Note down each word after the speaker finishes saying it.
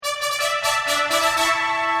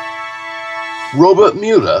Robert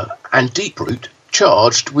Mueller and Deeproot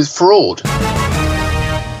charged with fraud.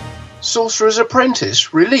 Sorcerer's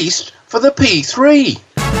Apprentice released for the P3.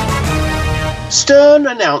 Stern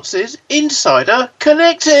announces Insider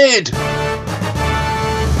Connected.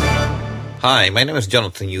 Hi, my name is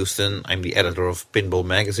Jonathan Houston. I'm the editor of Pinball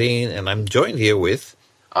Magazine, and I'm joined here with...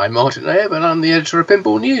 I'm Martin Abe, and I'm the editor of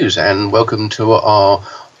Pinball News, and welcome to our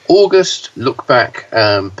August Look Back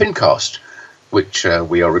Pincast, which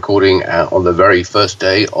we are recording on the very first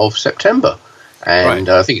day of September. And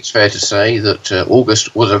I think it's fair to say that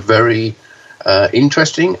August was a very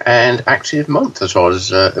interesting and active month as far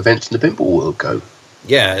as events in the pinball world go.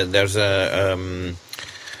 Yeah, there's a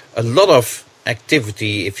lot of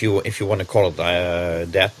activity, if you want to call it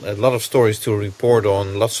that. A lot of stories to report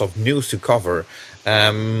on, lots of news to cover.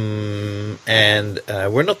 And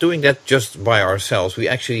we're not doing that just by ourselves. We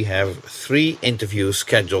actually have 3 interviews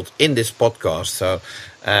scheduled in this podcast. So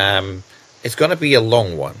it's going to be a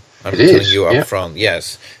long one. I'm telling you up front.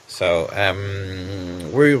 Yes. So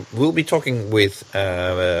we'll be talking with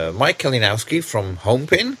Mike Kalinowski from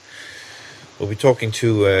Homepin. We'll be talking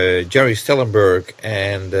to Jerry Stellenberg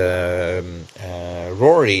and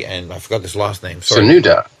Rory, and I forgot his last name. Sorry.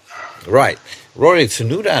 Tsunoda. Right. Rory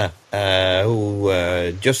Tsunoda, who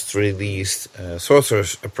just released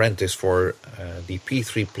Sorcerer's Apprentice for the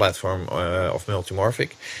P3 platform of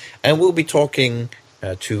Multimorphic. And we'll be talking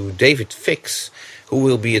to David Fix, who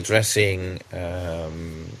will be addressing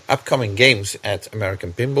upcoming games at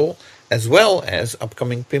American Pinball, as well as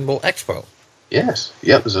upcoming Pinball Expo. Yes,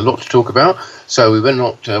 there's a lot to talk about. So we better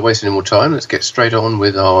not waste any more time. Let's get straight on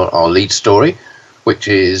with our lead story, which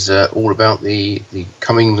is all about the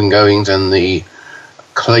comings and goings and the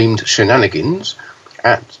claimed shenanigans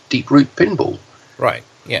at Deeproot Pinball. Right,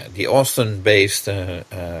 yeah, the Austin-based... San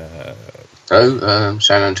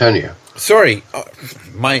Antonio. Sorry,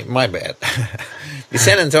 my bad. The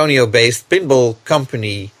San Antonio-based pinball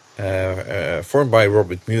company formed by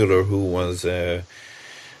Robert Mueller, who was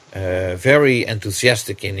very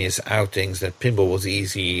enthusiastic in his outings that pinball was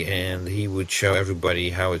easy and he would show everybody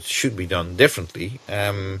how it should be done differently.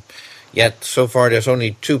 Yet, so far, there's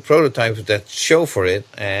only 2 prototypes that show for it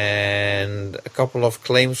and a couple of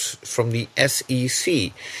claims from the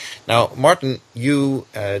SEC. Now, Martin, you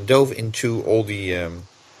dove into all the...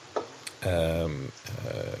 I've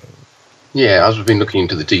been looking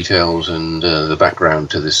into the details and the background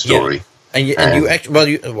to this story. Yeah. You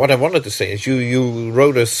actually, what I wanted to say is you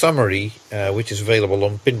wrote a summary which is available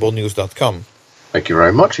on pinballnews.com. Thank you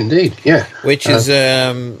very much indeed. Yeah, which is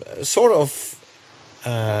sort of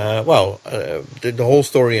the whole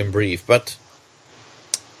story in brief. But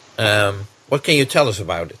what can you tell us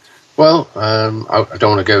about it? Well, I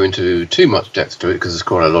don't want to go into too much depth to it because there's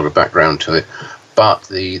quite a lot of background to it. But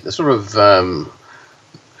the sort of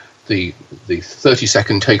the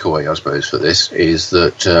 30-second takeaway, I suppose, for this is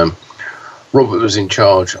that Robert was in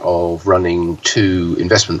charge of running 2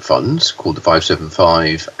 investment funds called the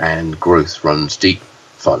 575 and Growth Runs Deep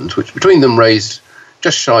funds, which between them raised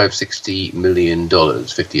just shy of $60 million,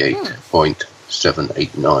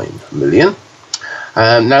 58.789 million.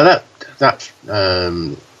 Now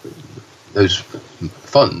those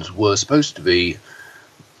funds were supposed to be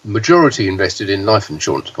majority invested in life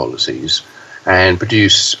insurance policies and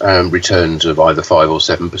produce returns of either 5 or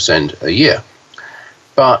 7% a year.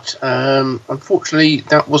 But unfortunately,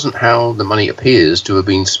 that wasn't how the money appears to have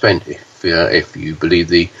been spent, if you believe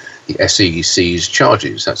the SEC's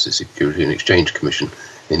charges. That's the Security and Exchange Commission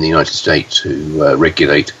in the United States who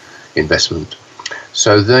regulate investment.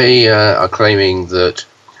 So they are claiming that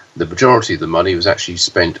the majority of the money was actually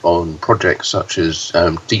spent on projects such as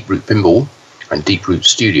Deeproot Pinball and Deeproot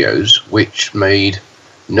Studios, which made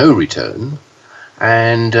no return.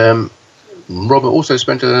 And Robert also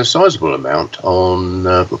spent a sizable amount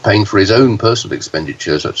on paying for his own personal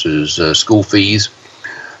expenditure, such as school fees,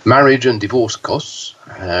 marriage and divorce costs,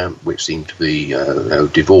 which seem to be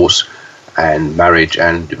divorce and marriage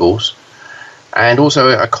and divorce, and also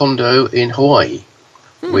a condo in Hawaii,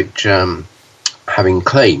 which, having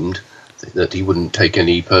claimed that he wouldn't take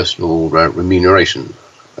any personal remuneration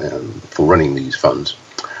for running these funds.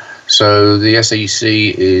 So the SEC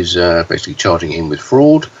is basically charging him with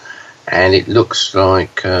fraud, and it looks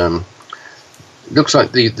like the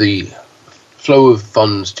flow of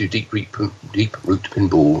funds to Deeproot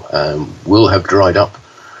Pinball will have dried up,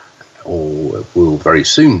 or will very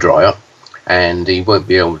soon dry up, and he won't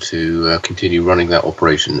be able to continue running that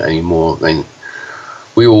operation anymore. Then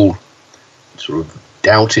we all sort of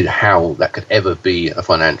doubted how that could ever be a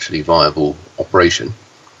financially viable operation.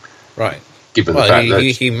 Right. Given the fact that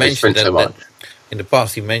he mentioned so much. in the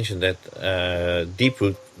past he mentioned that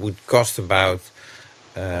Deeproot would cost about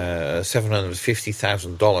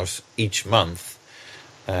 $750,000 each month.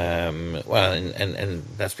 Well, and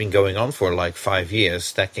that's been going on for like 5 years,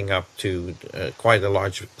 stacking up to quite a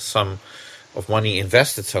large sum of money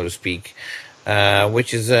invested, so to speak,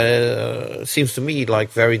 which is seems to me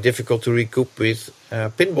like very difficult to recoup with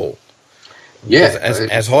pinball. Yeah,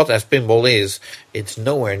 as hot as pinball is, it's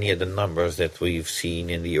nowhere near the numbers that we've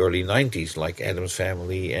seen in the early 90s, like Addams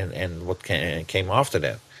Family and what came after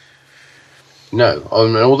that. No,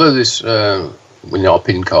 although this, in our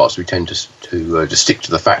pincast, we tend to just stick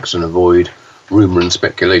to the facts and avoid rumour and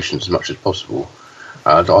speculation as much as possible.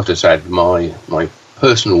 I'll just add my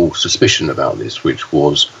personal suspicion about this, which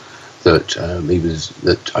was that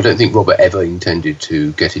I don't think Robert ever intended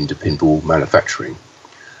to get into pinball manufacturing.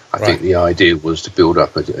 I think the idea was to build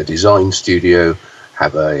up a design studio,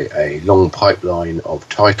 have a long pipeline of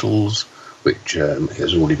titles, which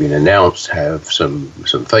has already been announced, have some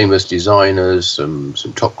famous designers, some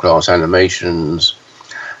top-class animations,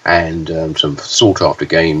 and some sought-after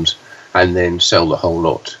games, and then sell the whole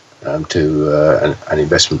lot to an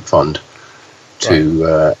investment fund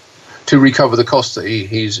to recover the costs that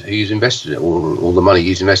he's invested in, all the money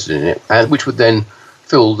he's invested in it, and which would then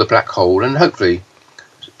fill the black hole and hopefully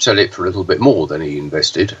sell it for a little bit more than he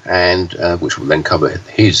invested, and which will then cover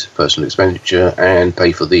his personal expenditure and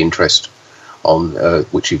pay for the interest on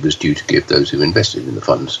which he was due to give those who invested in the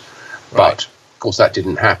funds. Right. But of course that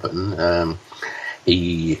didn't happen.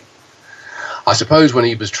 I suppose when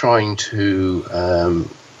he was trying to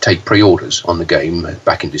take pre-orders on the game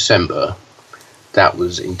back in December, that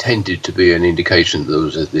was intended to be an indication that there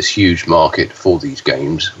was this huge market for these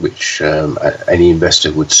games, which any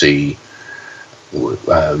investor would see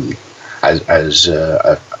as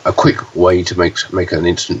a quick way to make an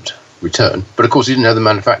instant return. But of course he didn't have the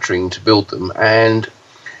manufacturing to build them, and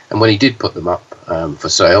when he did put them up for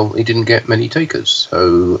sale, he didn't get many takers,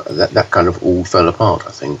 so that kind of all fell apart,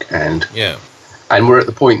 I think. And we're at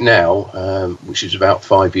the point now, which is about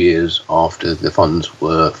 5 years after the funds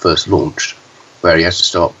were first launched, where he has to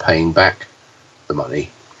start paying back the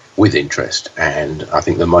money with interest, and I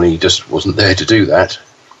think the money just wasn't there to do that.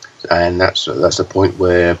 And that's the point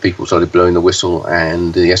where people started blowing the whistle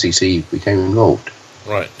and the SEC became involved.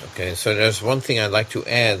 Right, okay. So there's one thing I'd like to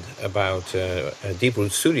add about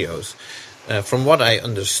Deeproot Studios. From what I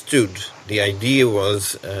understood, the idea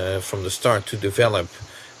was from the start to develop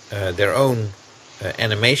their own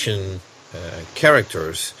animation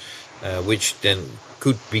characters, which then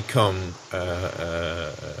could become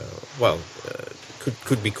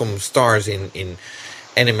could become stars in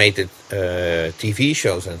animated TV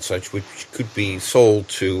shows and such, which could be sold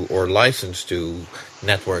to or licensed to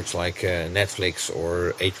networks like Netflix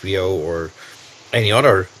or HBO or any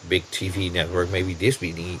other big TV network, maybe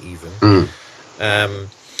Disney even.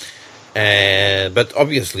 But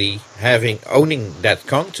obviously, owning that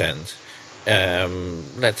content,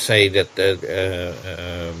 let's say that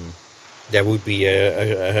there would be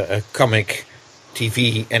a comic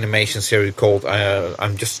TV animation series called,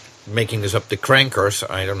 I'm just making this up, The Crankers,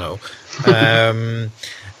 I don't know.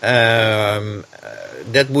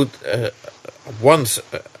 That would, once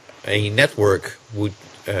a network would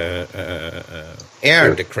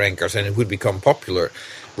air The Crankers and it would become popular,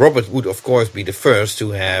 Robert would of course be the first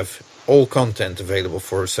to have all content available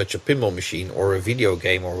for such a pinball machine or a video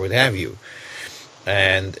game or what have you.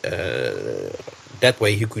 And that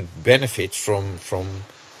way he could benefit from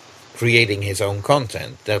creating his own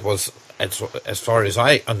content. That was, as far as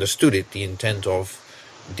I understood it, the intent of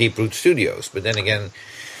Deeproot Studios. But then again,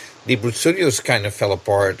 Deeproot Studios kind of fell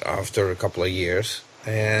apart after a couple of years.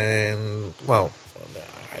 And, well,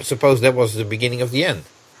 I suppose that was the beginning of the end.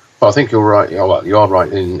 Well, I think you're right. You are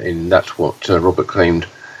right in that's what Robert claimed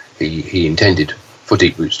he intended for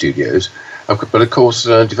Deeproot Studios. But of course,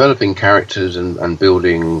 developing characters and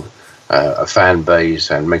building a fan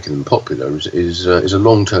base and making them popular is a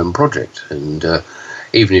long-term project. And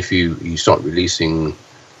even if you start releasing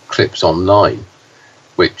clips online,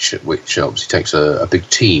 which obviously takes a big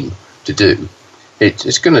team to do,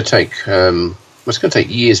 it's going to take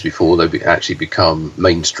years before they actually become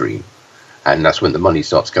mainstream, and that's when the money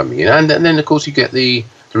starts coming in. And then of course you get the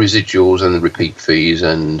residuals and the repeat fees,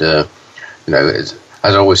 and as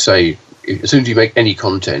I always say, as soon as you make any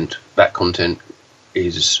content, that content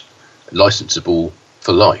is licensable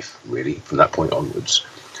for life, really, from that point onwards.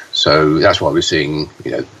 So that's why we're seeing,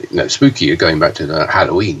 Spooky going back to the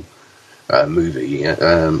Halloween movie,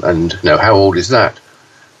 and how old is that?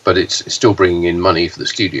 But it's still bringing in money for the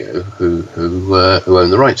studio who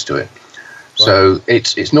own the rights to it. Right. So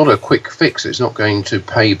it's not a quick fix. It's not going to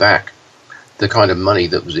pay back the kind of money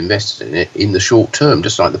that was invested in it in the short term,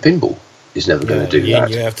 just like the pinball is never going to do that.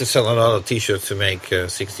 You have to sell a lot of T-shirts to make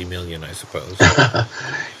 60 million, I suppose.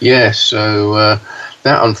 Yeah, so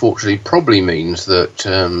that unfortunately probably means that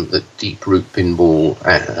that Deep Root Pinball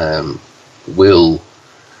will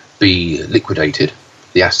be liquidated.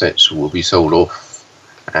 The assets will be sold off,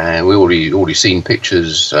 and we already seen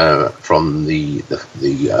pictures from the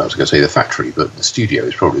I was going to say the factory, but the studio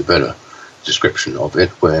is probably a better description of it,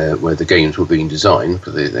 where the games were being designed,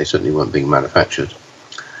 but they certainly weren't being manufactured.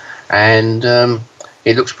 And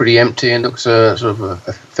it looks pretty empty and looks sort of a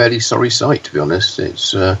fairly sorry sight, to be honest.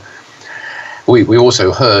 It's we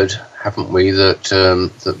also heard, haven't we, that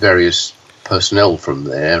that various personnel from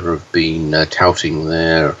there have been touting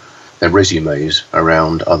their resumes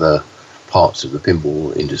around other parts of the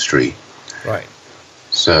pinball industry. Right.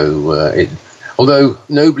 So although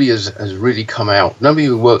nobody has really come out, nobody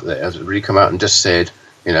who worked there has really come out and just said,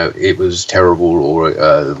 you know, it was terrible, or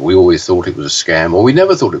we always thought it was a scam, or we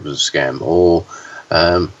never thought it was a scam, or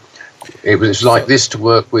it was like this to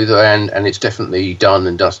work with, and it's definitely done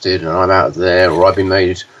and dusted, and I'm out of there, or I've been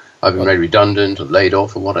made redundant or laid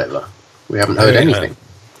off or whatever. We haven't heard anything.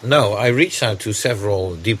 No, I reached out to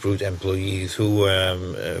several Deep Root employees who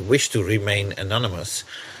wish to remain anonymous,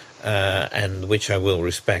 and which I will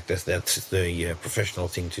respect, as that's the professional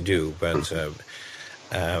thing to do. But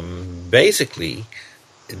basically,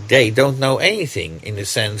 they don't know anything, in the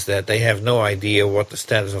sense that they have no idea what the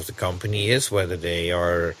status of the company is, whether they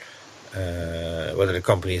are, whether the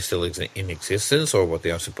company is still in existence, or what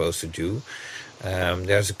they are supposed to do.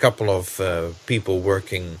 There's a couple of people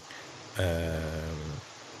working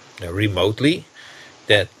remotely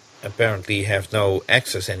that apparently have no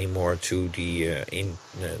access anymore to the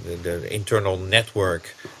internal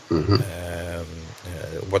network.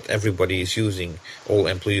 What everybody is using, all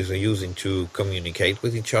employees are using to communicate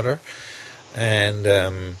with each other, and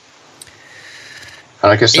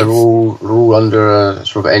I guess they're all under a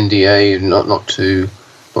sort of NDA, not to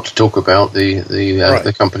talk about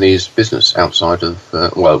the company's business outside of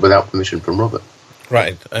without permission from Robert.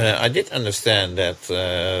 Right. I did understand that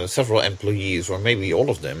several employees, or maybe all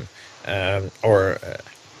of them,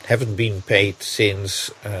 haven't been paid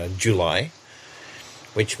since July.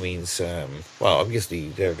 Which means, obviously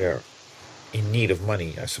they're in need of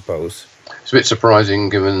money, I suppose. It's a bit surprising,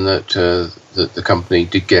 given that the company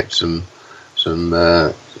did get some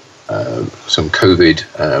COVID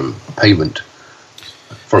payment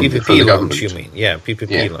from PPP the loans, government. You mean? Yeah,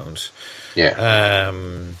 PPP loans. Yeah.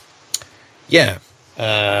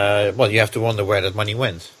 You have to wonder where that money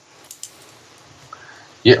went.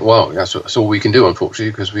 Yeah, well, that's all we can do,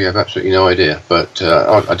 unfortunately, because we have absolutely no idea. But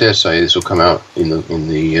I dare say this will come out in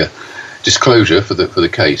the disclosure for the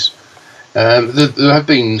case. There have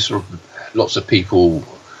been sort of lots of people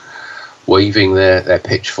waving their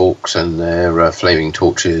pitchforks and their flaming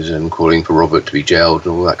torches and calling for Robert to be jailed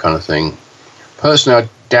and all that kind of thing. Personally, I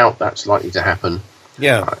doubt that's likely to happen.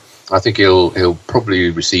 Yeah, I think he'll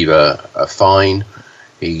probably receive a fine.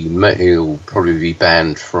 He'll probably be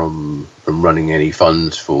banned from running any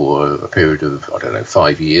funds for a period of,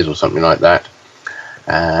 5 years or something like that,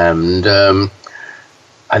 and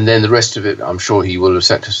then the rest of it, I'm sure he will have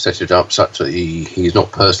set it up such that he's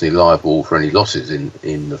not personally liable for any losses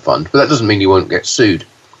in the fund. But that doesn't mean he won't get sued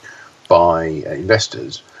by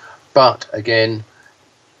investors. But again,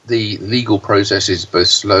 the legal process is both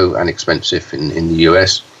slow and expensive in the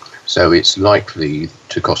US. So it's likely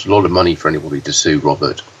to cost a lot of money for anybody to sue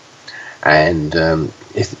Robert. And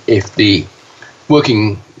if the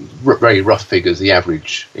working very rough figures, the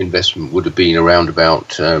average investment would have been around about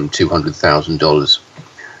 $200,000.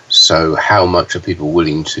 So how much are people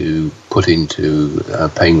willing to put into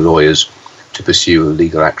paying lawyers to pursue a civil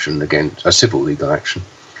legal action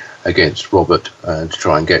against Robert to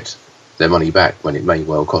try and get their money back, when it may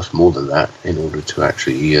well cost more than that in order to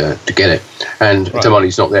actually to get it. And if the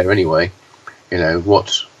money's not there anyway,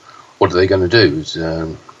 what are they going to do?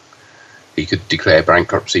 He could declare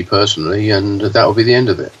bankruptcy personally, and that will be the end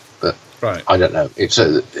of it. But I don't know. This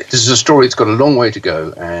is a story that's got a long way to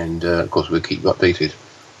go, and of course we'll keep you updated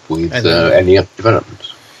with any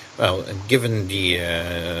developments. Well, given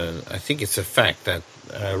I think it's a fact that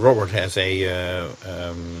Robert has a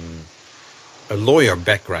lawyer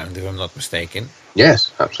background, if I'm not mistaken. Yes,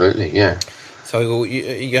 absolutely, yeah. So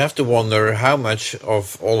you have to wonder how much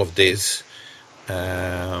of all of this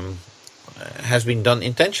has been done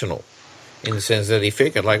intentional, in the sense that he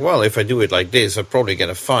figured, if I do it like this, I'll probably get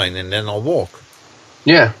a fine and then I'll walk.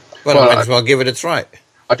 Yeah. Well, I might as well give it a try.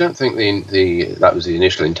 I don't think that was the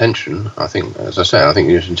initial intention. I think, as I say, the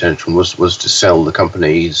initial intention was to sell the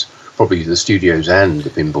companies, probably the studios and the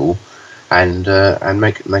pinball, and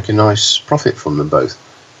make a nice profit from them both.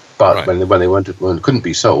 But when they couldn't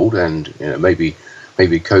be sold, and maybe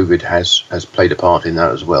COVID has played a part in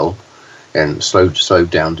that as well, and slowed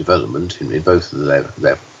down development in both of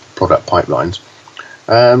their product pipelines.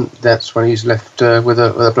 That's when he's left with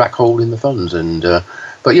a black hole in the funds. And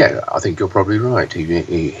but yeah, I think you're probably right.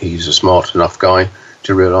 He's a smart enough guy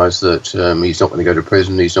to realise that he's not going to go to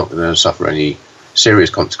prison. He's not going to suffer any serious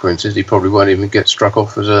consequences. He probably won't even get struck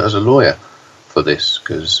off as a lawyer for this,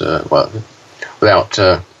 because without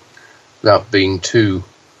being too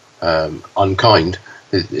unkind,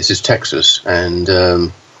 this is Texas, and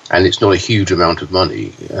it's not a huge amount of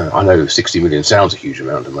money. I know 60 million sounds a huge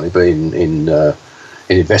amount of money, but in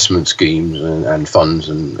investment schemes and funds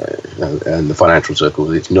and the financial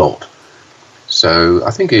circles, it's not. So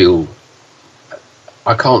I think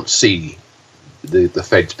I can't see the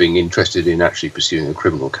feds being interested in actually pursuing a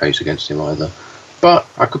criminal case against him either. But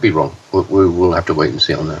I could be wrong. We'll have to wait and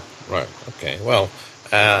see on that. Right. Okay. Well,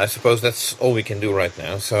 I suppose that's all we can do right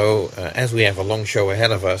now. So as we have a long show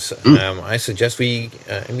ahead of us, I suggest we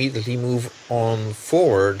immediately move on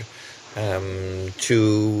forward to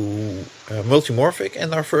Multimorphic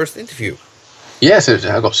and our first interview. Yes,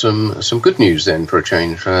 I've got some good news then for a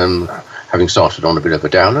change, having started on a bit of a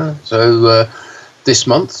downer. So this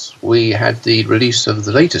month we had the release of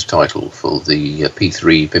the latest title for the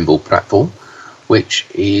P3 pinball platform, which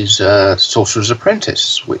is Sorcerer's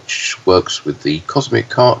Apprentice, which works with the Cosmic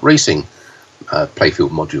Kart Racing playfield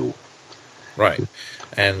module. Right.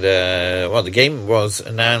 And, the game was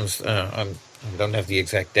announced, I don't have the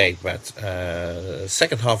exact date, but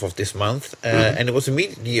second half of this month, and it was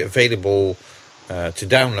immediately available to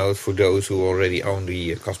download for those who already own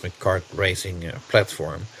the Cosmic Kart Racing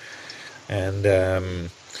platform. And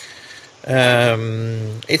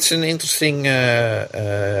it's an interesting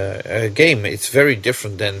game. It's very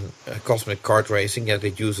different than Cosmic Kart Racing, yet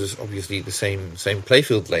it uses obviously the same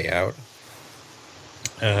playfield layout.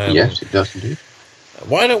 Yes, it does indeed.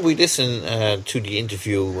 Why don't we listen to the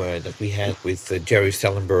interview that we had with Jerry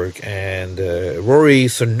Stellenberg and Rory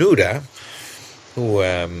Sonuda, who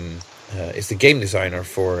is the game designer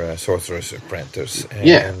for Sorcerer's Apprentice.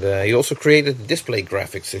 And he also created the display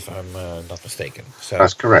graphics, if I'm not mistaken. So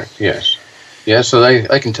that's correct, yes. Yeah, so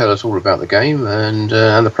they can tell us all about the game and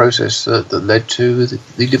the process that led to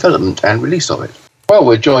the development and release of it. Well,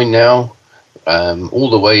 we're joined now all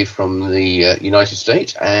the way from the United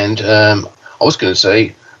States, and I was going to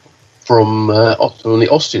say from the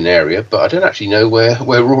Austin area, but I don't actually know where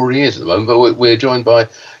Rory is at the moment. But we're joined by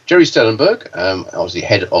Jerry Stellenberg, obviously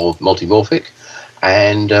head of Multimorphic,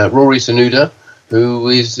 and Rory Sonuda, who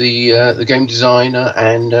is the game designer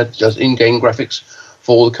and does in-game graphics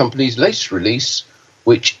for the company's latest release,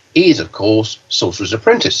 which is, of course, Sorcerer's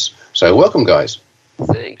Apprentice. So welcome, guys.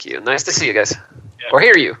 Thank you. Nice to see you guys. Yeah. Or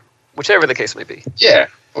hear you, whichever the case may be. Yeah,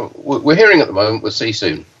 we're hearing at the moment. We'll see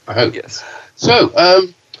soon, I hope. Yes. So,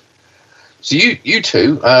 so you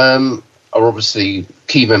two are obviously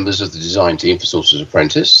key members of the design team for Sorcerer's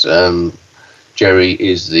Apprentice. Jerry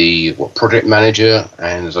is the project manager,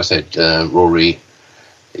 and as I said, Rory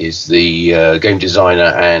is the game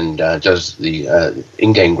designer and does the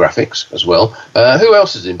in-game graphics as well. Who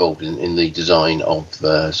else is involved in the design of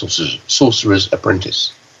Sorcerer's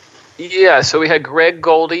Apprentice? Yeah, so we had Greg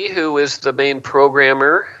Goldie, who is the main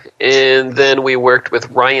programmer, and then we worked with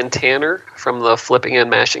Ryan Tanner from the Flipping and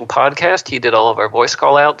Mashing podcast. He did all of our voice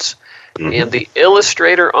call-outs. Mm-hmm. And the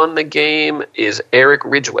illustrator on the game is Eric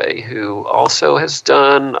Ridgway, who also has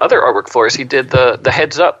done other artwork for us. He did the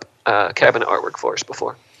Heads Up cabinet artwork for us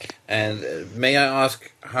before. And may I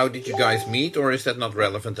ask, how did you guys meet, or is that not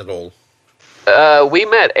relevant at all? We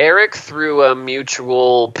met Eric through a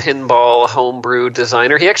mutual pinball homebrew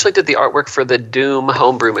designer. He actually did the artwork for the Doom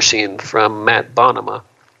homebrew machine from Matt Bonema.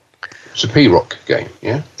 It's a P-Rock game,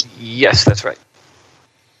 yeah? Yes, that's right.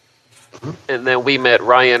 Mm-hmm. And then we met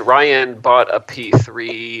Ryan. Ryan bought a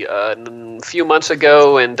P3 a few months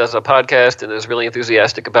ago and does a podcast and is really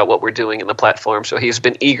enthusiastic about what we're doing in the platform. So he's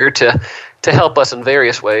been eager to help us in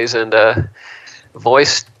various ways, and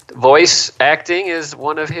voice acting is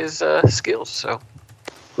one of his skills. So,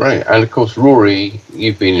 right, and of course, Rory,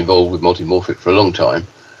 you've been involved with Multimorphic for a long time,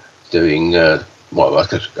 doing I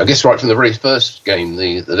guess right from the very first game,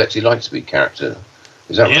 the Lexi Lightspeed character.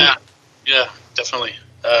 Is that right? Yeah, definitely.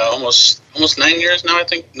 Almost 9 years now. I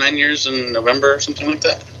think 9 years in November or something like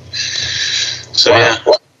that. So wow.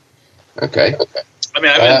 Yeah. Okay. I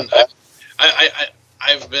mean,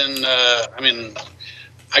 I've been.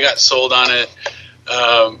 I got sold on it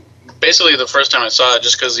basically the first time I saw it,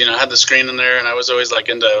 just because I had the screen in there, and I was always like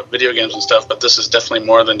into video games and stuff. But this is definitely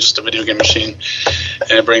more than just a video game machine,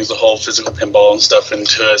 and it brings the whole physical pinball and stuff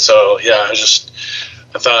into it. So yeah,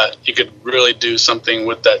 I thought you could really do something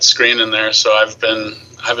with that screen in there. So I've been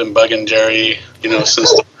bugging Jerry,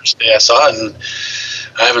 since the first day I saw it, and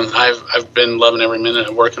I've been loving every minute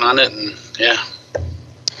of working on it, and yeah.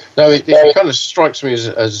 No, it kind of strikes me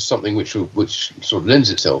as something which sort of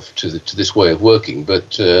lends itself to this way of working.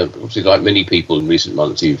 But obviously, like many people in recent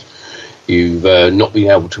months, you've not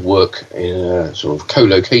been able to work in a sort of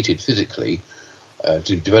co-located physically to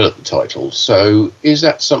develop the titles. So, is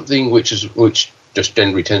that something which just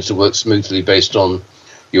generally tends to work smoothly based on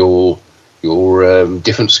your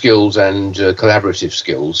different skills and collaborative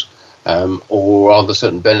skills, or are there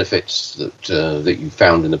certain benefits that you've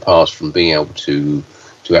found in the past from being able to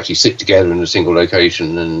actually sit together in a single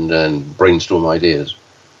location and brainstorm ideas?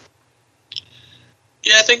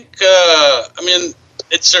 Yeah, I think,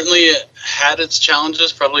 it certainly had its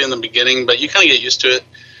challenges probably in the beginning, but you kind of get used to it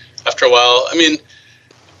after a while.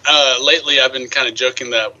 Lately I've been kind of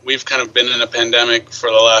joking that we've kind of been in a pandemic for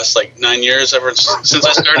the last 9 years ever since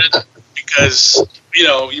I started, because,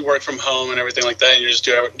 you work from home and everything like that, and you're just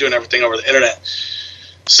doing everything over the internet.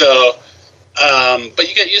 So, but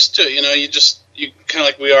you get used to it, you kind of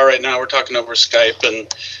like we are right now, we're talking over Skype, and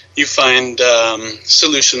you find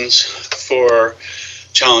solutions for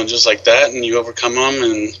challenges like that, and you overcome them.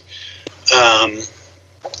 And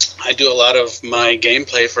I do a lot of my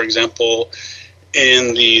gameplay, for example,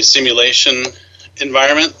 in the simulation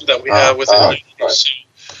environment that we have within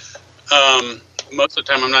most of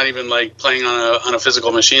the time I'm not even playing on a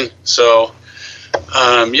physical machine. So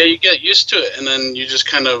you get used to it, and then you just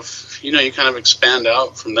kind of you kind of expand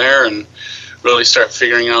out from there and really start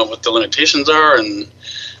figuring out what the limitations are, and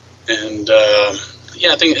I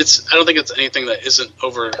don't think it's anything that isn't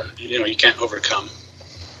you can't overcome.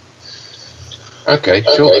 Okay,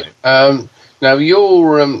 sure. Now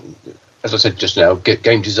you're, as I said just now,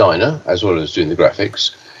 game designer as well as doing the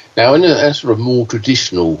graphics. Now, in a sort of more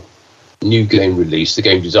traditional new game release, the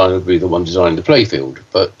game designer would be the one designing the playfield.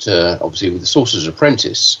 But obviously, with the Sorcerer's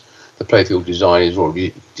Apprentice, the playfield design is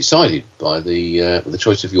already decided by the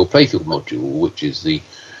choice of your playfield module, which is the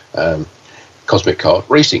Cosmic Kart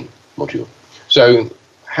Racing module. So,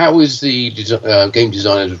 how is the game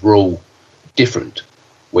designer's role different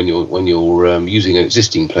when you're using an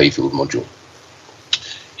existing playfield module?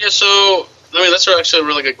 Yeah, so that's actually a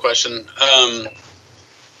really good question.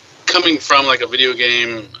 Coming from a video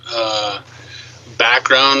game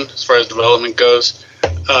background as far as development goes,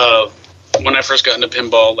 when I first got into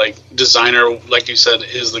pinball, designer, like you said,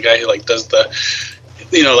 is the guy who does the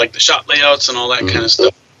the shot layouts and all that kind of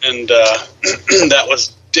stuff. And that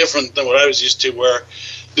was different than what I was used to, where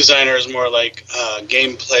designer is more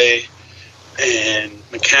gameplay and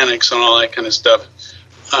mechanics and all that kind of stuff.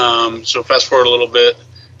 So fast forward a little bit,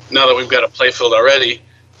 now that we've got a playfield already,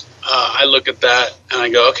 I look at that and I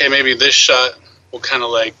go, okay, maybe this shot will kind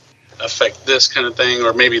of affect this kind of thing,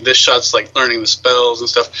 or maybe this shot's learning the spells and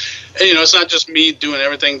stuff. And it's not just me doing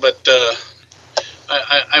everything, but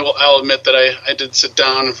I'll admit that I did sit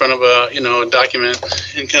down in front of a document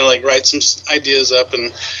and kind of write some ideas up,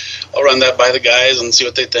 and I'll run that by the guys and see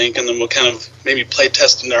what they think, and then we'll kind of maybe play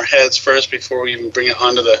test in our heads first before we even bring it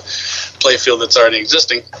onto the playfield that's already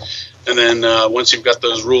existing. And then once you've got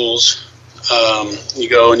those rules, you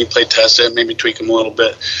go and you play test it, maybe tweak them a little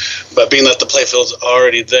bit. But being that the playfield's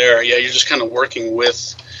already there, you're just kind of working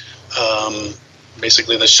with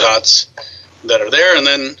basically the shots that are there. And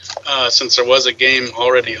then since there was a game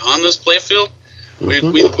already on this playfield, we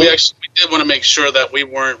did want to make sure that we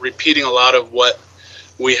weren't repeating a lot of what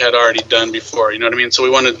we had already done before. You know what I mean? So we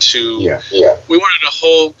wanted to we wanted a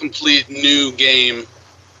whole complete new game.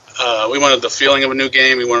 We wanted the feeling of a new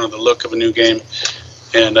game. We wanted the look of a new game.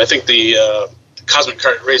 And I think the Cosmic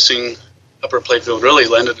Kart Racing upper playfield really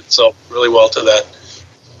lended itself really well to that.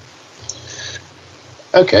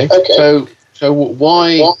 Okay. So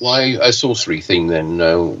why a sorcery theme then?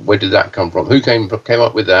 Where did that come from? Who came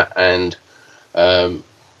up with that? And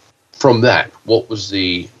from that, what does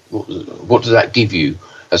that give you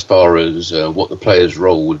as far as what the player's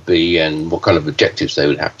role would be and what kind of objectives they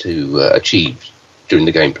would have to achieve during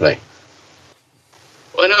the gameplay?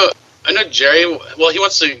 Well, I know Jerry. Well, he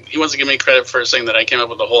wants to give me credit for saying that I came up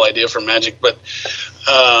with the whole idea for Magic, but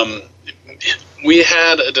we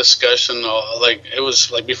had a discussion. It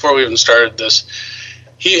was before we even started this.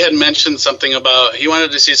 He had mentioned something about he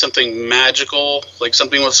wanted to see something magical,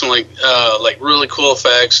 something with some really cool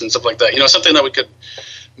effects and stuff like that. Something that we could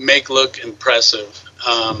make look impressive.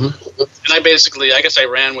 And I guess I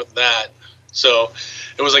ran with that So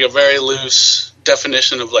it was like a very loose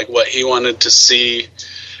definition of like what he wanted to see.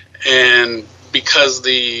 And because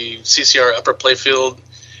the CCR upper playfield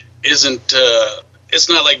isn't, it's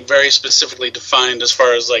not like very specifically defined as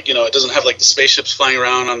far as like, you know, it doesn't have like the spaceships flying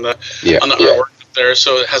around on the artwork up there.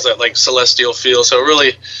 So it has that like celestial feel. So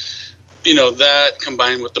really, you know, that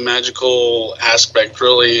combined with the magical aspect,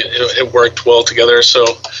 really, it worked well together. So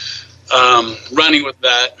running with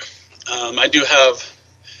that, I do have,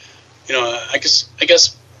 you know, I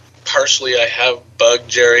guess partially I have bugged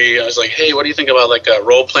Jerry. I was like, hey, what do you think about like a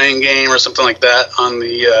role-playing game or something like that on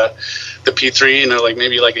the P3? You know, like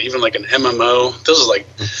maybe like even like an MMO. This was like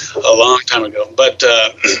a long time ago, but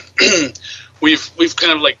we've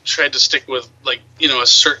kind of like tried to stick with like, you know, a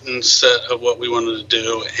certain set of what we wanted to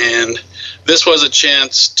do, and this was a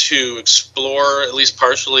chance to explore at least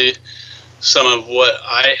partially some of what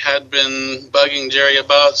I had been bugging Jerry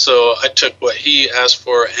about. So I took what he asked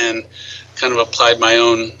for and kind of applied my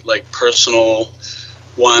own like personal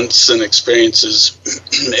wants and experiences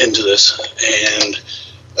into this, and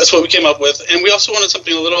that's what we came up with. And we also wanted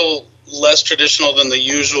something a little less traditional than the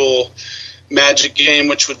usual Magic game,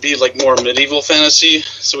 which would be like more medieval fantasy.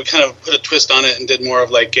 So we kind of put a twist on it and did more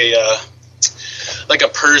of like a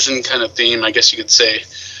Persian kind of theme, I guess you could say.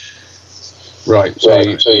 Right. So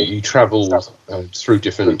you travel through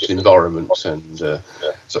different environments, and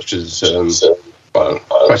such as well,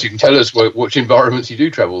 perhaps you can tell us which environments you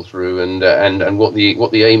do travel through, and what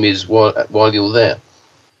the aim is while you're there.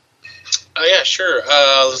 Yeah, sure.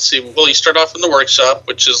 Let's see. Well, you start off in the workshop,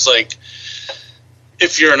 which is like,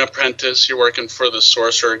 if you're an apprentice, you're working for the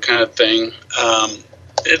sorcerer kind of thing.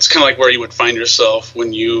 It's kind of like where you would find yourself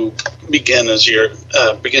when you begin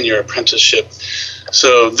your apprenticeship.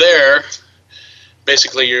 So there,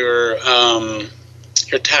 basically, you're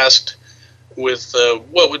tasked with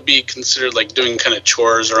what would be considered like doing kind of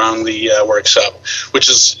chores around the workshop, which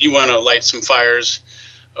is you want to light some fires,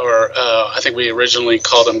 or I think we originally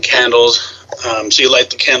called them candles. So you light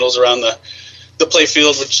the candles around the play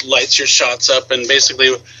field, which lights your shots up, and basically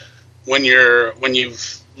when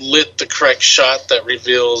you've lit the correct shot that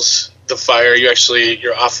reveals the fire,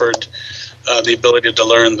 you're offered the ability to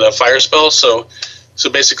learn the fire spell. So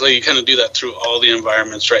basically you kind of do that through all the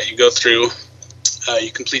environments, right? You go through,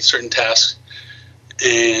 you complete certain tasks,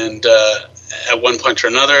 and at one point or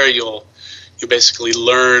another you basically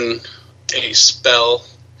learn a spell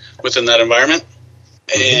within that environment,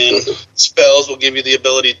 and spells will give you the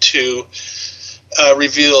ability to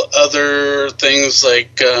reveal other things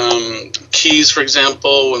like keys, for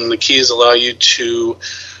example, when the keys allow you to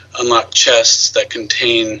unlock chests that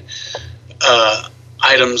contain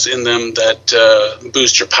items in them that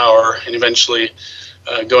boost your power, and eventually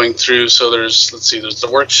going through. So there's the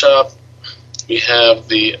workshop, we have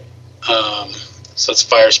the so that's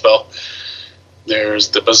fire spell. There's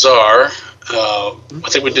the bazaar. I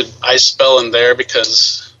think we did ice spell in there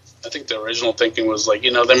because I think the original thinking was like,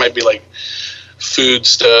 you know, there might be like food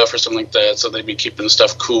stuff or something like that, so they'd be keeping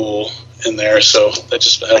stuff cool in there. So that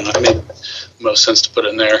just, I don't know, it made the most sense to put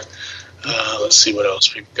in there. Let's see what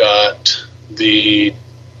else we've got. The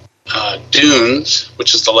dunes,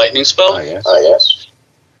 which is the lightning spell. Yes.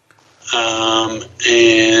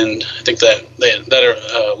 And I think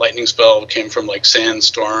that lightning spell came from like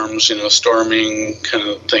sandstorms, you know, storming kind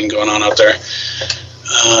of thing going on out there.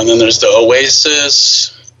 And then there's the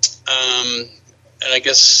oasis, and I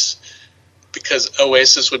guess because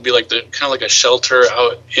oasis would be like the kind of like a shelter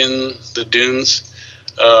out in the dunes,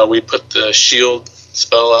 we put the shield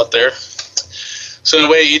spell out there. So in a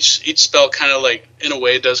way, each spell kind of like, in a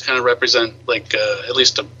way, does kind of represent like at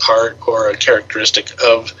least a part or a characteristic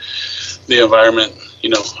of the environment, you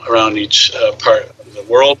know, around each part of the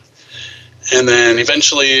world. And then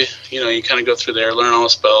eventually, you know, you kind of go through there, learn all the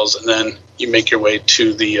spells, and then you make your way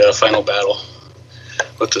to the final battle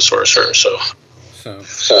with the sorcerer. So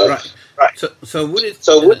right. So would it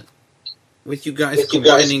with you guys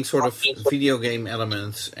combining sort of video game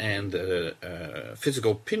elements and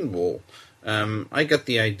physical pinball? I got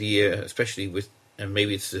the idea, especially with,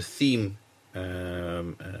 maybe it's the theme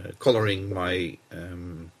coloring my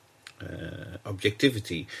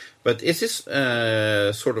objectivity, but is this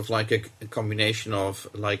sort of like a combination of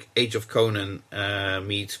like Age of Conan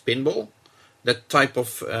meets pinball? That type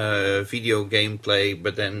of video gameplay,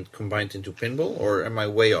 but then combined into pinball, or am I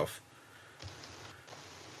way off?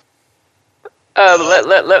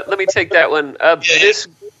 Let me take that one.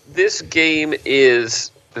 This game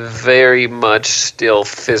is very much still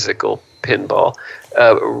physical pinball.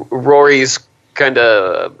 Rory's kind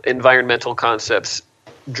of environmental concepts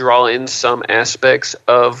draw in some aspects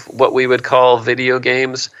of what we would call video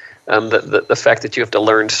games. The fact that you have to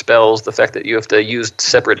learn spells, the fact that you have to use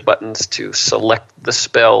separate buttons to select the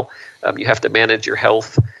spell, you have to manage your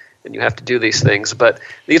health, and you have to do these things. But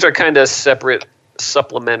these are kind of separate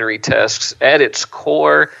supplementary tasks. At its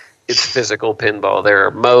core, it's physical pinball. There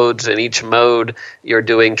are modes. In each mode, you're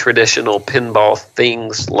doing traditional pinball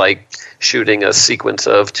things like shooting a sequence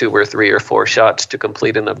of 2 or 3 or 4 shots to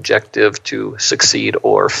complete an objective to succeed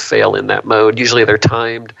or fail in that mode. Usually they're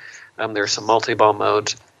timed. There's some multi-ball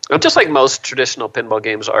modes. Just like most traditional pinball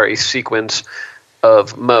games are a sequence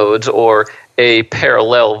of modes or a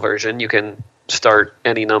parallel version, you can start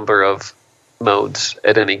any number of modes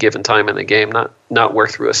at any given time in the game, not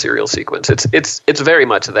work through a serial sequence. It's very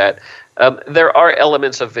much that. There are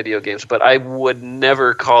elements of video games, but I would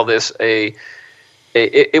never call this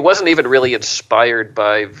it wasn't even really inspired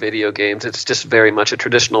by video games. It's just very much a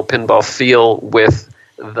traditional pinball feel with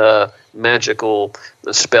the magical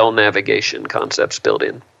spell navigation concepts built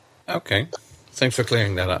in. Okay, thanks for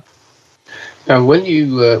clearing that up. Now, when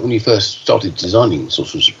you first started designing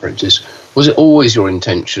Sorcerer's Apprentice, was it always your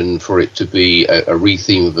intention for it to be a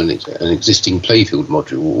retheme of an existing playfield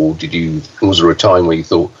module, or was there a time where you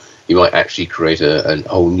thought you might actually create a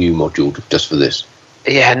whole new module just for this?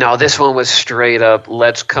 Yeah, no, this one was straight up,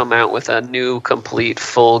 let's come out with a new, complete,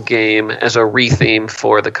 full game as a retheme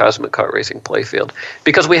for the Cosmic Kart Racing playfield.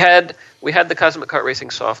 Because we had the Cosmic Kart Racing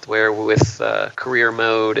software with career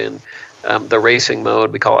mode and the racing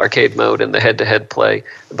mode, we call arcade mode, and the head-to-head play.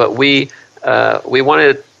 But we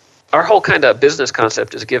wanted, our whole kind of business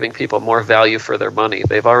concept is giving people more value for their money.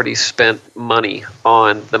 They've already spent money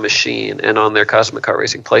on the machine and on their Cosmic Kart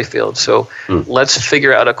Racing playfield. So let's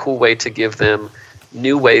figure out a cool way to give them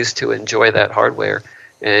new ways to enjoy that hardware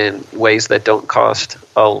and ways that don't cost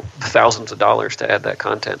thousands of dollars to add that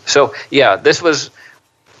content. So yeah, this was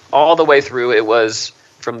all the way through. It was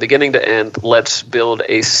from beginning to end, let's build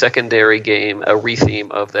a secondary game, a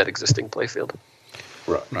retheme of that existing playfield.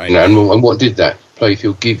 Right. And what did that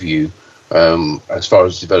playfield give you as far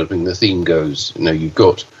as developing the theme goes? You know, you've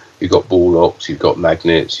got ball locks, you've got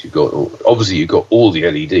magnets, you've got all the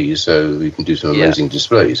LEDs, so you can do some amazing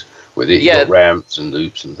displays with it. You've got ramps and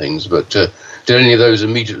loops and things. But did any of those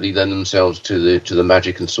immediately lend themselves to the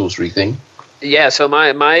magic and sorcery thing? Yeah, so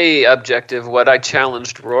my objective, what I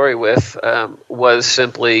challenged Rory with, was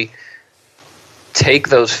simply take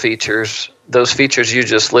those features you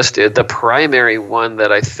just listed. The primary one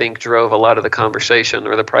that I think drove a lot of the conversation,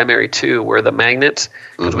 or the primary two, were the magnets,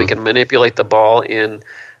 because we can manipulate the ball in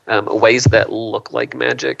ways that look like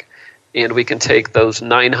magic. And we can take those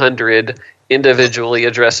 900 individually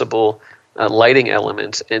addressable lighting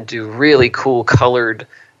elements and do really cool colored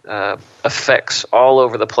effects all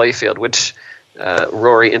over the playfield, which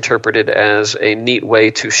Rory interpreted as a neat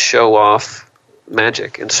way to show off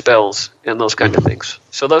magic and spells and those kind of things.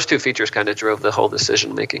 So those two features kind of drove the whole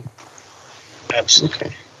decision making. Absolutely.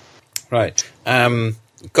 Okay. Right.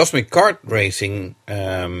 Cosmic Kart Racing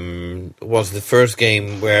was the first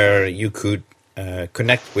game where you could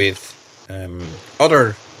connect with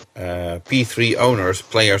other P3 owners,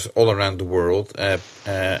 players all around the world,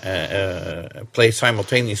 play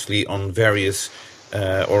simultaneously on various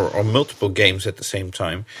or multiple games at the same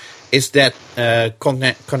time. Is that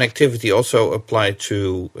connectivity also applied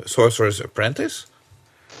to Sorcerer's Apprentice?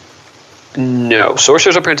 No.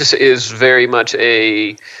 Sorcerer's Apprentice is very much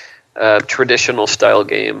a traditional style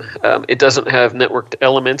game. It doesn't have networked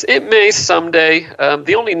elements. It may someday.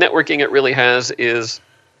 The only networking it really has is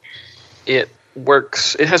it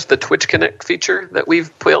has the Twitch Connect feature that we've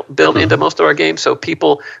built into most of our games, so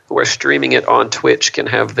people who are streaming it on Twitch can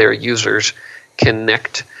have their users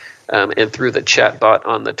connect, and through the chat bot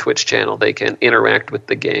on the Twitch channel they can interact with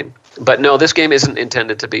the game. But no, this game isn't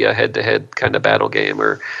intended to be a head-to-head kind of battle game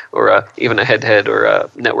or even a head-to-head or a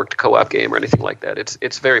networked co-op game or anything like that.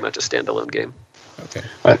 It's very much a standalone game. Okay.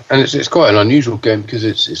 And it's quite an unusual game because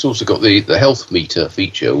it's also got the health meter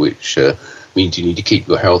feature, which means you need to keep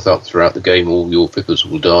your health up throughout the game, or your flippers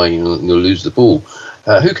will die and you'll lose the ball.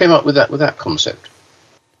 Who came up with that concept?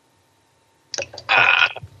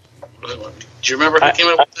 Do you remember who came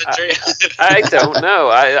up with that, Jerry? I don't know.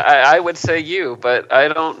 I would say you, but I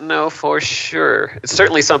don't know for sure. It's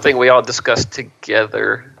certainly something we all discussed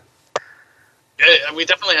together. Yeah, we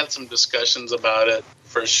definitely had some discussions about it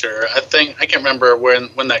for sure. I can't remember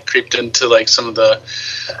when that creeped into like some of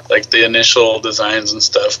the initial designs and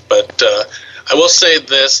stuff. But I will say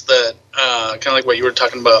this, that kind of like what you were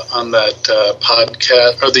talking about on that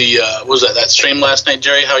podcast, or the what was that stream last night,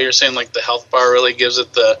 Jerry? How you're saying like the health bar really gives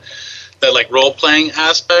it that like role playing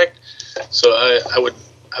aspect. So I would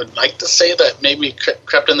would like to say that maybe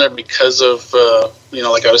crept in there because of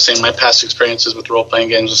like I was saying, my past experiences with role playing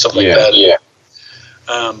games and stuff like that. Yeah.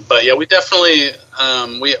 But yeah, we definitely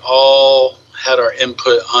we all had our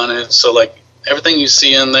input on it. So like everything you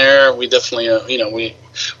see in there, we definitely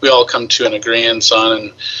we all come to an agreement on,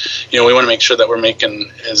 and we want to make sure that we're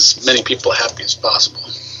making as many people happy as possible.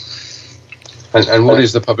 And what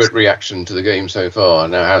is the public reaction to the game so far?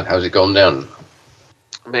 Now, how's it gone down?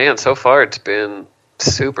 Man, so far it's been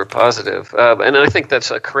super positive, and I think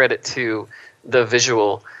that's a credit to the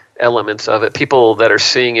visual elements of it. People that are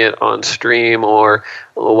seeing it on stream or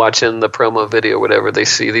watching the promo video or whatever, they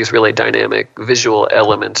see these really dynamic visual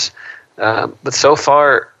elements. But so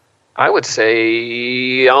far, I would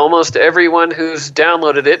say almost everyone who's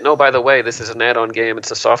downloaded it, no, by the way, this is an add-on game.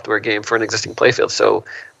 It's a software game for an existing playfield. So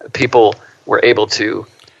people were able to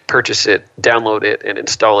purchase it, download it, and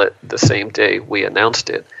install it the same day we announced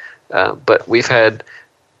it. But we've had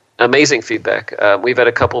amazing feedback. We've had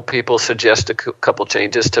a couple people suggest a couple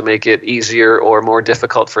changes to make it easier or more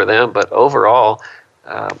difficult for them. But overall,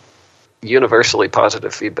 universally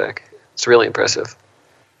positive feedback. It's really impressive.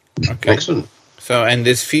 Okay. Excellent. So, and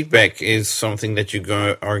this feedback is something that you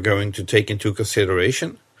are going to take into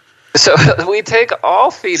consideration? So we take all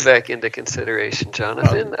feedback into consideration,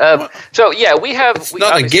 Jonathan. So yeah, we have. It's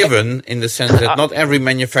not a given in the sense that not every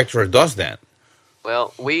manufacturer does that.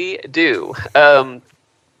 Well, we do.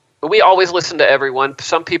 We always listen to everyone.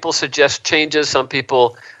 Some people suggest changes. Some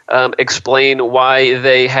people explain why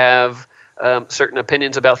they have certain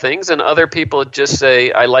opinions about things, and other people just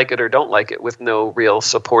say, I like it or don't like it, with no real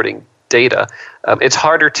supporting data. It's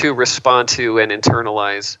harder to respond to and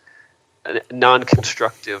internalize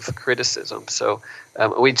non-constructive criticism. So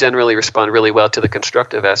we generally respond really well to the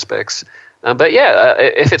constructive aspects. But yeah,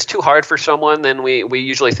 if it's too hard for someone, then we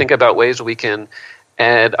usually think about ways we can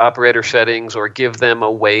add operator settings or give them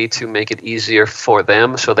a way to make it easier for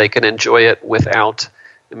them so they can enjoy it without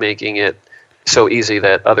making it so easy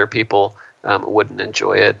that other people wouldn't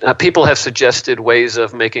enjoy it. People have suggested ways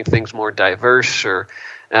of making things more diverse or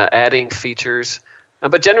adding features.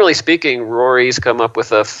 But generally speaking, Rory's come up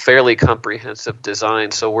with a fairly comprehensive design.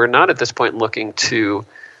 So we're not at this point looking to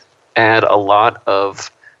add a lot of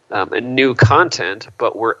new content,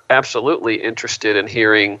 but we're absolutely interested in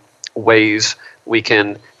hearing ways we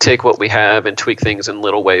can take what we have and tweak things in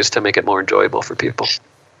little ways to make it more enjoyable for people.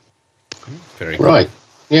 Very cool. Right.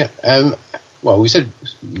 Yeah. Well, we said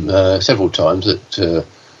several times that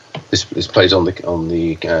this plays on the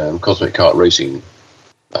Cosmic Kart Racing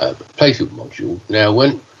playfield module. Now,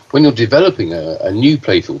 when you're developing a new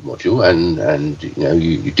playfield module, and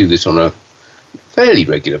you do this on a fairly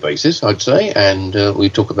regular basis, I'd say, and we'll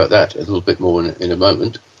talk about that a little bit more in a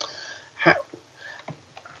moment.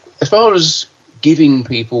 As far as giving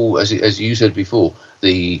people, as you said before,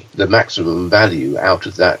 the maximum value out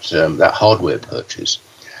of that hardware purchase,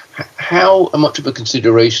 how much of a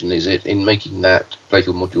consideration is it in making that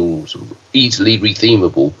playfield module sort of easily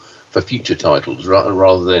rethemable for future titles,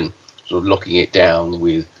 rather than sort of locking it down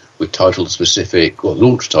with title-specific or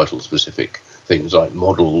launch title-specific things like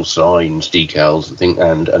models, signs, decals,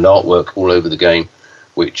 and artwork all over the game,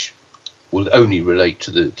 which will only relate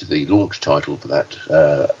to the launch title for that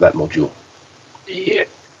module? Yeah.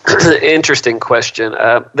 Interesting question.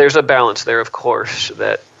 There's a balance there, of course,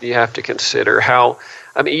 that you have to consider.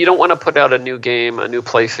 You don't want to put out a new game, a new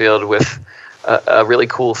playfield with a really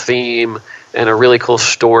cool theme and a really cool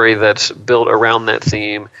story that's built around that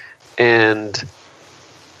theme, and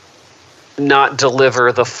not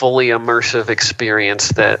deliver the fully immersive experience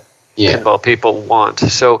that pinball people want.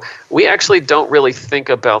 So we actually don't really think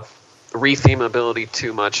about rethemability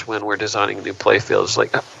too much when we're designing new playfields.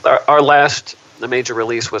 Like our last major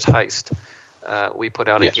release was Heist. We put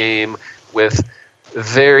out a game with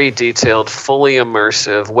very detailed, fully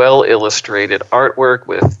immersive, well-illustrated artwork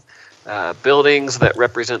with buildings that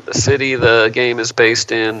represent the city the game is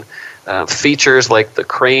based in, features like the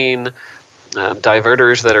crane,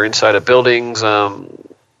 diverters that are inside of buildings,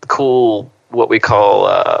 cool what we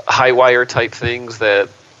call high wire type things that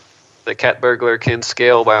the cat burglar can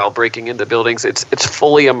scale while breaking into buildings. It's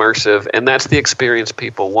fully immersive, and that's the experience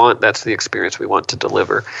people want. That's the experience we want to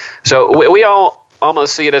deliver. So we all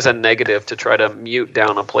almost see it as a negative to try to mute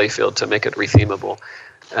down a playfield to make it rethemable.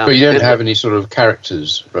 But you don't have any sort of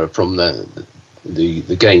characters from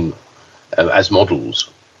the game as models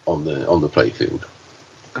on the playfield.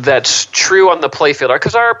 That's true on the playfield,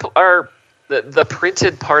 because the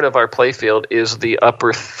printed part of our playfield is the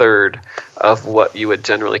upper third of what you would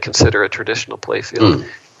generally consider a traditional playfield.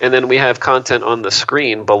 And then we have content on the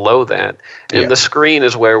screen below that. And the screen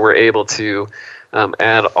is where we're able to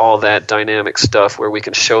add all that dynamic stuff where we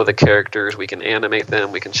can show the characters, we can animate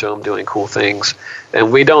them, we can show them doing cool things.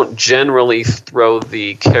 And we don't generally throw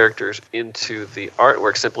the characters into the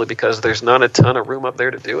artwork simply because there's not a ton of room up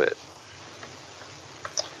there to do it.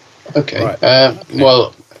 Okay. Right.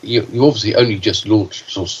 Well, you obviously only just launched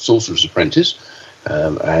Sorcerer's Apprentice,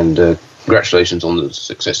 and congratulations on the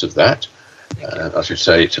success of that. I should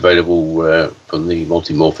say it's available from the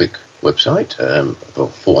Multimorphic website for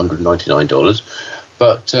 $499.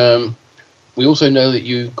 But we also know that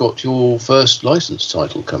you've got your first licensed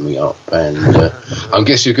title coming up, and I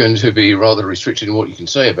guess you're going to be rather restricted in what you can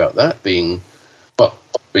say about that, being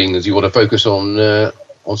as you want to focus on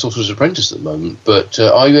Sorcerer's Apprentice at the moment. But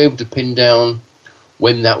are you able to pin down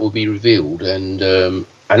when that will be revealed, and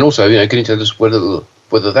also, can you tell us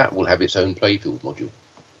whether that will have its own playfield module?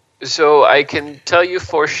 So I can tell you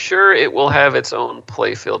for sure it will have its own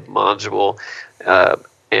playfield module,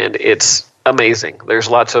 and it's amazing. There's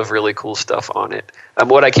lots of really cool stuff on it.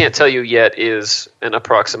 What I can't tell you yet is an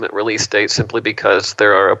approximate release date, simply because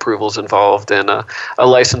there are approvals involved and a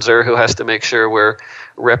licensor who has to make sure we're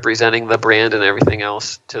representing the brand and everything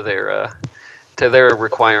else to their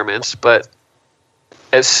requirements. But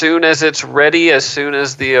as soon as it's ready, as soon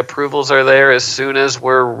as the approvals are there, as soon as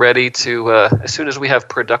we're ready to, as soon as we have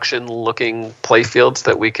production-looking playfields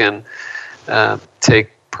that we can take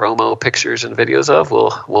promo pictures and videos of,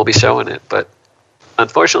 we'll be showing it. But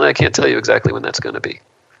unfortunately, I can't tell you exactly when that's going to be.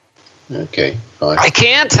 Okay, fine. I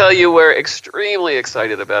can tell you we're extremely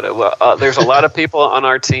excited about it. Well, there's a lot of people on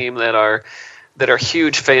our team that are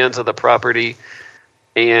huge fans of the property,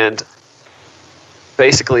 and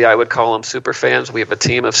basically, I would call them super fans. We have a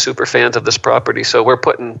team of super fans of this property, so we're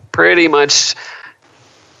putting pretty much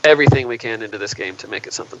everything we can into this game to make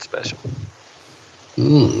it something special.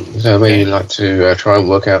 So maybe you'd like to try and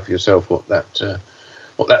work out for yourself what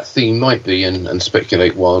that theme might be, and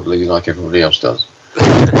speculate wildly like everybody else does.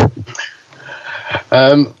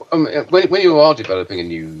 When you are developing a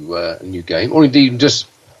new game, or indeed just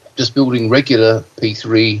building regular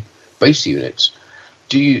P3 base units,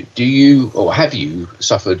 do you or have you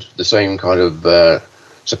suffered the same kind of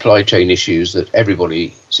supply chain issues that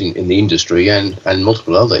everybody in the industry and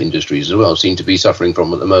multiple other industries as well seem to be suffering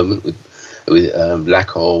from at the moment, with lack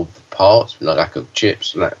of parts, lack of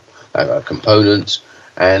chips, lack of components,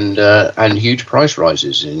 and huge price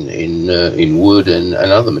rises in wood and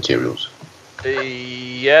other materials?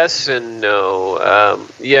 Yes and no.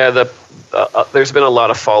 There's been a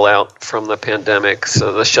lot of fallout from the pandemic,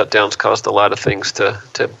 so the shutdowns caused a lot of things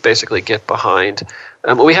to basically get behind.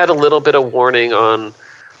 We had a little bit of warning on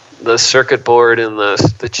the circuit board and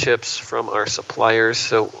the chips from our suppliers,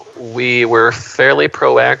 so we were fairly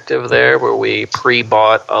proactive there, where we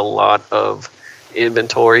pre-bought a lot of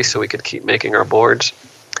inventory so we could keep making our boards.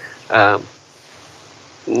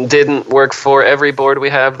 Didn't work for every board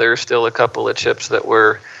we have. There are still a couple of chips that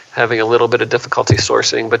we're having a little bit of difficulty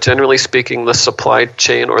sourcing, but generally speaking, the supply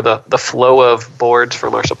chain or the flow of boards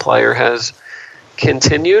from our supplier has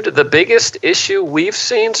continued. The biggest issue we've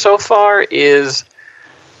seen so far is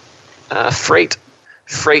freight.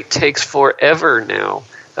 Freight takes forever now.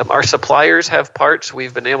 Our suppliers have parts.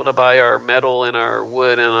 We've been able to buy our metal and our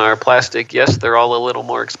wood and our plastic. Yes, they're all a little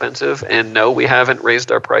more expensive, and no, we haven't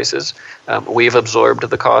raised our prices. We've absorbed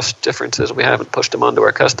the cost differences. We haven't pushed them onto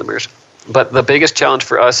our customers. But the biggest challenge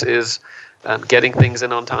for us is getting things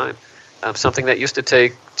in on time. Something that used to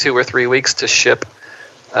take 2 or 3 weeks to ship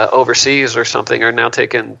overseas or something are now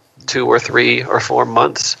taking 2 or 3 or 4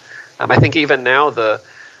 months. I think even now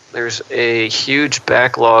there's a huge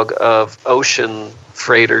backlog of ocean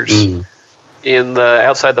freighters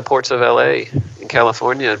outside the ports of LA in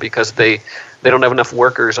California, because they don't have enough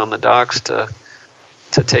workers on the docks to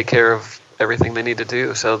take care of everything they need to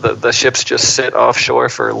do. So the ships just sit offshore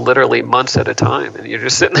for literally months at a time, and you're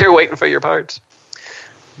just sitting there waiting for your parts.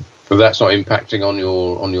 So that's not impacting on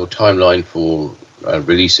your timeline for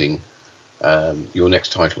releasing your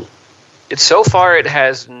next title? So far it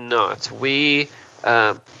has not. We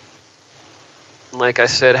like I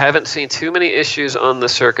said, haven't seen too many issues on the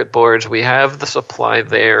circuit boards. We have the supply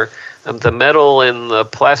there. The metal and the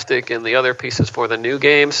plastic and the other pieces for the new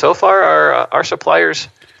game, so far our suppliers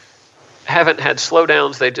haven't had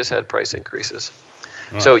slowdowns. They just had price increases.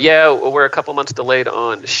 Right. So yeah, we're a couple months delayed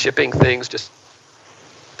on shipping things just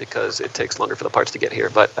because it takes longer for the parts to get here.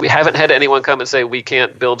 But we haven't had anyone come and say we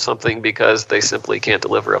can't build something because they simply can't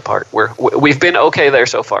deliver a part. We've been okay there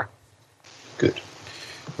so far. Good.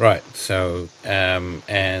 Right. So,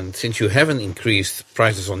 and since you haven't increased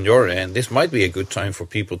prices on your end, this might be a good time for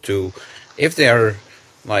people to, if they are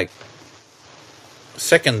like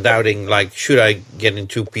second doubting, like, should I get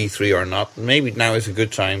into P3 or not, maybe now is a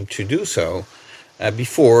good time to do so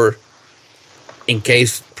before, in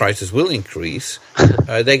case prices will increase,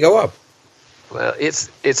 they go up. Well,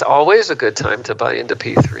 it's always a good time to buy into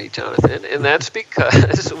P3, Jonathan, and that's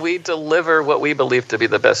because we deliver what we believe to be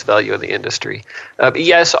the best value in the industry.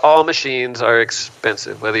 Yes, all machines are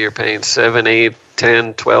expensive, whether you're paying 7, 8,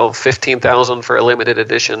 10, 12, 15,000 for a limited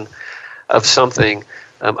edition of something.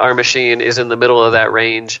 Our machine is in the middle of that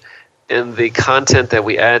range, and the content that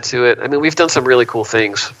we add to it, I mean, we've done some really cool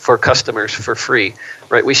things for customers for free,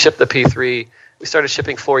 right? We shipped the P3, we started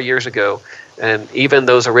shipping 4 years ago, and even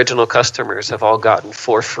those original customers have all gotten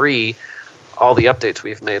for free all the updates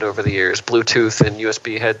we've made over the years, Bluetooth and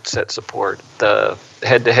USB headset support, the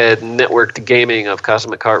head-to-head networked gaming of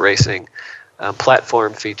Cosmic Kart Racing,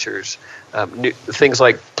 platform features, new, things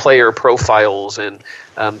like player profiles and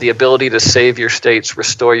the ability to save your states,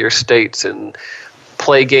 restore your states, and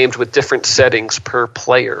play games with different settings per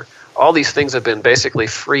player. All these things have been basically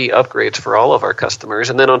free upgrades for all of our customers.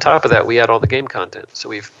 And then on top of that, we add all the game content. So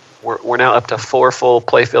we're now up to 4 full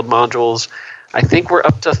playfield modules. I think we're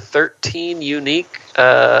up to 13 unique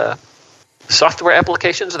software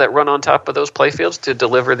applications that run on top of those playfields to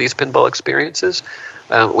deliver these pinball experiences.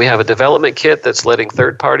 We have a development kit that's letting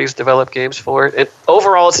third parties develop games for it. And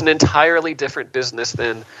overall, it's an entirely different business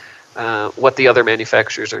than what the other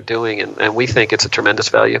manufacturers are doing, and we think it's a tremendous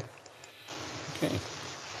value.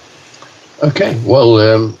 Okay.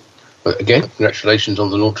 Well, again, congratulations on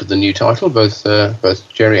the launch of the new title, both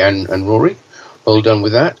Jerry and Rory. Well done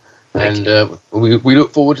with that. Thank and we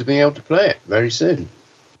look forward to being able to play it very soon.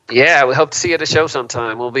 Yeah, we hope to see you at a show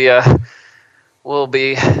sometime. We'll be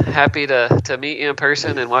happy to meet you in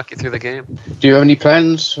person and walk you through the game. Do you have any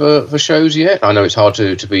plans for shows yet? I know it's hard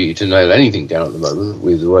to nail anything down at the moment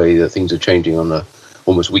with the way that things are changing on a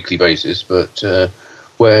almost weekly basis. But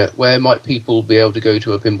where might people be able to go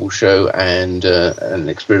to a pinball show and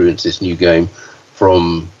experience this new game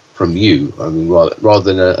from you? I mean,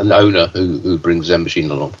 rather than an owner who brings their machine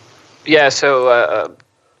along. Yeah, so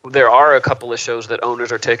there are a couple of shows that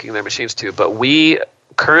owners are taking their machines to, but we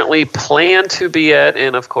currently plan to be at,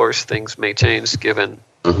 and of course things may change given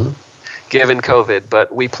COVID,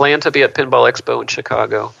 but we plan to be at Pinball Expo in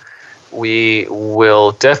Chicago. We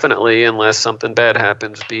will definitely, unless something bad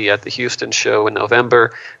happens, be at the Houston show in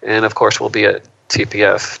November, and of course we'll be at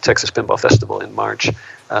TPF, Texas Pinball Festival, in March.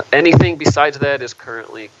 Anything besides that is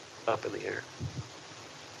currently up in the air.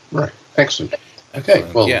 Right, excellent. Okay,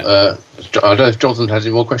 well, I don't know if Jonathan has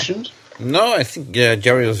any more questions. No, I think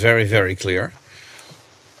Jerry was very, very clear.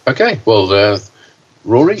 Okay, well,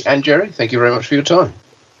 Rory and Jerry, thank you very much for your time.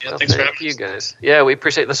 Yeah, thanks for having you guys. Yeah, we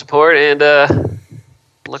appreciate the support, and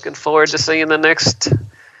looking forward to seeing the next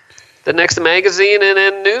magazine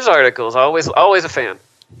and news articles. Always a fan.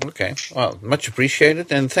 Okay, well, much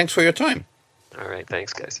appreciated, and thanks for your time. All right,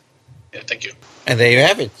 thanks, guys. Yeah, thank you. And there you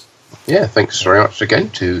have it. Yeah, thanks very much again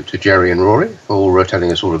to Jerry and Rory for telling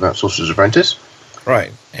us all about Sorcerer's Apprentice.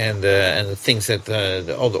 Right, and the things that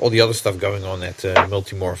all the other stuff going on at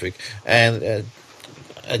Multimorphic, and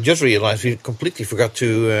I just realized we completely forgot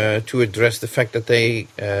to address the fact that they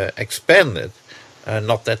expanded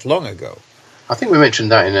not that long ago. I think we mentioned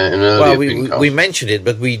that in an earlier. Well, we mentioned it,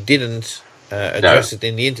 but we didn't address it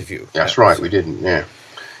in the interview. That's right, we didn't. Yeah.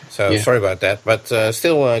 So sorry about that, but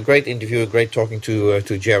still a great interview, great talking to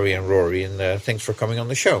Jerry and Rory, and thanks for coming on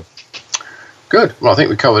the show. Good. Well, I think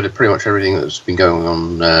we covered pretty much everything that's been going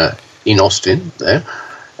on in Austin there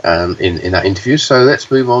in that interview. So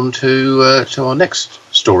let's move on to our next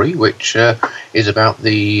story, which is about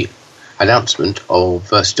the announcement of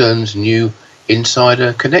Stern's new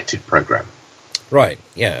Insider Connected program. Right.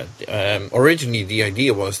 Yeah. Originally, the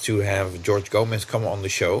idea was to have George Gomez come on the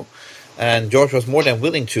show. And George was more than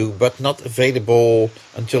willing to, but not available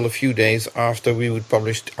until a few days after we would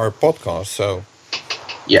publish our podcast. So,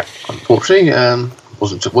 yeah, unfortunately,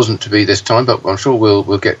 wasn't to be this time. But I'm sure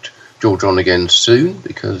we'll get George on again soon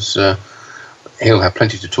because he'll have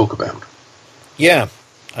plenty to talk about. Yeah,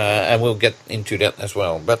 and we'll get into that as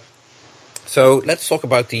well. But so let's talk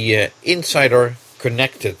about the Insider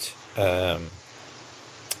Connected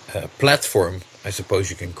platform, I suppose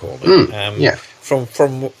you can call it. Yeah.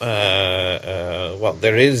 Well,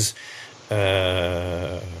 there is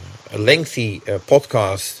a lengthy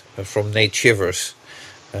podcast from Nate Shivers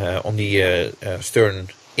on the Stern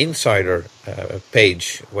Insider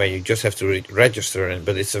page, where you just have to register,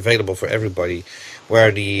 but it's available for everybody,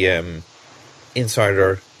 where the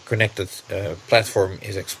Insider Connected platform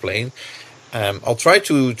is explained. I'll try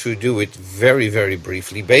to do it very, very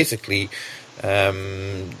briefly. Basically,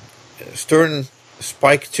 Stern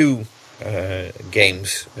Spike 2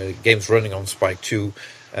 games running on Spike 2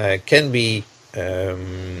 can be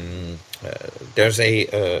there's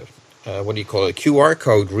a what do you call it, a QR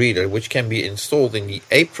code reader which can be installed in the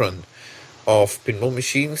apron of pinball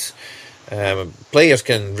machines. Players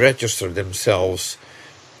can register themselves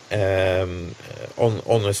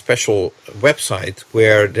on a special website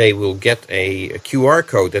where they will get a QR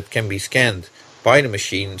code that can be scanned by the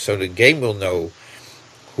machine, so the game will know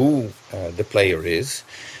who the player is,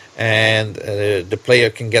 and the player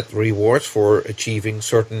can get rewards for achieving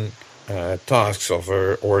certain tasks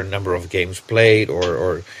or a number of games played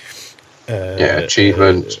or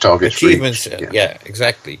achievements, targets achievements. reached. Yeah,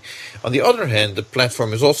 exactly. On the other hand, the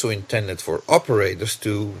platform is also intended for operators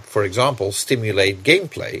to, for example, stimulate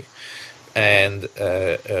gameplay and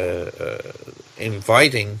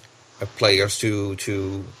inviting players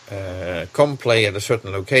to come play at a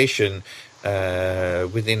certain location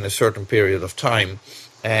within a certain period of time.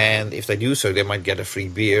 And if they do so, they might get a free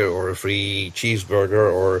beer or a free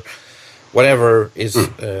cheeseburger or whatever is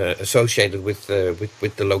associated with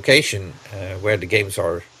the location where the games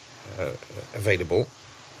are available.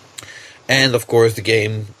 And of course, the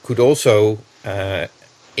game could also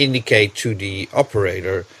indicate to the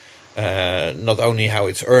operator not only how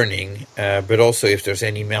it's earning, but also if there's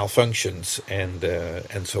any malfunctions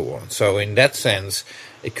and so on. So in that sense,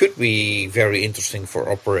 it could be very interesting for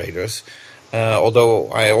operators. Although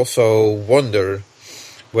I also wonder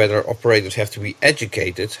whether operators have to be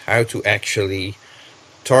educated how to actually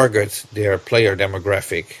target their player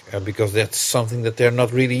demographic, because that's something that they're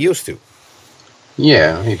not really used to.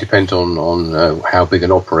 Yeah, it depends on how big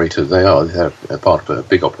an operator they are. If they're part of a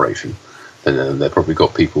big operation, then they've probably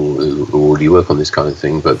got people who already work on this kind of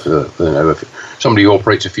thing. But if somebody who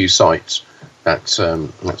operates a few sites, that's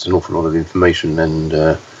an awful lot of information, and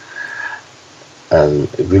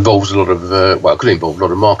it involves a lot of it could involve a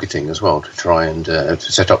lot of marketing as well to try and to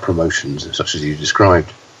set up promotions such as you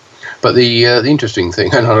described. But the interesting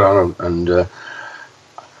thing, and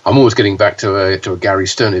I'm always getting back to a Gary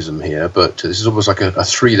Sternism here, but this is almost like a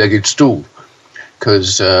three-legged stool,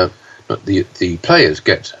 because the players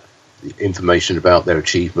get the information about their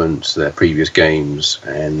achievements, their previous games,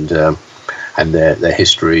 and their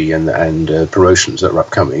history and promotions that are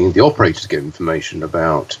upcoming. The operators get information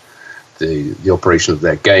about the operation of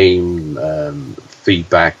their game,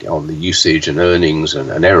 feedback on the usage and earnings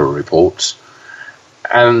and error reports,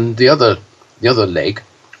 and the other leg.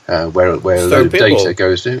 Where a lot of data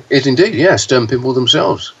goes to is indeed, Stern Pinball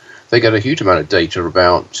themselves. They get a huge amount of data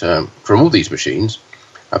about from all these machines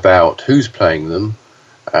about who's playing them,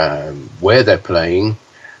 where they're playing,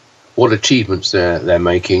 what achievements they're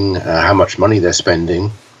making, how much money they're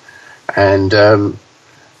spending, and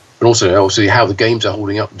also obviously how the games are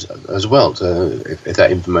holding up as well. So if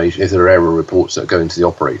that information, if there are error reports that go into the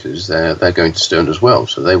operators, they're going to Stern as well,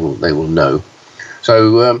 so they will know.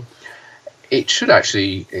 So it should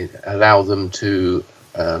actually allow them to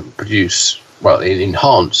enhance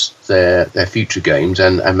their future games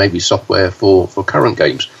and maybe software for current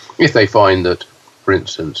games. If they find that, for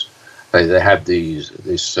instance, they have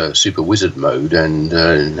this Super Wizard mode and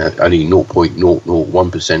only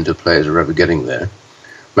 0.001% of players are ever getting there,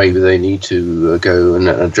 maybe they need to go and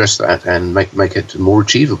address that and make it more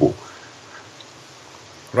achievable.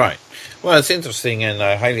 Right. Well, it's interesting, and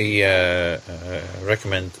I highly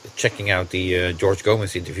recommend checking out the George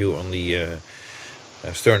Gomez interview on the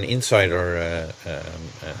Stern Insider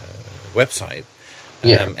website.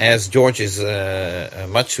 As George is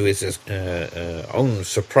much to his own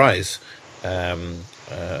surprise,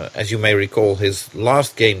 as you may recall, his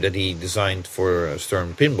last game that he designed for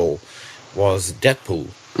Stern Pinball was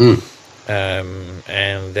Deadpool.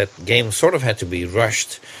 And that game sort of had to be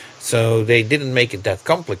rushed. So they didn't make it that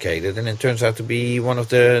complicated, and it turns out to be one of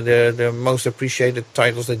the most appreciated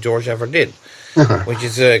titles that George ever did, which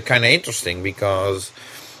is kind of interesting because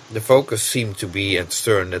the focus seemed to be at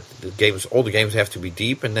Stern that all the games have to be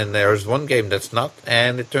deep, and then there's one game that's not,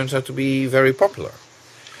 and it turns out to be very popular.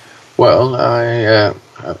 Well,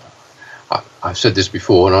 I've said this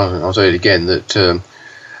before, and I'll say it again, that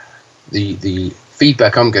the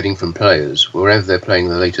feedback I'm getting from players, wherever they're playing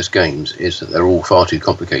the latest games, is that they're all far too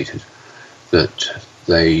complicated. That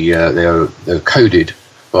they're coded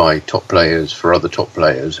by top players for other top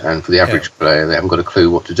players, and for the average player, they haven't got a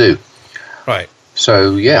clue what to do. Right.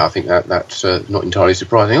 So yeah, I think that's not entirely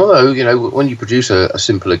surprising. Although when you produce a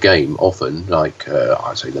simpler game, often like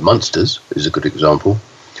I'd say the Munsters is a good example,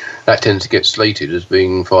 that tends to get slated as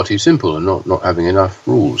being far too simple and not having enough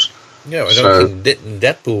rules. Yeah, I don't think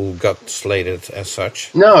Deadpool got slated as such.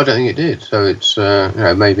 No, I don't think it did. So it's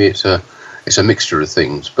maybe it's a mixture of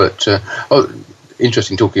things. But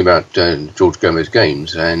interesting talking about George Gomez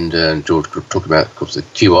Games, and George talking about, of course, the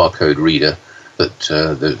QR code reader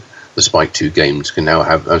that the Spike 2 games can now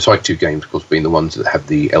have. Spike 2 games, of course, being the ones that have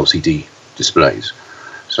the LCD displays.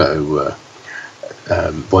 So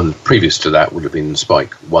one previous to that would have been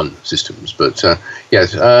Spike 1 systems. But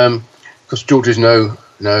yes, because George is not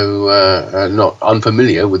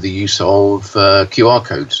unfamiliar with the use of QR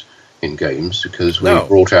codes in games, because we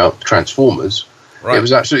brought out Transformers. Right. It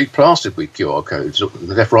was absolutely plastered with QR codes,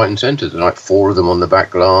 left, right, and centre. There were like 4 of them on the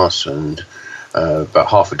back glass, and about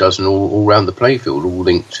half a dozen all around the playfield, all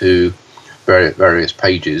linked to various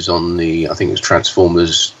pages on the, I think it's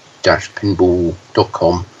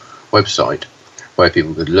Transformers-pinball.com website, where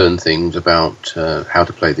people could learn things about how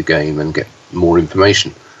to play the game and get more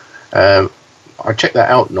information. I checked that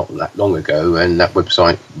out not that long ago, and that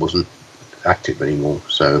website wasn't active anymore.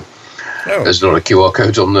 So there's a lot of QR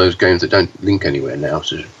codes on those games that don't link anywhere now,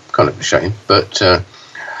 so it's kind of a shame. But I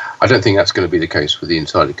don't think that's going to be the case with the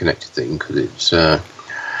Insider Connected thing, because it's.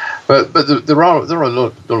 But there are a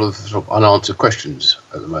lot of sort of unanswered questions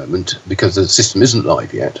at the moment, because the system isn't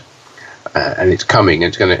live yet, and it's coming.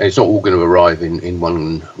 It's not all going to arrive in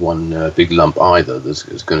one big lump either.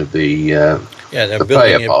 There's going to be they're the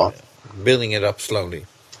player part. Building it up slowly.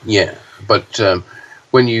 Yeah, but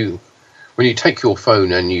when you take your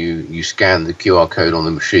phone and you scan the QR code on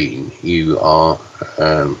the machine, you are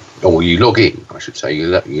or you log in, I should say.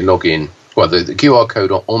 You log in. Well, the QR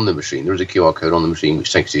code on the machine. There is a QR code on the machine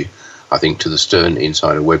which takes you, I think, to the Stern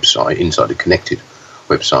Insider website, Insider Connected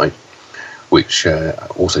website, which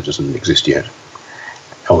also doesn't exist yet,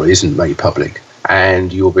 or isn't made public.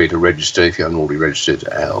 And you'll be able to register if you haven't already registered,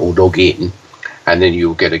 or log in. And then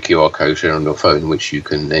you'll get a QR code shown on your phone, which you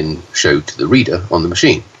can then show to the reader on the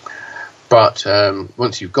machine. But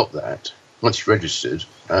once you've got that, once you've registered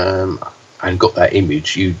and got that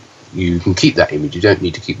image, you can keep that image. You don't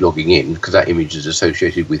need to keep logging in, because that image is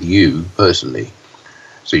associated with you personally.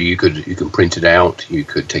 So you can print it out. You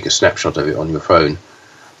could take a snapshot of it on your phone.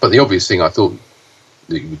 But the obvious thing I thought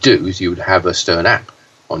that you would do is you would have a Stern app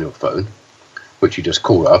on your phone, which you just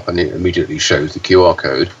call up, and it immediately shows the QR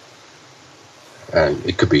code. And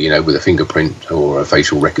it could be, with a fingerprint or a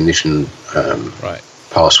facial recognition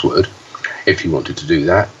password, if you wanted to do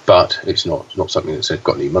that. But it's not something that's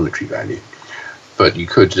got any monetary value. But you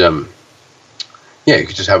could, you could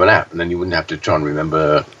just have an app, and then you wouldn't have to try and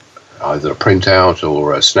remember either a printout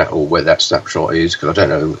or a snap, or where that snapshot is. Because I don't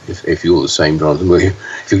know if you're the same, Jonathan.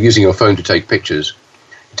 If you're using your phone to take pictures,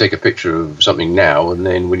 you take a picture of something now, and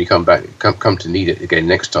then when you come back, come to need it again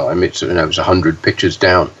next time, it's 100 pictures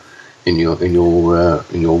down in your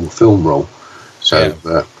film roll. So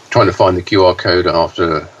trying to find the QR code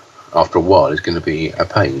after a while is going to be a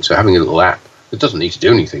pain. So having a little app that doesn't need to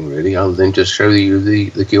do anything really, other than just show you the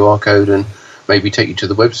QR code and maybe take you to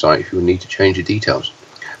the website if you need to change your details.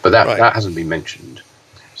 But that hasn't been mentioned.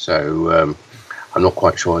 So I'm not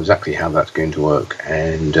quite sure exactly how that's going to work.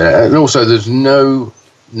 And also there's no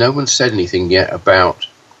one said anything yet about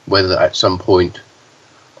whether at some point,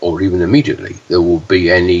 or even immediately, there will be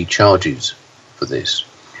any charges for this.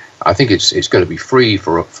 I think it's going to be free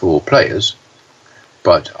for players,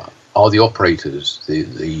 but are the operators,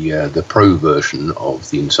 the pro version of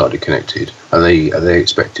the Insider Connected, are they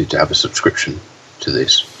expected to have a subscription to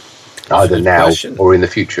this, either now or in the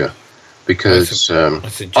future? Because I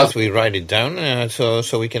suggest we write it down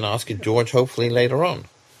so we can ask it George hopefully later on.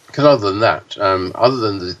 Because other than that, other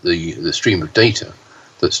than the stream of data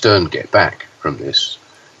that Stern get back from this,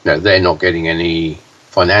 they're not getting any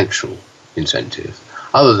financial incentive,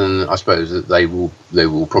 other than I suppose that they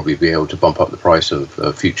will probably be able to bump up the price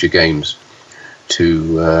of future games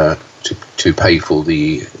to pay for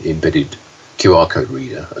the embedded QR code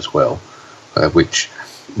reader as well, which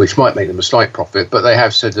might make them a slight profit. But they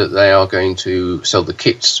have said that they are going to sell the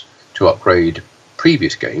kits to upgrade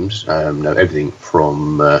previous games, everything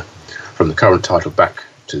from the current title back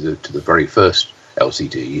to the very first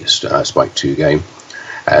LCD Spike 2 game.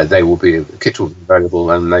 Kits will be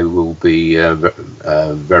available, and they will be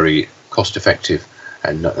very cost effective,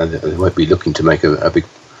 and they won't be looking to make a big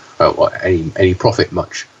any profit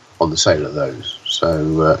much on the sale of those.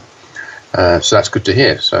 So that's good to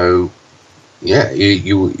hear. So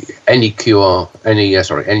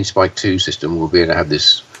any Spike 2 system will be able to have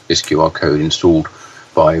this QR code installed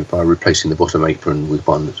by replacing the bottom apron with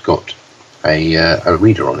one that's got a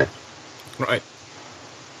reader on it. Right.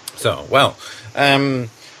 So,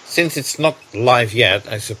 since it's not live yet,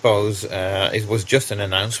 I suppose it was just an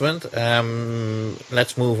announcement.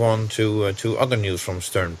 Let's move on to other news from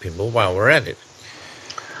Stern Pinball while we're at it.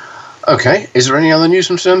 Okay. Is there any other news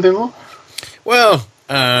from Stern Pinball? Well,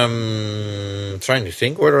 Trying to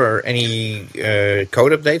think, were there any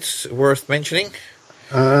code updates worth mentioning?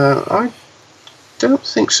 I don't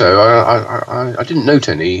think so. I didn't note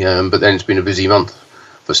any, but then it's been a busy month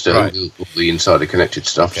for Stern, with all the insider connected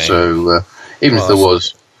stuff. Okay. So even if there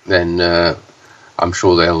was, then I'm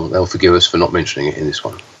sure they'll forgive us for not mentioning it in this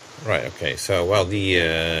one. Right. Okay. So, well,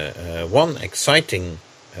 the one exciting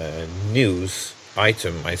news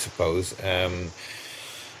item, I suppose.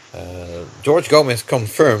 George Gomez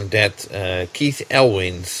confirmed that Keith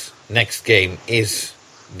Elwin's next game is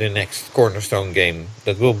the next cornerstone game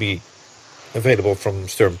that will be available from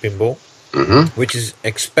Stern Pinball, which is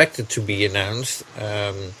expected to be announced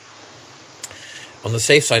on the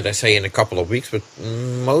safe side, I say in a couple of weeks, but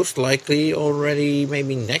most likely already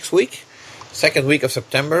maybe next week, second week of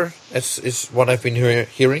September, is what I've been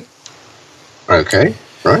hearing. Okay,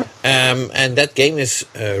 right. And that game is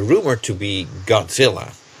rumored to be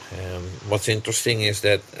Godzilla. What's interesting is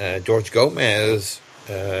that George Gomez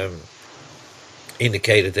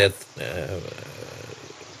indicated that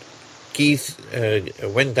Keith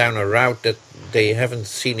went down a route that they haven't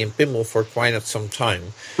seen in pinball for quite some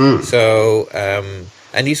time. So,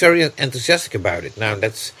 and he's very enthusiastic about it. Now,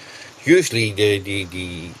 that's usually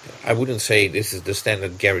the I wouldn't say this is the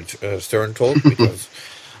standard Gary Stern talk, because,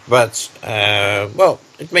 but well,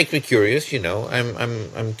 it makes me curious. You know,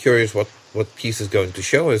 I'm curious what Keith is going to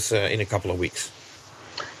show us in a couple of weeks.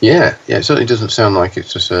 Yeah, it certainly doesn't sound like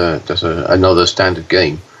it's just another standard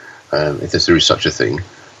game, if there is such a thing.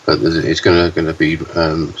 But it's going to be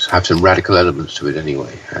have some radical elements to it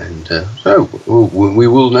anyway, and so we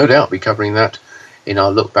will no doubt be covering that in our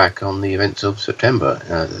look back on the events of September,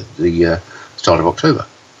 the start of October.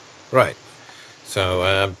 Right.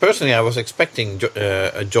 So personally, I was expecting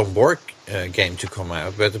a John Borg game to come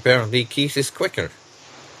out, but apparently Keith is quicker.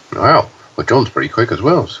 Wow. Well, John's pretty quick as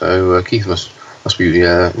well, so Keith must be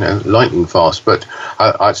lightning fast. But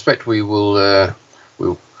I expect we will.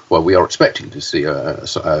 Well, we are expecting to see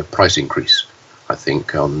a price increase, I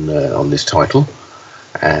think, on this title,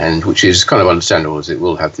 and which is kind of understandable, as it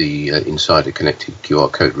will have the insider connected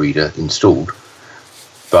QR code reader installed.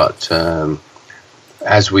 But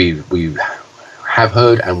as we have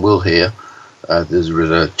heard and will hear, there's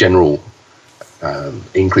a general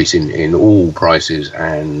increase in all prices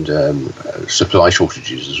and supply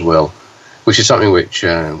shortages as well, which is something which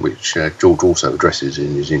George also addresses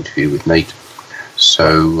in his interview with Nate.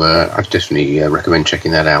 So I'd definitely recommend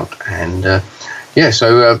checking that out. And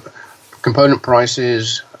so component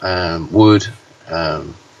prices, wood,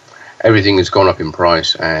 everything has gone up in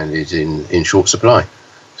price and is in short supply.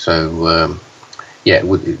 So it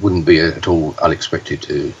wouldn't be at all unexpected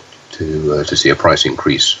to see a price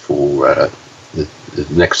increase for the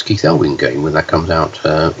next Keith Elwin game when that comes out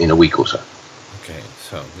in a week or so. Okay,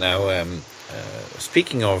 so now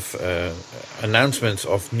speaking of announcements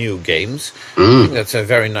of new games, I think that's a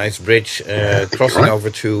very nice bridge crossing over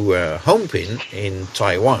to Homepin in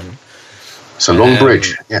Taiwan. It's a long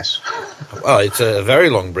bridge, yes. Well, it's a very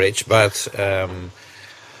long bridge, but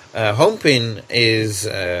Homepin is...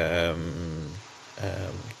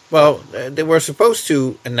 they were supposed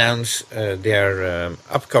to announce their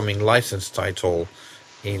upcoming license title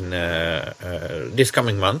in this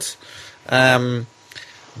coming month.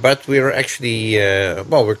 But we're actually,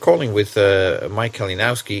 we're calling with Mike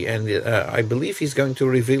Kalinowski, and I believe he's going to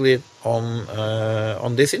reveal it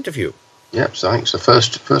on this interview. Yep, so I think it's the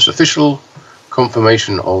first official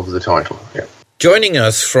confirmation of the title. Yeah. Joining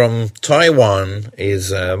us from Taiwan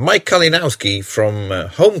is Mike Kalinowski from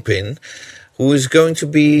Homepin, who is going to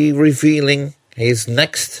be revealing his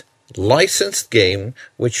next licensed game,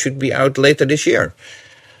 which should be out later this year.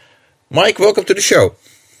 Mike, welcome to the show.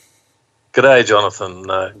 G'day, Jonathan.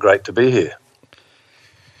 Great to be here.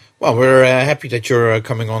 Well, we're happy that you're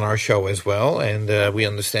coming on our show as well, and we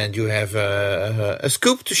understand you have a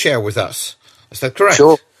scoop to share with us. Is that correct?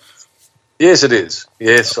 Sure. Yes, it is.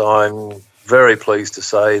 Yes, I'm very pleased to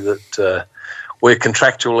say that we're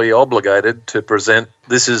contractually obligated to present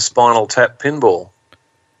This Is Spinal Tap Pinball.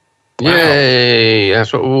 Wow. Yay!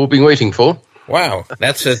 That's what we've all been waiting for. Wow,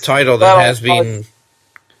 that's a title that has been...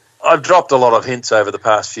 I've dropped a lot of hints over the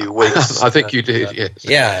past few weeks. I think you did, yes.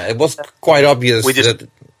 Yeah, it was quite obvious.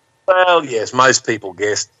 Well, yes, most people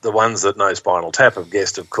guessed. The ones that know Spinal Tap have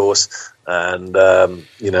guessed, of course. And,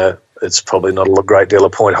 it's probably not a great deal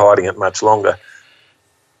of point hiding it much longer.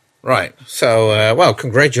 Right. So,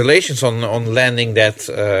 congratulations on landing that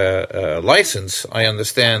license. I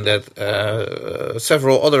understand that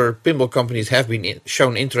several other pinball companies have been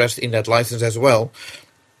shown interest in that license as well.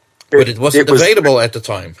 But it wasn't available at the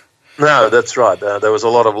time. No, that's right. There was a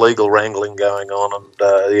lot of legal wrangling going on, and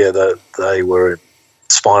they were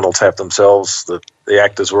Spinal Tap themselves. The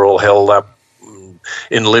actors were all held up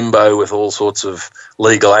in limbo with all sorts of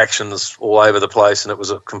legal actions all over the place, and it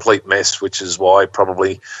was a complete mess, which is why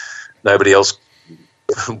probably nobody else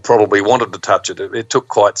probably wanted to touch it. It took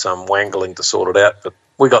quite some wangling to sort it out, but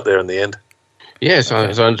we got there in the end. Yes,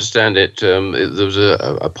 as I understand it, there was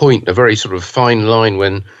a point, a very sort of fine line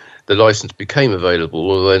when the license became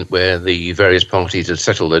available, where the various parties had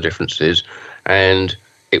settled their differences, and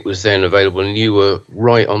it was then available, and you were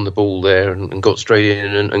right on the ball there and got straight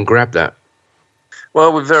in and grabbed that.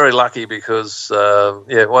 Well, we're very lucky because,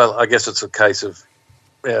 I guess it's a case of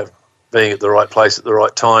being at the right place at the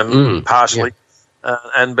right time, partially,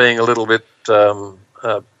 and being a little bit,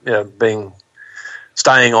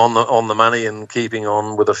 staying on the money and keeping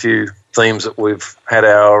on with a few themes that we've had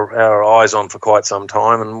our eyes on for quite some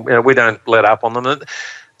time, and we don't let up on them. And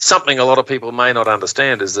something a lot of people may not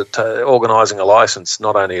understand is that organising a licence,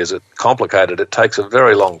 not only is it complicated, it takes a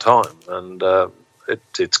very long time, and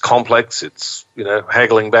it's complex. It's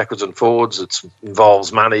haggling backwards and forwards. It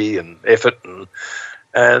involves money and effort,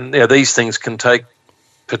 and these things can take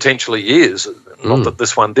potentially years. Not that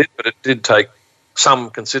this one did, but it did take some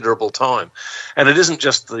considerable time. And it isn't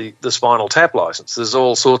just the Spinal Tap license. There's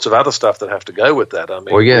all sorts of other stuff that have to go with that. I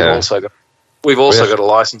mean, we've also got a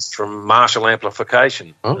license from Marshall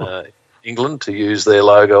Amplification, England, to use their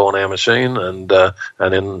logo on our machine and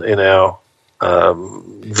in our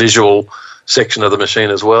visual section of the machine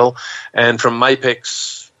as well, and from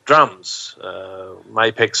Mapex drums.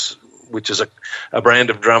 Mapex, which is a brand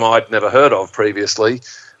of drum I'd never heard of previously,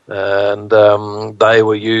 and they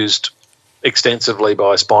were used extensively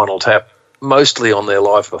by Spinal Tap, mostly on their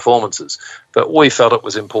live performances, but we felt it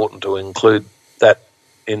was important to include that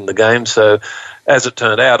in the game. So as it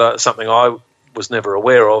turned out, something I was never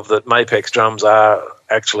aware of, that Mapex drums are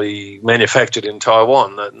actually manufactured in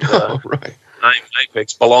Taiwan. And, right.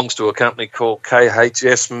 Mapex belongs to a company called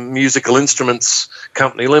KHS Musical Instruments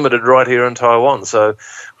Company Limited right here in Taiwan. So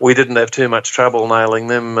we didn't have too much trouble nailing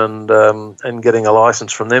them and getting a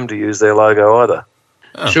license from them to use their logo either.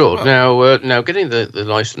 Oh, sure. Wow. Now getting the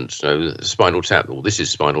license, the Spinal Tap, or this is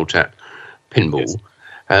Spinal Tap Pinball.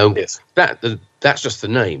 Yes. That's just the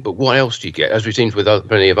name. But what else do you get? As we've seen with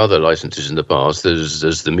plenty of other licenses in the past,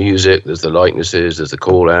 there's the music, there's the likenesses, there's the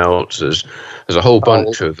call-outs, there's a whole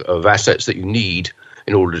bunch of assets that you need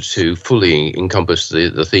in order to fully encompass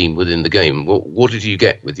the theme within the game. What did you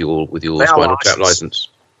get with your Spinal Tap license?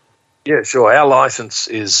 Yeah, sure. Our license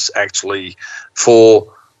is actually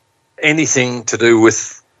for anything to do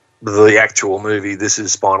with the actual movie. This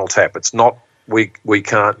is Spinal Tap. It's not, we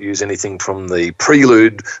can't use anything from the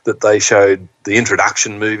prelude that they showed, the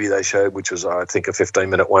introduction movie they showed, which was, I think, a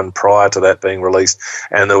 15-minute one prior to that being released,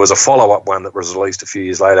 and there was a follow-up one that was released a few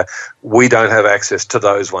years later. We don't have access to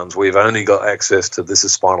those ones. We've only got access to This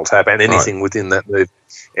is Spinal Tap and anything within that movie.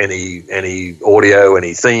 Any audio,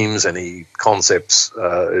 any themes, any concepts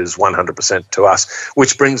is 100% to us,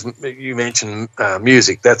 which brings, you mentioned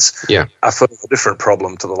music. That's a further different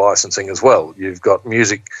problem to the licensing as well. You've got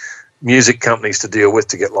music companies to deal with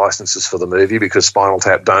to get licenses for the movie, because Spinal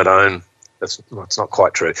Tap don't own, it's not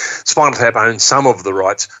quite true. Spinal Tap owns some of the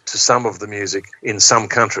rights to some of the music in some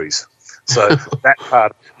countries. So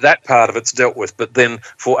that part of it's dealt with. But then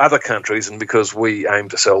for other countries, and because we aim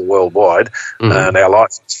to sell worldwide, and our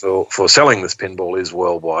license for selling this pinball is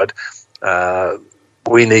worldwide,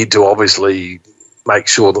 we need to obviously make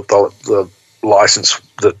sure that the license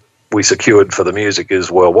that we secured for the music is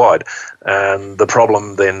worldwide. And the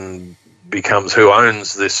problem then becomes who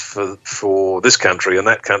owns this for this country and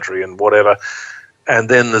that country and whatever. And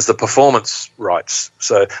then there's the performance rights.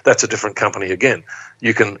 So that's a different company again.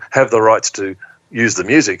 You can have the rights to use the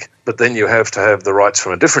music, but then you have to have the rights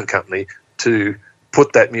from a different company to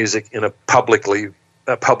put that music in a public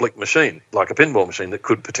machine, like a pinball machine that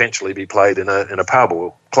could potentially be played in a pub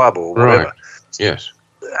or club or whatever. Right. Yes.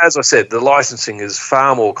 As I said, the licensing is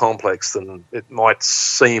far more complex than it might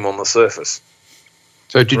seem on the surface.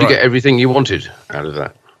 So did you get everything you wanted out of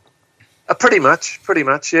that? Pretty much,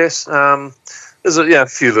 yes. There's a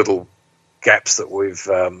few little gaps that we've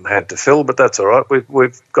had to fill, but that's all right.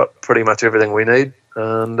 We've got pretty much everything we need,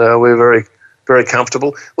 and we're very, very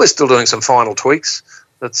comfortable. We're still doing some final tweaks.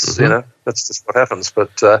 That's that's just what happens.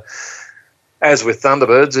 But as with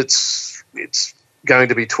Thunderbirds, it's going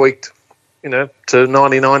to be tweaked, to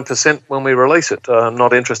 99% when we release it. I'm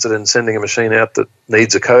not interested in sending a machine out that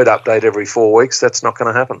needs a code update every 4 weeks. That's not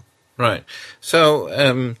going to happen. Right.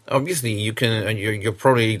 So obviously you're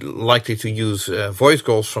probably likely to use voice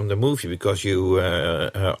calls from the movie because you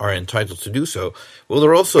are entitled to do so. Will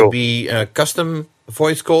there also be custom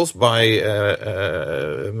voice calls by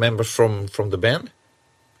members from the band?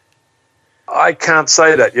 I can't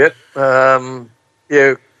say that yet.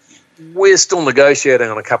 Yeah, we're still negotiating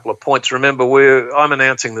on a couple of points. Remember, I'm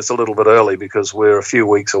announcing this a little bit early because we're a few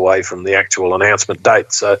weeks away from the actual announcement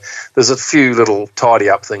date. So there's a few little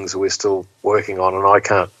tidy-up things that we're still working on, and I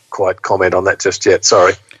can't quite comment on that just yet.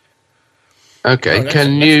 Sorry. Okay.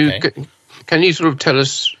 Can you sort of tell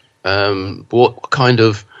us what kind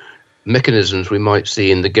of mechanisms we might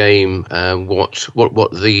see in the game? What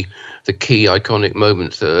the key iconic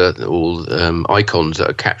moments or icons that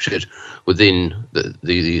are captured within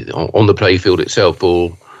the on the playfield itself,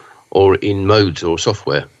 or in modes or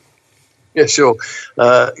software? Yeah, sure.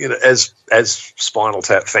 As Spinal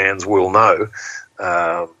Tap fans will know,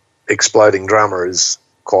 Exploding Drummer is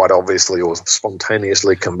quite obviously, or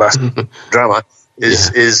spontaneously combusting drummer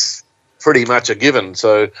is pretty much a given.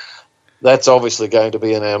 So that's obviously going to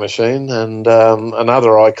be in our machine. And another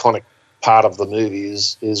iconic part of the movie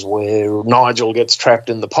is where Nigel gets trapped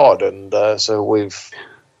in the pod, and so we've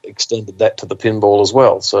extended that to the pinball as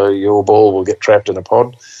well. So your ball will get trapped in a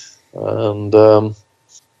pod, and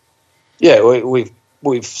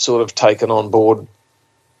we've sort of taken on board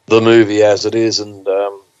the movie as it is, and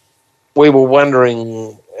we were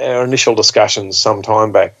wondering, our initial discussions some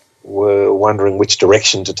time back were wondering which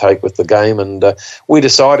direction to take with the game, and we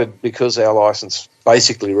decided, because our license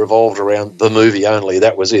basically revolved around the movie only,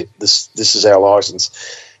 that was it, this is our license,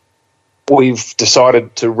 we've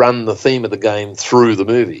decided to run the theme of the game through the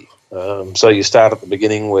movie. So you start at the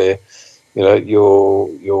beginning where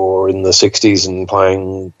you're in the 60s and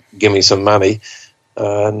playing Gimme Some Money,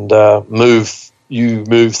 and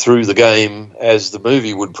move through the game as the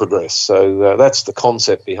movie would progress. So that's the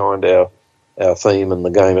concept behind our theme and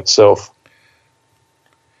the game itself.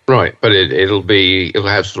 Right, but it'll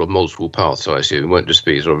have sort of multiple paths, I assume. It won't just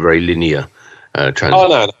be sort of very linear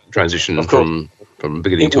transition from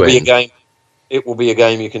beginning to end. It will be a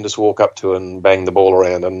game you can just walk up to and bang the ball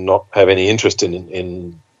around and not have any interest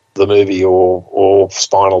in the movie or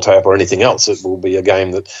Spinal Tap or anything else. It will be a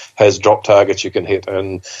game that has drop targets you can hit,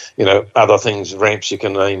 and other things, ramps you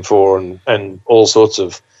can aim for, and all sorts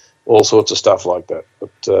of stuff like that.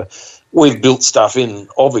 But we've built stuff in,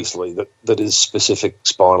 obviously, that is specific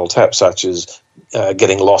Spinal Tap, such as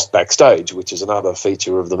getting lost backstage, which is another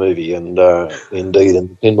feature of the movie. And indeed, in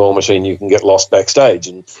the pinball machine, you can get lost backstage,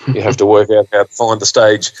 and you have to work out how to find the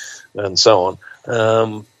stage and so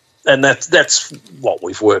on. And that's what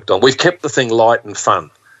we've worked on. We've kept the thing light and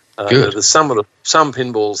fun. There's some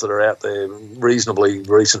pinballs that are out there, reasonably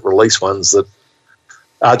recent release ones, that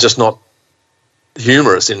are just not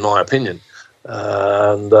humorous, in my opinion.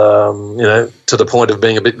 And to the point of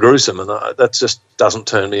being a bit gruesome, and that just doesn't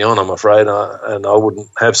turn me on, I'm afraid, and I wouldn't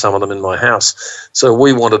have some of them in my house. So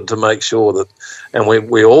we wanted to make sure that, and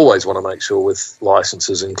we always want to make sure with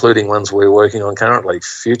licenses, including ones we're working on currently,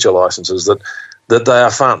 future licenses, that they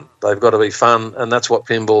are fun. They've got to be fun, and that's what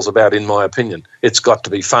pinball's about, in my opinion. It's got to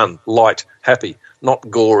be fun, light, happy,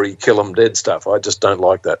 not gory, kill 'em dead stuff. I just don't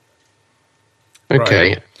like that. Okay.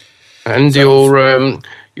 Right. And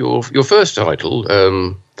your first title,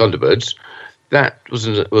 Thunderbirds, that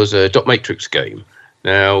was a dot matrix game.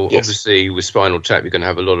 Now, Obviously, with Spinal Tap, you're going to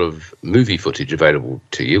have a lot of movie footage available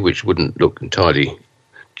to you, which wouldn't look entirely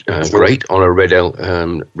great on a red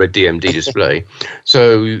DMD display.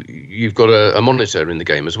 So you've got a monitor in the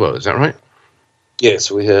game as well, is that right? Yes,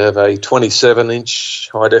 we have a 27-inch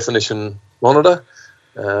high-definition monitor,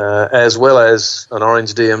 as well as an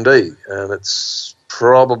orange DMD, and it's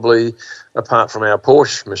probably, apart from our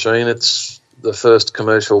Porsche machine, it's the first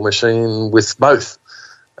commercial machine with both.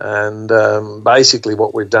 And basically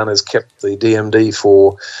what we've done is kept the DMD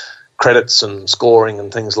for credits and scoring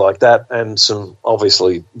and things like that, and some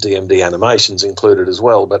obviously DMD animations included as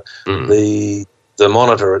well. But the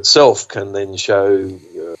monitor itself can then show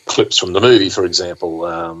clips from the movie, for example,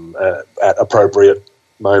 at appropriate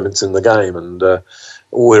moments in the game, and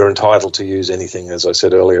we're entitled to use anything, as I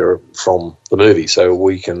said earlier, from the movie. So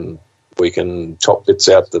we can chop bits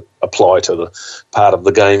out that apply to the part of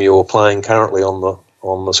the game you're playing currently on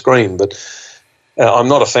the screen. But I'm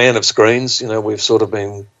not a fan of screens. We've sort of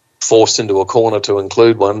been forced into a corner to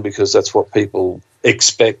include one because that's what people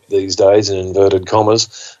expect these days, in inverted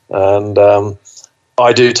commas. And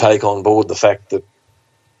I do take on board the fact that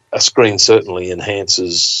a screen certainly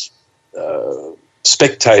enhances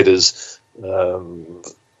spectators' view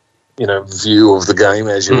of the game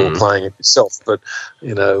as you're playing it yourself. But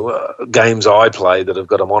games I play that have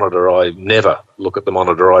got a monitor, I never look at the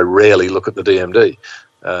monitor. I rarely look at the DMD,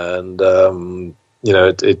 and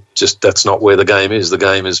it just, that's not where the game is. The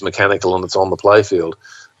game is mechanical and it's on the playfield.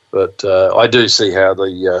 But I do see how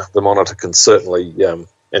the monitor can certainly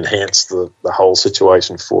enhance the whole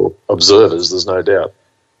situation for observers, there's no doubt.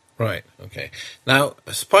 Right, okay. Now,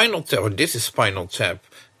 Spinal Tap, or This Is Spinal Tap,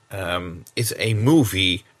 is a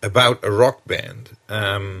movie about a rock band.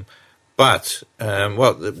 But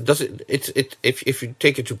does it? If you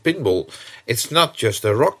take it to pinball, it's not just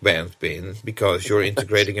a rock band pin because you're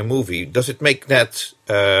integrating a movie. Does it make that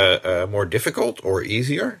more difficult or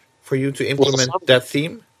easier for you to implement that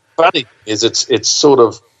theme? Funny is it's sort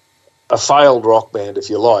of a failed rock band, if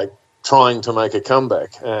you like, trying to make a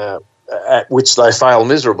comeback, at which they fail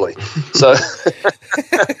miserably. So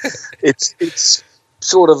it's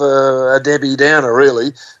sort of a Debbie Downer,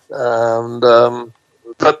 really,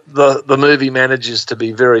 but the movie manages to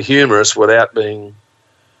be very humorous without being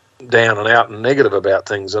down and out and negative about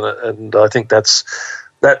things, and I think that's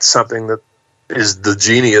something that is the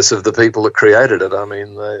genius of the people that created it. I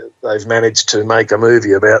mean, they've managed to make a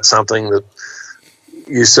movie about something that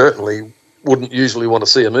you certainly wouldn't usually want to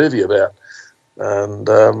see a movie about. And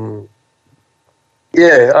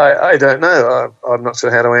I don't know. I'm not sure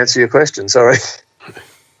how to answer your question. Sorry.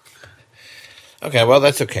 Okay, well,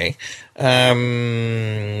 that's okay.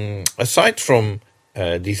 Aside from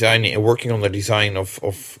designing, working on the design of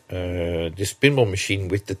this pinball machine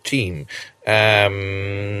with the team,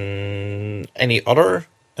 any other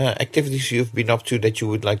activities you've been up to that you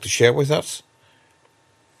would like to share with us?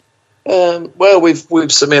 Well,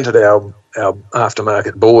 we've cemented our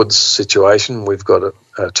aftermarket boards situation. We've got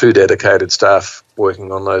 2 dedicated staff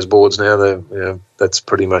working on those boards now. That's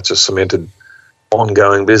pretty much a cemented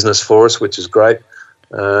ongoing business for us, which is great.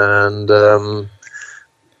 And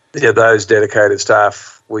those dedicated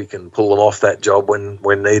staff, we can pull them off that job when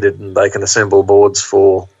needed, and they can assemble boards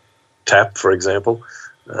for TAP, for example.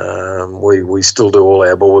 We still do all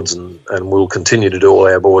our boards, and we'll continue to do all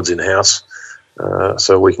our boards in-house,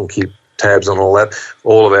 so we can keep tabs on all that.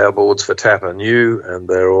 All of our boards for TAP are new, and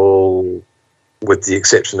they're all, with the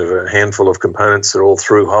exception of a handful of components, they're all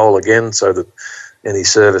through hole again, so that any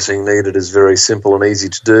servicing needed is very simple and easy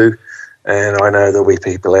to do. And I know there'll be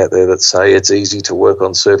people out there that say it's easy to work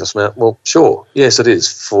on surface mount. Well, sure, yes, it is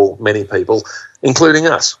for many people, including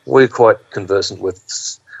us. We're quite conversant with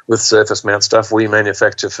surface mount stuff. We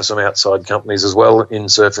manufacture for some outside companies as well in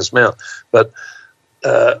surface mount. But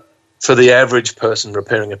for the average person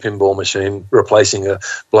repairing a pinball machine, replacing a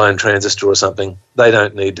blown transistor or something, they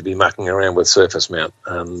don't need to be mucking around with surface mount.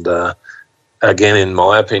 And again, in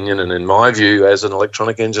my opinion and in my view as an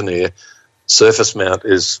electronic engineer, surface mount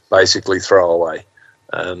is basically throwaway,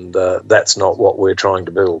 and that's not what we're trying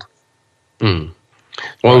to build.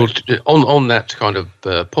 Well, on that kind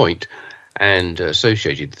of point and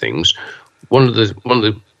associated things, one of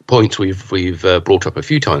the points we've brought up a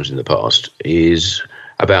few times in the past is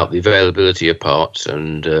about the availability of parts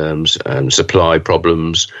and supply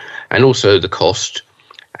problems, and also the cost.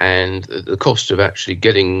 And the cost of actually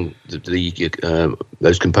getting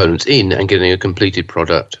those components in and getting a completed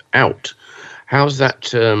product out. How's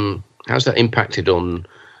that impacted on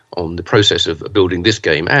the process of building this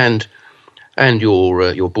game and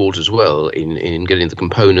your boards as well in getting the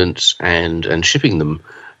components and shipping the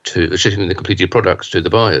completed products to the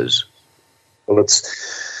buyers? Well,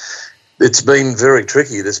 it's been very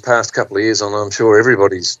tricky this past couple of years, and I'm sure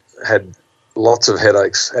everybody's had lots of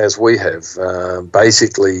headaches as we have.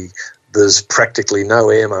 Basically, there's practically no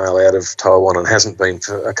airmail out of Taiwan, and hasn't been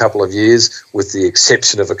for a couple of years, with the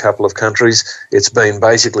exception of a couple of countries. It's been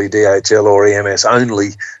basically DHL or EMS only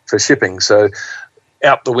for shipping. So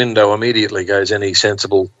out the window immediately goes any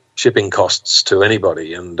sensible shipping costs to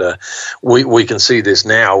anybody. And we can see this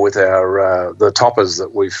now with our the toppers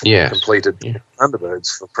that we've completed,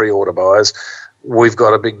 Thunderbirds, for pre-order buyers. We've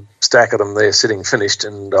got a big stack of them there sitting finished,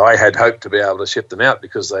 and I had hoped to be able to ship them out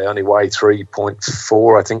because they only weigh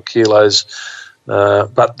 3.4, I think, kilos.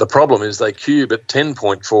 But the problem is they cube at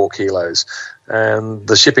 10.4 kilos, and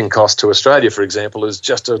the shipping cost to Australia, for example, is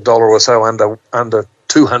just $1 or so under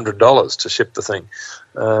 $200 to ship the thing.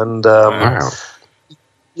 And wow.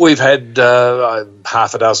 We've had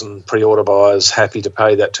half a dozen pre-order buyers happy to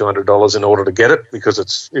pay that $200 in order to get it, because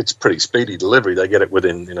it's pretty speedy delivery. They get it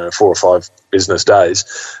within 4 or 5 business days.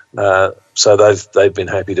 So they've been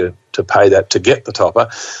happy to pay that to get the topper.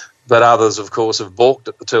 But others, of course, have balked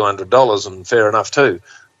at the $200, and fair enough too.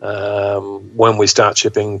 When we start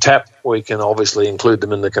shipping TAP, we can obviously include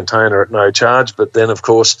them in the container at no charge. But then, of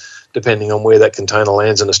course, depending on where that container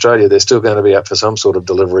lands in Australia, they're still going to be up for some sort of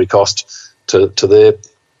delivery cost to their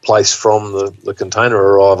place from the container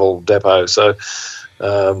arrival depot. So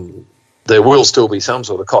there will still be some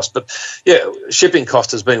sort of cost. But yeah, shipping cost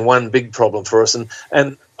has been one big problem for us.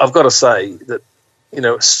 And I've got to say that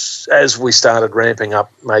as we started ramping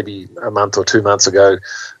up maybe a month or 2 months ago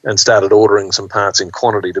and started ordering some parts in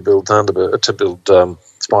quantity to build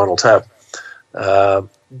Spinal Tap,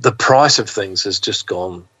 the price of things has just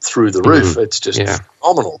gone through the roof. It's just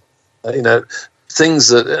phenomenal. Things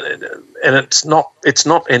that, and it's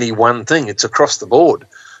not any one thing. It's across the board.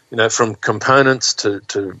 From components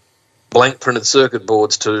to blank printed circuit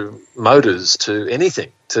boards to motors to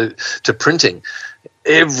anything to printing.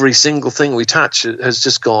 Every single thing we touch has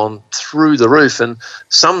just gone through the roof, and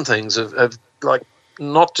some things have like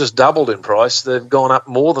not just doubled in price; they've gone up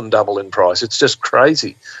more than double in price. It's just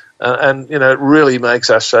crazy, and it really makes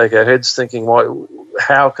us shake our heads, thinking, "Why?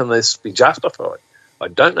 How can this be justified?" I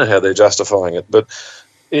don't know how they're justifying it, but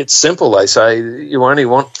it's simple. They say you only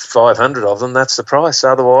want 500 of them. That's the price.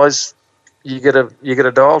 Otherwise, you get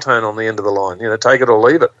a dial tone on the end of the line. Take it or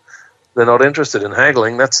leave it. They're not interested in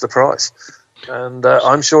haggling. That's the price. And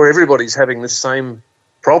I'm sure everybody's having the same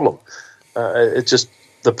problem. It's just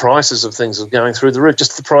the prices of things are going through the roof.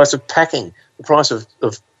 Just the price of packing, the price of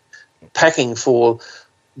packing for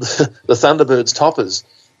the Thunderbird's toppers.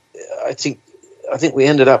 I think we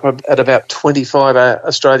ended up at about 25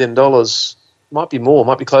 Australian dollars. Might be more.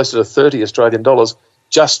 Might be closer to 30 Australian dollars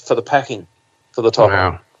just for the packing for the topper.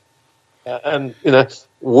 Wow. And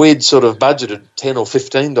we'd sort of budgeted $10 or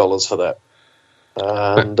 $15 for that.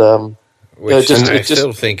 And which I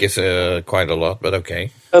still think is quite a lot, but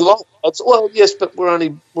okay. A lot. Well, yes, but we're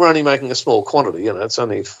only making a small quantity. It's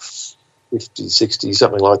only 50, 60,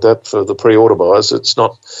 something like that for the pre-order buyers. It's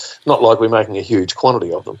not like we're making a huge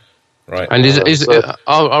quantity of them. Right. And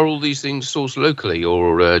are all these things sourced locally,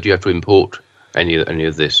 or do you have to import any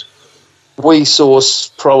of this? We source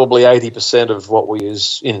probably 80% of what we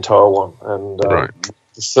use in Taiwan, and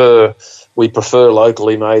we prefer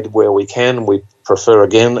locally made where we can. We prefer,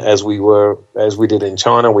 again, as we did in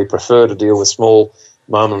China, we prefer to deal with small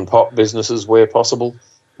mum and pop businesses where possible.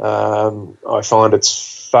 I find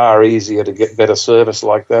it's far easier to get better service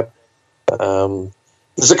like that.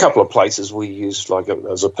 There's a couple of places we use, like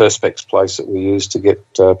there's a Perspex place that we use to get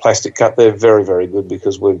plastic cut. They're very, very good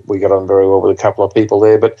because we get on very well with a couple of people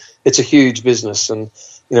there. But it's a huge business, and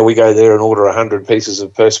we go there and order 100 pieces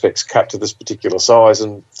of Perspex cut to this particular size,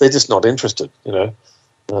 and they're just not interested.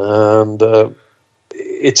 And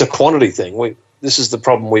it's a quantity thing. This is the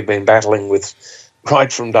problem we've been battling with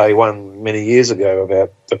right from day one many years ago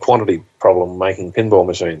about the quantity problem making pinball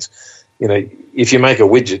machines. If you make a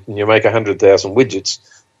widget and you make 100,000 widgets,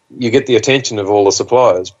 you get the attention of all the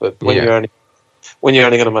suppliers. But when you're only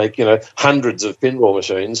going to make hundreds of pinball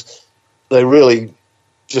machines, they really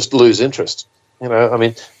just lose interest.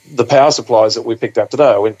 The power supplies that we picked up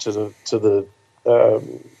today. I went to the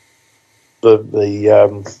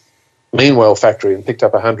Meanwell factory and picked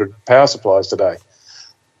up 100 power supplies today,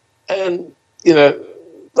 and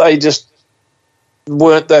they just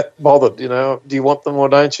weren't that bothered. Do you want them or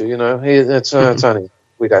don't you? It's only,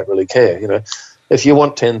 we don't really care. If you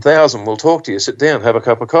want 10,000, we'll talk to you. Sit down, have a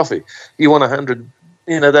cup of coffee. You want 100,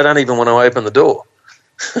 they don't even want to open the door.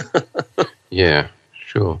 Yeah,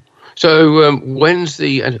 sure. So when's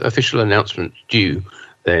the official announcement due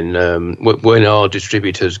then? When are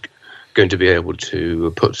distributors going to be able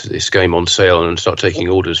to put this game on sale and start taking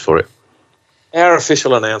orders for it? Our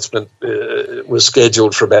official announcement was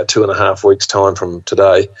scheduled for about 2.5 weeks' time from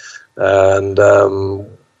today, and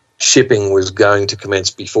shipping was going to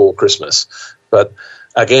commence before Christmas. But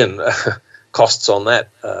again, costs on that.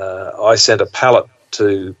 I sent a pallet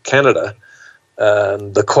to Canada,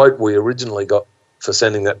 and the quote we originally got for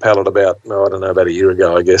sending that pallet about a year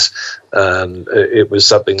ago, I guess, and it was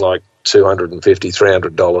something like $250,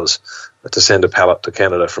 $300 to send a pallet to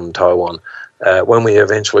Canada from Taiwan. When we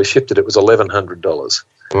eventually shipped it, it was $1,100.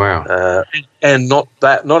 Wow! And not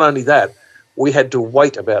only that, we had to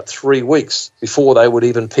wait about 3 weeks before they would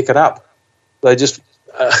even pick it up. They just,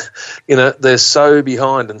 they're so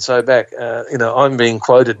behind and so back. I'm being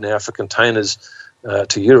quoted now for containers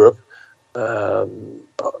to Europe.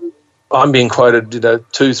 I'm being quoted,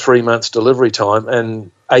 2-3 months delivery time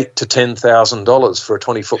and $8,000 to $10,000 for a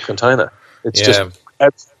 20-foot container. It's just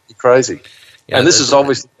absolutely crazy. Yeah, and this is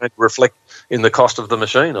obviously going to reflect in the cost of the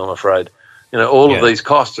machine, I'm afraid. All of these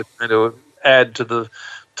costs are going to add to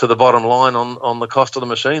the bottom line on the cost of the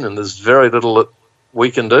machine, and there's very little that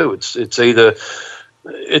we can do. It's either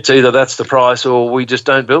that's the price or we just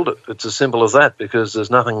don't build it. It's as simple as that, because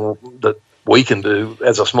there's nothing that we can do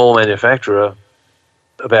as a small manufacturer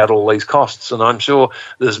about all these costs. And I'm sure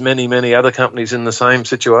there's many, many other companies in the same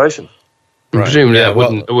situation. Right. Presumably that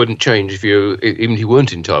wouldn't change even if you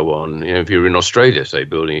weren't in Taiwan. If you're in Australia, say,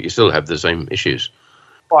 building it, you still have the same issues.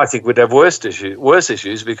 I think we'd have worse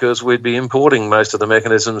issues because we'd be importing most of the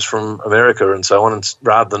mechanisms from America and so on,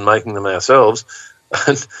 rather than making them ourselves.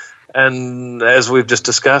 And as we've just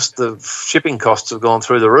discussed, the shipping costs have gone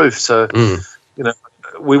through the roof. So,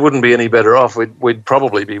 we wouldn't be any better off. We'd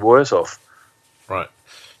probably be worse off. Right.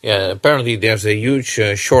 Yeah. Apparently, there's a huge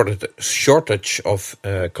shortage of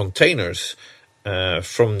containers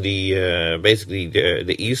from the basically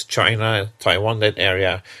the East, China, Taiwan, that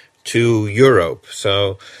area, to Europe.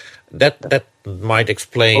 So that might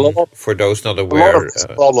explain, for those not aware,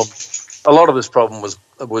 a lot of this problem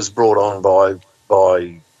was brought on by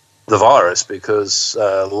the virus, because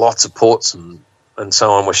lots of ports and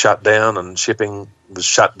so on were shut down, and shipping was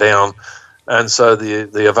shut down, and so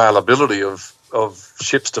the availability of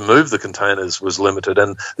ships to move the containers was limited,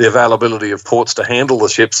 and the availability of ports to handle the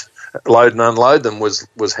ships, load and unload them, was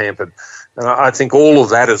hampered. And I think all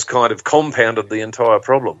of that has kind of compounded the entire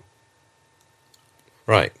problem.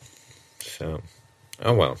 Right. So,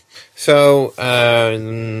 oh well. So,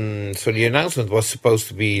 so the announcement was supposed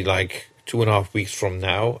to be like 2.5 weeks from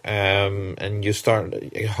now, and you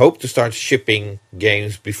hope to start shipping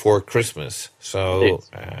games before Christmas. So,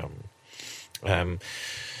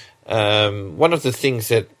 one of the things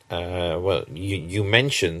that you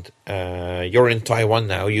mentioned, you're in Taiwan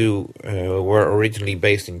now. You were originally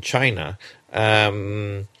based in China.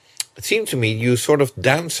 It seemed to me you sort of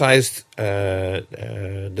downsized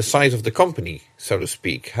the size of the company, so to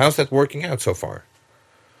speak. How's that working out so far?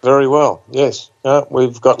 Very well, yes.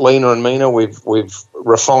 We've got leaner and meaner. We've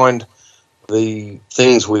refined the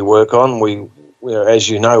things we work on. We as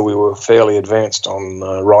you know, we were fairly advanced on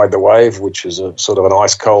Ride the Wave, which is a sort of an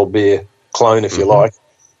ice-cold beer clone, if you like.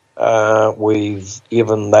 We've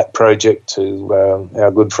given that project to our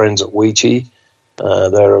good friends at Weiqi.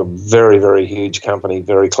 They're a very, very huge company,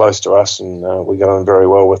 very close to us, and we get on very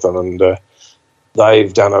well with them. And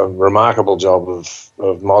they've done a remarkable job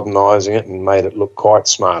of modernising it and made it look quite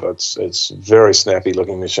smart. It's a very snappy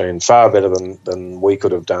looking machine, far better than we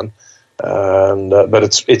could have done. But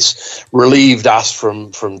it's relieved us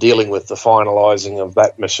from dealing with the finalising of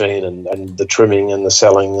that machine and the trimming and the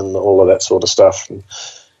selling and all of that sort of stuff. And,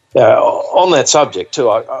 on that subject too,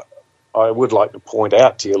 I would like to point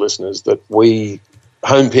out to your listeners that we,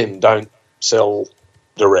 Homepin, don't sell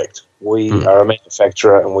direct. We are a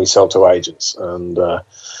manufacturer and we sell to agents. And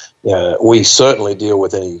we certainly deal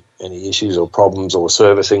with any issues or problems or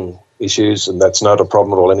servicing issues, and that's not a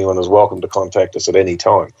problem at all. Anyone is welcome to contact us at any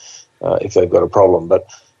time if they've got a problem. But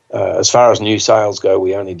as far as new sales go,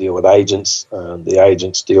 we only deal with agents. The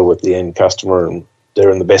agents deal with the end customer, and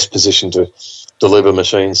they're in the best position to deliver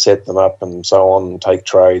machines, set them up and so on, and take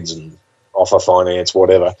trades and offer finance,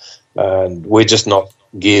 whatever. And we're just not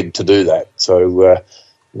geared to do that. So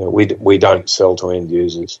we don't sell to end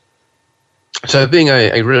users. So being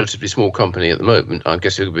a relatively small company at the moment, I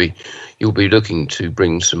guess you'll be looking to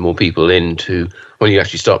bring some more people in to when you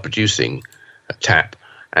actually start producing a TAP.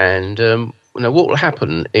 And what will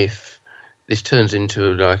happen if this turns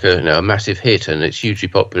into like a massive hit and it's hugely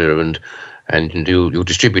popular and your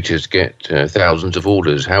distributors get thousands of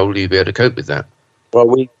orders? How will you be able to cope with that? Well,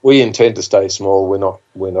 we intend to stay small.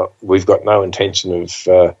 We've got no intention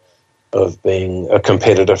of being a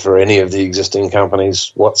competitor for any of the existing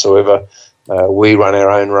companies whatsoever. We run our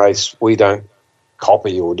own race. We don't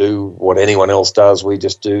copy or do what anyone else does. We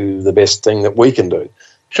just do the best thing that we can do.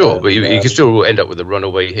 Sure, but you can still end up with a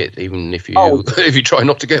runaway hit, even if you if you try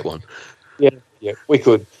not to get one. Yeah, we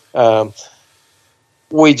could.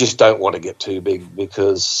 We just don't want to get too big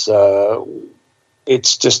because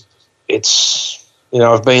it's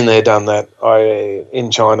I've been there, done that.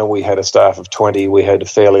 In China we had a staff of 20. We had a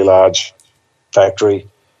fairly large factory,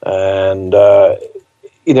 and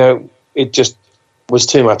it just was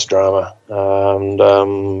too much drama. And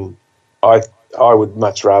I would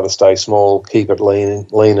much rather stay small, keep it lean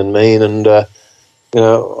and mean, and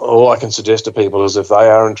all I can suggest to people is if they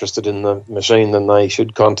are interested in the machine, then they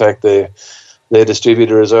should contact their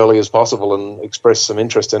distributor as early as possible and express some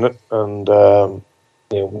interest in it. And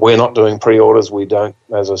we're not doing pre-orders. We don't,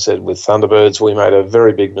 as I said, with Thunderbirds, we made a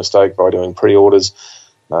very big mistake by doing pre-orders.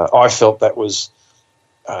 I felt that was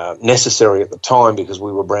necessary at the time because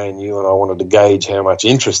we were brand new and I wanted to gauge how much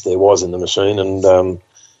interest there was in the machine. And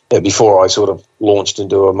before I sort of launched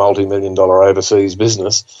into a multi-million-dollar overseas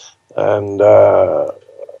business, and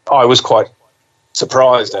I was quite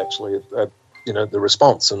surprised actually at the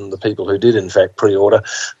response, and the people who did in fact pre-order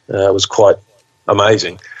was quite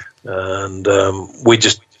amazing. And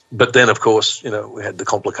but then of course we had the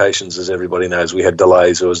complications, as everybody knows. We had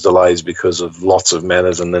delays. There was delays because of lots of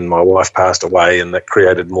matters, and then my wife passed away, and that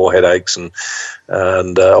created more headaches, and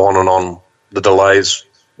on and on. The delays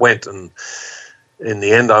went. And in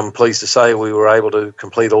the end, I'm pleased to say we were able to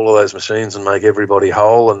complete all of those machines and make everybody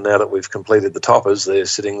whole. And now that we've completed the toppers, they're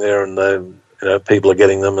sitting there and people are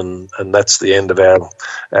getting them, and that's the end of our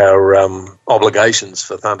obligations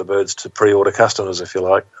for Thunderbirds to pre-order customers, if you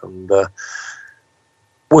like. And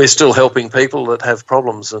we're still helping people that have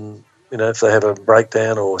problems, and if they have a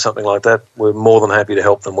breakdown or something like that, we're more than happy to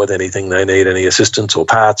help them with anything they need, any assistance or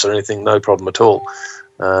parts or anything, no problem at all.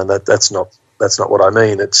 That's not what I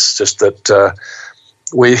mean. It's just that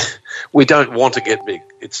we don't want to get big.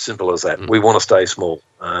 It's simple as that. We want to stay small,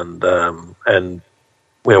 and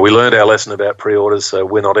we learned our lesson about pre-orders, so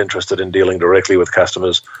we're not interested in dealing directly with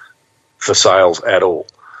customers for sales at all.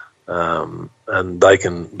 And they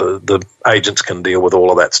the agents can deal with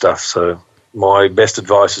all of that stuff. So my best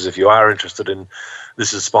advice is, if you are interested in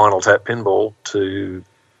this is Spinal Tap Pinball,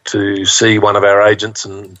 to see one of our agents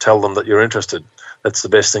and tell them that you're interested. That's the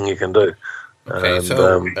best thing you can do. Okay,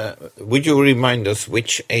 would you remind us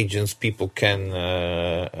which agents people can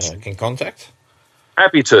contact?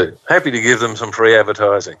 Happy to give them some free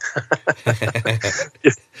advertising.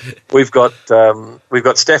 We've got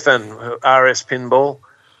Stefan RS Pinball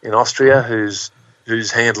in Austria,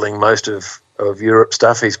 who's handling most of Europe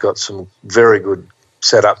stuff. He's got some very good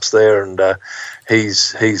setups there, and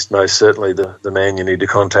he's most certainly the man you need to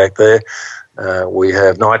contact there. We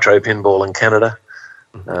have Nitro Pinball in Canada,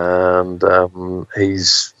 and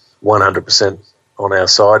he's 100% on our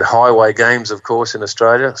side. Highway Games, of course, in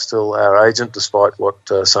Australia, still our agent, despite what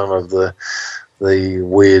some of the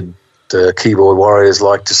weird keyboard warriors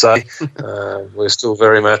like to say. We're still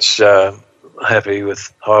very much happy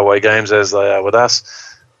with Highway Games as they are with us.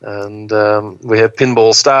 And we have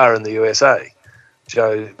Pinball Star in the USA,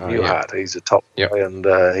 Joe Newhart. He's a top guy, and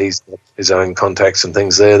he's got his own contacts and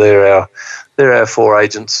things there. They're our four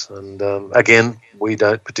agents, and again, we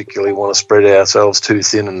don't particularly want to spread ourselves too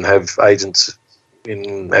thin and have agents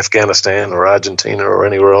in Afghanistan or Argentina or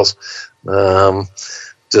anywhere else.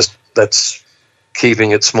 Just that's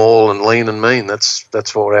keeping it small and lean and mean. That's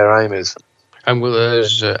what our aim is. And will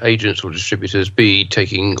those agents or distributors be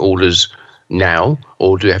taking orders now,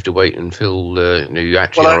 or do you have to wait until you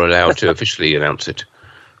actually are allowed to officially announce it?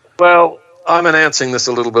 Well, I'm announcing this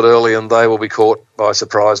a little bit early, and they will be caught by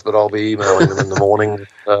surprise, but I'll be emailing them in the morning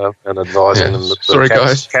and advising them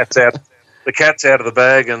that the cat's out of the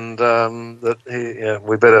bag, and that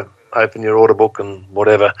we better open your order book and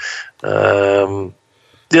whatever. There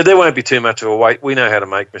won't be too much of a wait. We know how to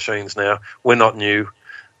make machines now. We're not new.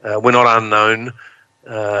 We're not unknown.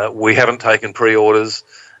 We haven't taken pre-orders.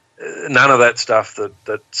 None of that stuff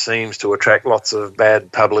that seems to attract lots of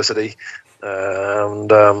bad publicity.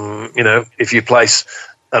 And if you place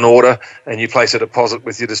an order and you place a deposit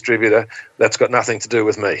with your distributor, that's got nothing to do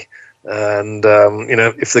with me. And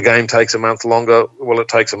if the game takes a month longer, well, it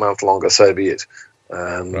takes a month longer, so be it.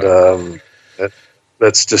 And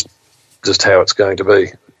that's just how it's going to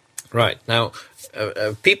be. Right. Now,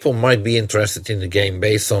 people might be interested in the game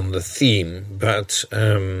based on the theme, but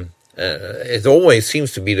it always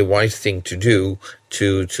seems to be the wise thing to do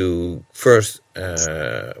to first,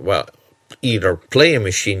 either play a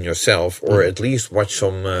machine yourself or at least watch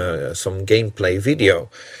some gameplay video.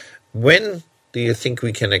 When do you think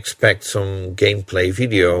we can expect some gameplay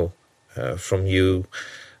video from you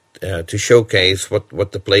to showcase what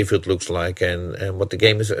the playfield looks like and what the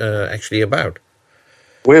game is actually about?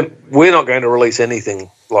 We're not going to release anything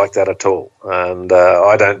like that at all, and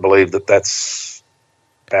I don't believe that that's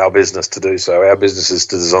our business to do so. Our business is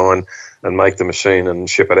to design and make the machine and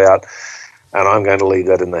ship it out, and I'm going to leave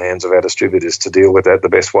that in the hands of our distributors to deal with that the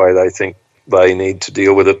best way they think they need to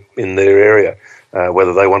deal with it in their area.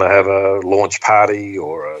 Whether they want to have a launch party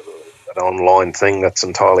or an online thing, that's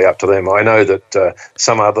entirely up to them. I know that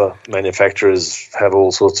some other manufacturers have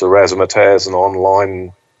all sorts of razzmatazz and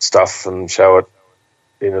online stuff and show it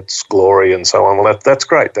in its glory and so on. Well, that's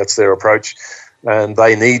great. That's their approach, and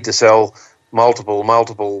they need to sell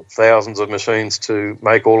multiple thousands of machines to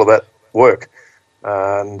make all of that work.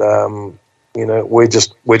 And we're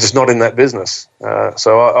just not in that business.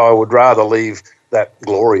 So I would rather leave that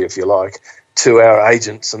glory, if you like, to our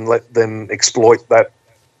agents and let them exploit that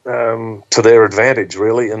to their advantage,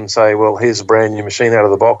 really, and say, well, here's a brand new machine out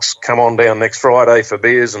of the box. Come on down next Friday for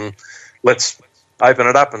beers and let's open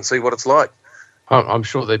it up and see what it's like. I'm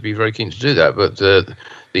sure they'd be very keen to do that, but the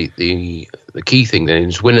key thing then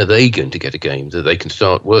is, when are they going to get a game that they can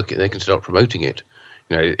start working, they can start promoting it?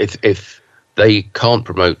 If they can't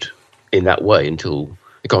promote in that way until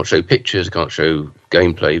they can't show pictures, they can't show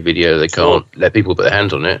gameplay video, they can't let people put their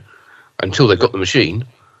hands on it until they've got the machine,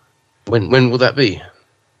 when will that be?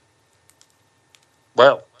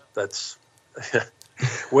 Well, that's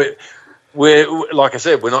we're like I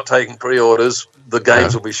said, we're not taking pre-orders. The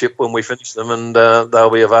games will be shipped when we finish them, and they'll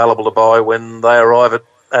be available to buy when they arrive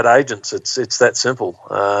at agents. It's that simple.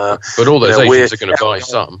 But all those agents are going to buy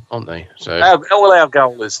some, aren't they? So our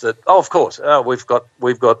goal is that. Oh, of course,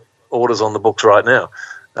 we've got orders on the books right now,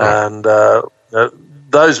 and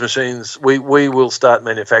those machines we will start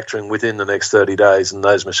manufacturing within the next 30 days, and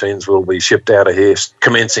those machines will be shipped out of here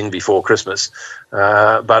commencing before Christmas.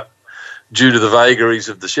 But due to the vagaries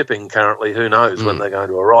of the shipping currently, who knows when they're going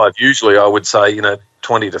to arrive. Usually I would say,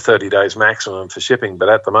 20 to 30 days maximum for shipping, but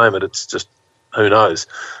at the moment it's just who knows.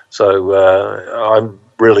 So I'm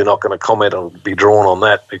really not going to comment or be drawn on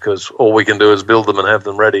that, because all we can do is build them and have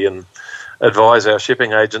them ready and advise our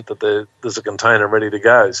shipping agent that there's a container ready to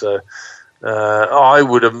go. So I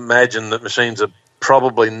would imagine that machines are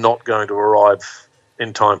probably not going to arrive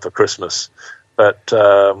in time for Christmas, but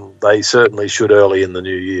they certainly should early in the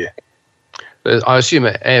new year. I assume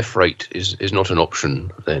air freight is not an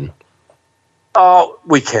option then. Oh,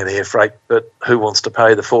 we can air freight, but who wants to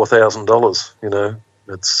pay the $4,000?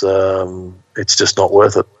 It's just not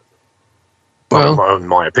worth it. Well, in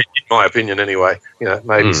my opinion, anyway.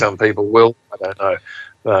 Maybe some people will. I don't know.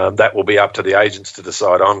 That will be up to the agents to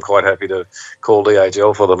decide. I'm quite happy to call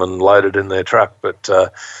DHL for them and load it in their truck, but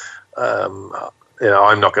I'm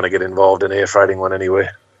not going to get involved in air freighting one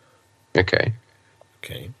anywhere. Okay.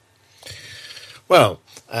 Well,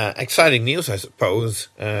 exciting news, I suppose.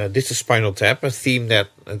 This is Spinal Tap, a theme that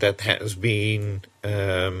has been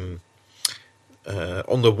on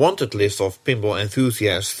the wanted list of pinball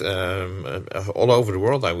enthusiasts all over the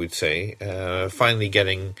world, I would say. Finally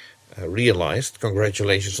getting realized.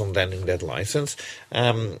 Congratulations on landing that license.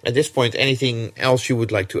 At this point, anything else you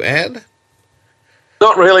would like to add?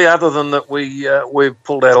 Not really, other than that we've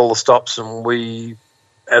pulled out all the stops, and we,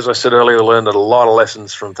 as I said earlier, learned a lot of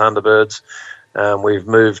lessons from Thunderbirds. We've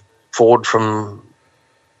moved forward from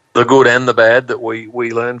the good and the bad that we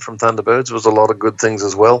learned from Thunderbirds. There was a lot of good things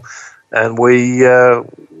as well, and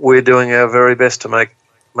we're doing our very best to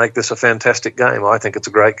make this a fantastic game. I think it's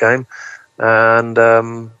a great game, and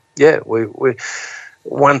we.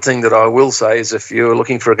 One thing that I will say is, if you're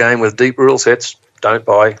looking for a game with deep rule sets, don't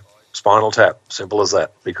buy Spinal Tap. Simple as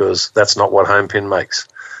that, because that's not what Home Pin makes.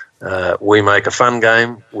 We make a fun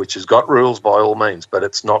game which has got rules by all means, but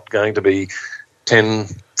it's not going to be 10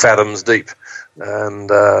 fathoms deep, and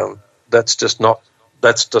that's just not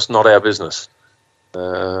our business.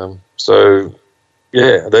 There's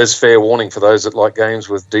fair warning for those that like games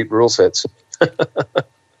with deep rule sets.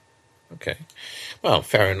 Okay, well,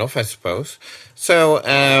 fair enough, I suppose. So,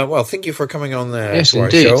 thank you for coming on. Yes, to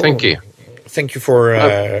indeed. Our show. Thank you. Thank you for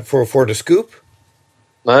the scoop.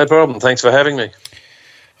 No problem. Thanks for having me.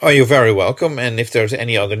 Oh, you're very welcome. And if there's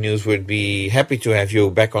any other news, we'd be happy to have you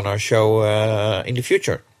back on our show in the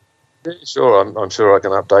future. Yeah, sure. I'm sure I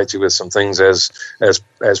can update you with some things as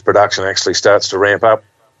production actually starts to ramp up.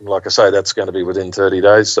 Like I say, that's going to be within 30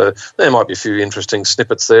 days. So there might be a few interesting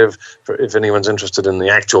snippets there if anyone's interested in the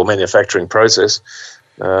actual manufacturing process.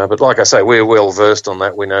 But like I say, we're well versed on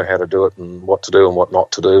that. We know how to do it and what to do and what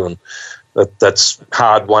not to do. And that's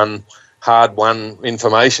hard-won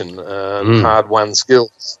information, hard-won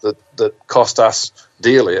skills that cost us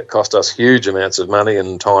dearly. It cost us huge amounts of money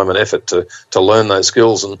and time and effort to learn those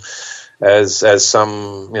skills. And as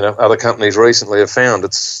some other companies recently have found,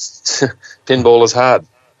 it's pinball is hard.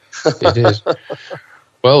 It is.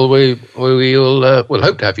 Well, we'll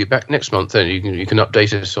hope to have you back next month. Then you can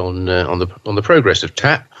update us on the progress of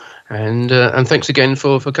TAP, and thanks again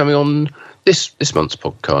for coming on this month's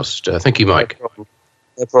podcast. Thank you, Mike.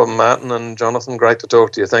 No problem, Martin and Jonathan. Great to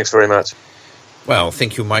talk to you. Thanks very much. Well,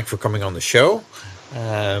 thank you, Mike, for coming on the show.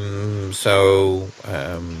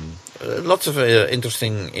 Lots of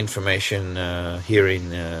interesting information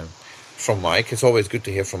hearing from Mike. It's always good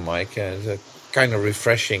to hear from Mike. It's kind of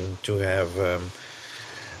refreshing to have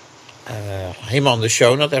him on the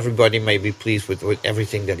show. Not everybody may be pleased with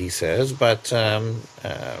everything that he says, but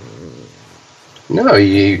no,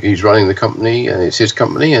 he's running the company, and it's his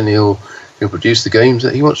company, and he'll produce the games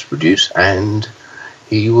that he wants to produce, and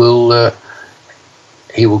he will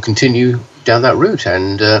continue down that route.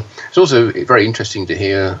 And it's also very interesting to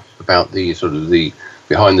hear about the sort of the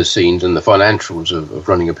behind the scenes and the financials of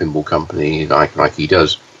running a pinball company like he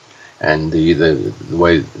does, and the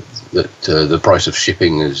way that the price of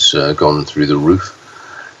shipping has gone through the roof,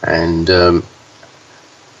 and the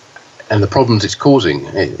problems it's causing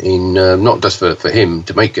in not just for him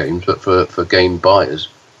to make games, but for game buyers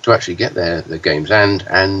to actually get their games and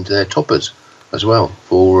their toppers as well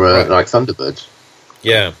for like Thunderbirds.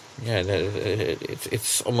 Yeah,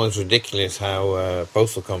 it's almost ridiculous how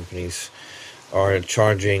postal companies are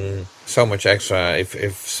charging so much extra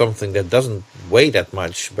if something that doesn't weigh that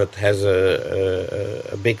much but has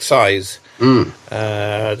a big size,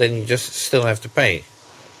 then you just still have to pay.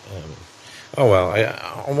 Oh well,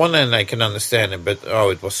 on one end I can understand it, but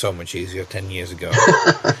it was so much easier 10 years ago.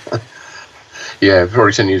 Yeah,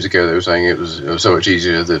 probably 10 years ago they were saying it was so much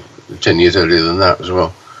easier that 10 years earlier than that as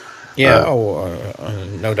well. Yeah,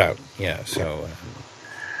 no doubt. Yeah, so...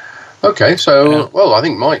 Okay, so, well, I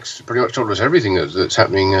think Mike's pretty much told us everything that's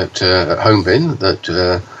happening at Homepin that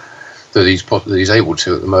he's able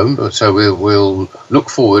to at the moment. So we'll look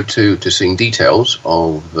forward to seeing details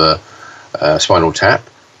of Spinal Tap.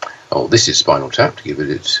 Oh, this is Spinal Tap, to give it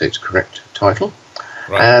its correct title.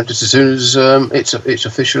 Right. Just as soon as it's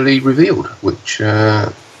officially revealed, which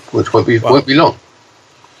won't be long.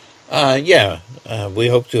 We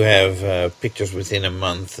hope to have pictures within a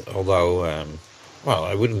month, although,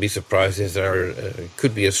 I wouldn't be surprised if there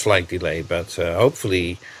could be a slight delay, but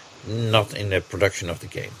hopefully not in the production of the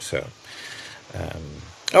game. So,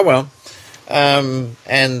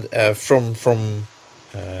 from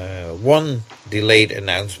one delayed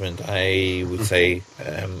announcement, I would say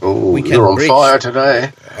we can you're on fire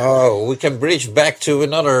today. Oh, we can bridge back to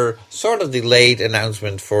another sort of delayed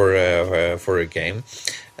announcement for a game.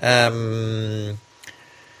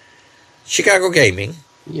 Chicago Gaming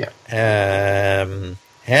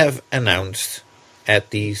have announced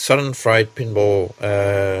at the Southern Fried Gaming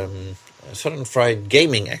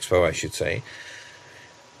Expo, I should say,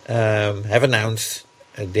 have announced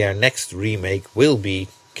their next remake will be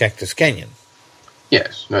Cactus Canyon.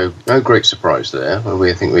 Yes, no great surprise there.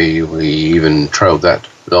 I think we even trailed that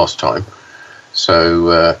last time.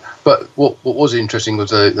 So, but what was interesting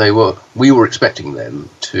was we were expecting them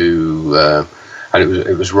to, and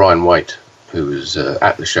it was Ryan White who was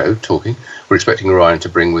at the show talking. We're expecting Ryan to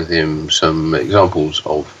bring with him some examples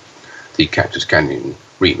of the Cactus Canyon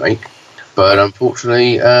remake, but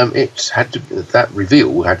unfortunately, that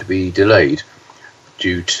reveal had to be delayed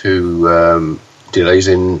due to delays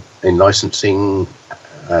in licensing,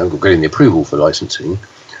 getting the approval for licensed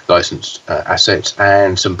assets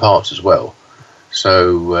and some parts as well.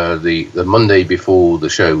 So the Monday before the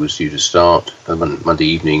show was due to start, Monday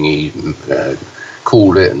evening, he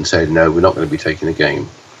called it and said, no, we're not going to be taking the game.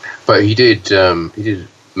 But he did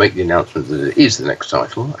make the announcement that it is the next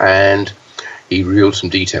title, and he revealed some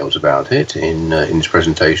details about it in his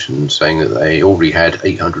presentation, saying that they already had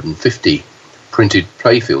 850 printed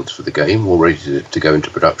playfields for the game, all ready to go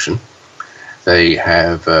into production. They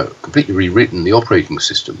have completely rewritten the operating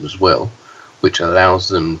system as well, which allows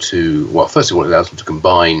them to, first of all, it allows them to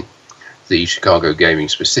combine the Chicago Gaming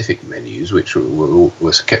specific menus, which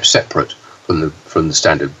were kept separate from the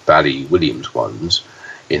standard Bally Williams ones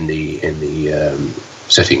in the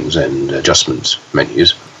settings and adjustments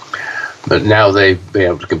menus. But now they've been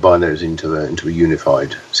able to combine those into a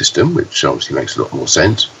unified system, which obviously makes a lot more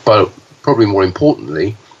sense. But probably more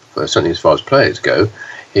importantly, certainly as far as players go,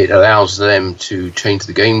 it allows them to change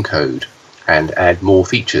the game code and add more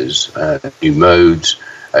features, new modes,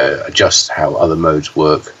 adjust how other modes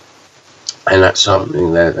work. And that's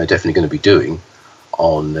something they're definitely going to be doing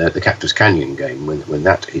on the Cactus Canyon game when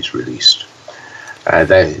that is released.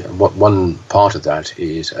 One part of that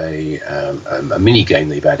is a mini game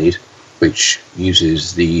they've added, which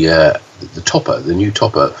uses the topper, the new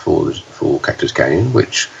topper for Cactus Canyon,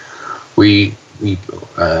 which I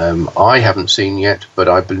haven't seen yet, but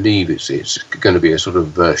I believe it's going to be a sort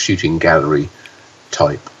of shooting gallery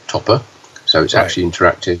type topper. So it's actually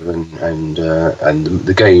interactive, and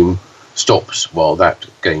the game stops while that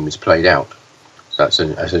game is played out. So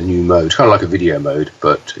that's a new mode, kind of like a video mode,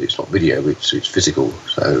 but it's not video; it's physical.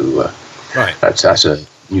 So that's a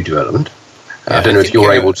new development. I don't know if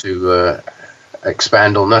you're able to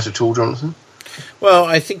expand on that at all, Jonathan. Well,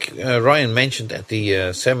 I think Ryan mentioned at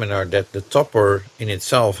the seminar that the topper in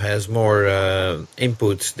itself has more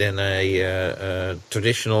inputs than a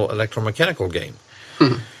traditional electromechanical game,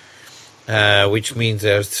 which means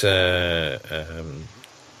there's a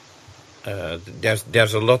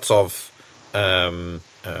lot of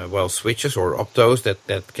switches or optos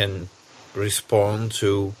that can respond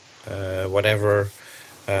to whatever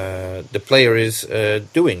the player is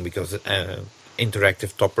doing, because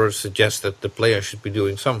interactive topper suggests that the player should be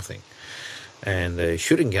doing something, and the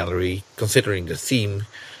shooting gallery, considering the theme,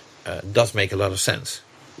 does make a lot of sense.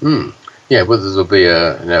 Yeah, whether there'll be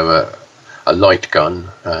a light gun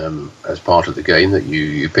as part of the game that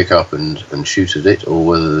you pick up and shoot at it, or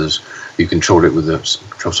whether you control it with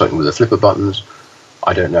something with the flipper buttons,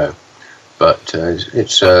 I don't know. But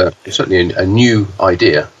it's certainly a new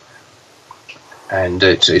idea. and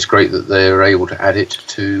it's great that they're able to add it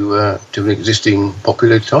to an existing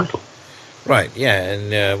popular title. Right, yeah,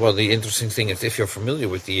 and well, the interesting thing is if you're familiar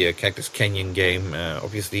with the Cactus Canyon game,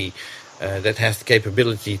 obviously that has the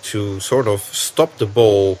capability to sort of stop the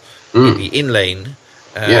ball in the in lane.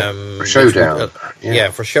 For showdown.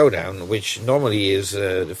 For showdown, which normally is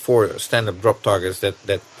the 4 standard drop targets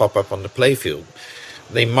that pop up on the playfield.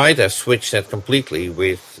 They might have switched that completely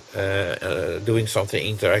with doing something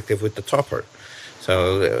interactive with the topper.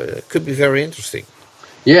 So it could be very interesting.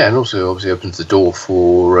 Yeah, and also obviously opens the door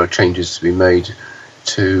for changes to be made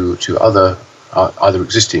to other either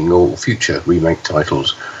existing or future remake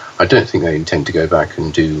titles. I don't think they intend to go back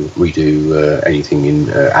and redo anything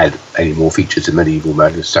add any more features to Medieval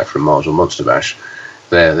Madness, Saffron Mars, or Monster Bash.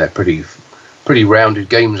 They're pretty rounded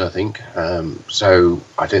games, I think. So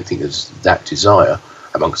I don't think there's that desire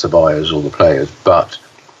amongst the buyers or the players, but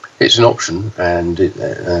it's an option, and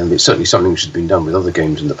it's certainly something which has been done with other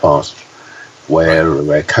games in the past,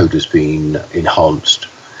 where code has been enhanced.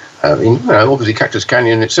 Obviously, Cactus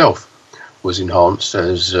Canyon itself was enhanced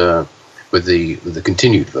as with the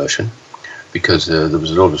continued version, because there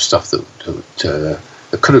was a lot of stuff that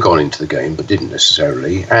could have gone into the game but didn't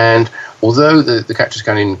necessarily. And although the Cactus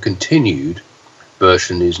Canyon continued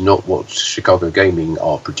version is not what Chicago Gaming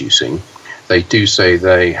are producing, they do say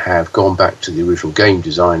they have gone back to the original game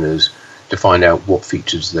designers to find out what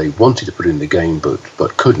features they wanted to put in the game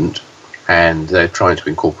but couldn't, and they're trying to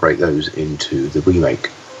incorporate those into the remake.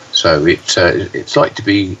 So it's like to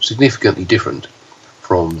be significantly different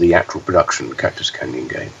from the actual production Cactus Canyon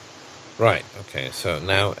game. Right, okay. So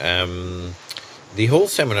now the whole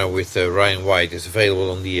seminar with Ryan White is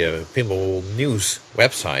available on the Pinball News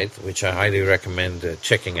website, which I highly recommend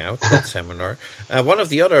checking out, that seminar. One of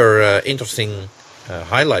the other interesting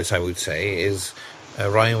highlights, I would say, is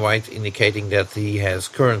Ryan White indicating that he has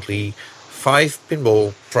currently 5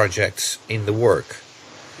 pinball projects in the work.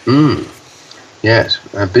 Yes,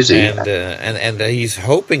 busy. And he's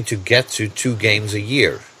hoping to get to 2 games a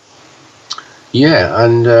year. Yeah,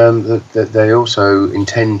 and they also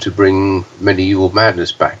intend to bring Medieval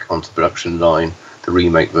Madness back onto the production line, the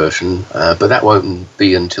remake version, but that won't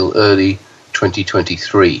be until early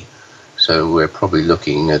 2023. So we're probably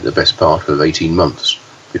looking at the best part of 18 months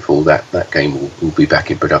before that game will be back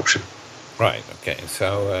in production. Right, okay.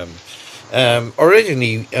 So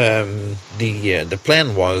originally the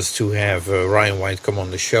plan was to have Ryan White come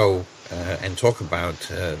on the show and talk about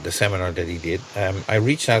the seminar that he did. I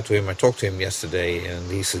reached out to him, I talked to him yesterday,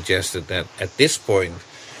 and he suggested that at this point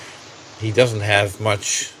he doesn't have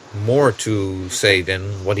much more to say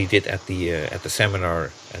than what he did at the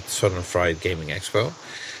seminar at Southern Fried Gaming Expo.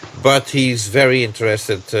 But he's very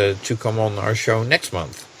interested to come on our show next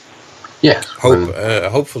month. Yes.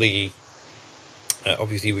 Hopefully,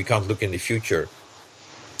 obviously we can't look in the future.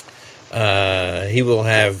 He will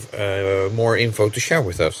have more info to share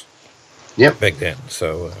with us. Yep. Back then.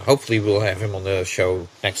 So hopefully we'll have him on the show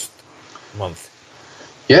next month.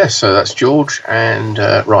 Yeah, so that's George and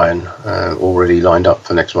Ryan already lined up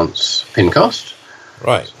for next month's Pincast.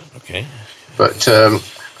 Right. Okay. But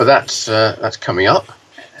that's coming up.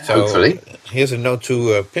 So hopefully. Here's a note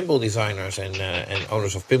to pinball designers and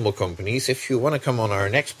owners of pinball companies. If you want to come on our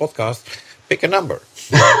next podcast, pick a number.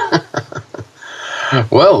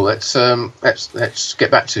 Well, let's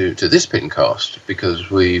get back to this Pincast, because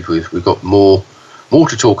we've got more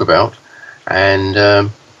to talk about, and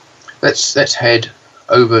let's head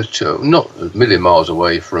over to, not a million miles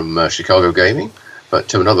away from Chicago Gaming, but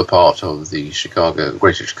to another part of the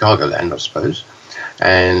Greater Chicagoland, I suppose,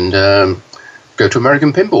 and go to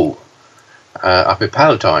American Pinball up at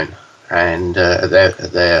Palatine, and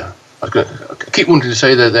I keep wanting to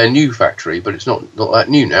say they're their new factory, but it's not that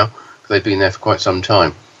new now. They've been there for quite some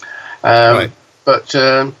time. Right. But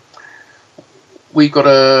we've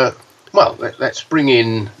got let's bring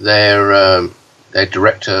in their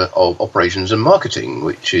director of operations and marketing,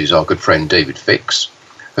 which is our good friend David Fix,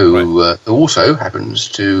 who also happens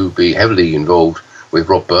to be heavily involved with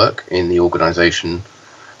Rob Burke in the organisation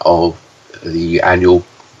of the annual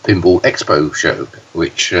Pinball Expo show,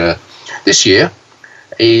 which this year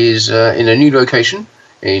is in a new location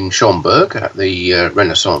in Schaumburg at the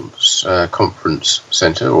Renaissance Conference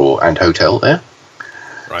Centre and hotel there.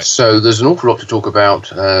 Right. So there's an awful lot to talk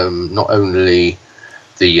about, not only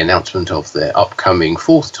the announcement of their upcoming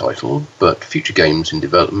 4th title, but future games in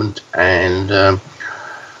development, and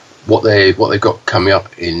what they've got coming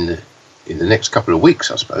up in the next couple of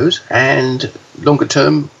weeks, I suppose, and longer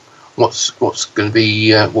term, what's going to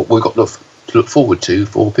be what we've got to look forward to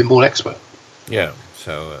for Pinball Expo. Yeah.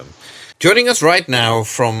 So Joining us right now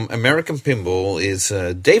from American Pinball is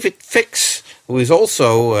David Fix, who is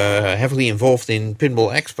also heavily involved in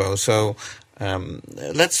Pinball Expo. So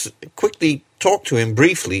let's quickly talk to him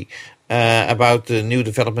briefly about the new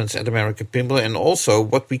developments at American Pinball and also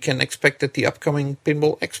what we can expect at the upcoming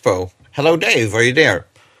Pinball Expo. Hello, Dave. Are you there?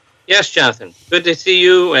 Yes, Jonathan. Good to see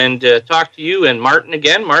you and talk to you and Martin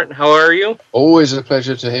again. Martin, how are you? Always a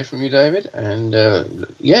pleasure to hear from you, David. And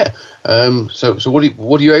so what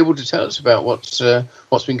are you able to tell us about what's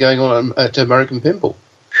been going on at American Pinball?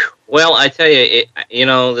 Well, I tell you,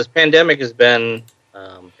 this pandemic has been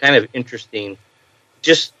kind of interesting,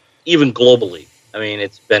 just even globally. I mean,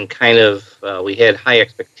 it's been kind of we had high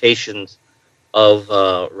expectations of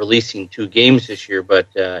releasing 2 games this year, but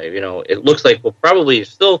it looks like we'll probably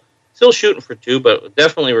still shooting for 2, but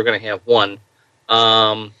definitely we're going to have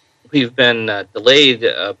 1. We've been delayed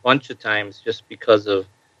a bunch of times just because of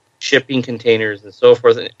shipping containers and so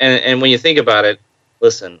forth. And when you think about it,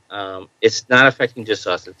 listen, it's not affecting just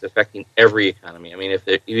us; it's affecting every economy. I mean, if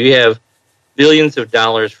you have billions of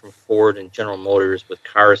dollars from Ford and General Motors with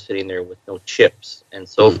cars sitting there with no chips and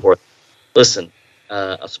so forth, listen,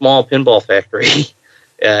 a small pinball factory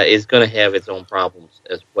is going to have its own problems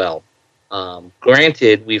as well.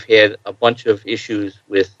 Granted, we've had a bunch of issues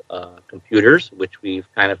with computers, which we've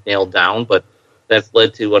kind of nailed down, but that's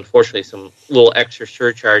led to, unfortunately, some little extra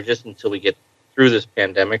surcharges until we get through this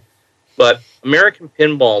pandemic. But American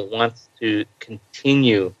Pinball wants to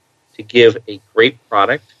continue to give a great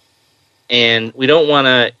product, and we don't want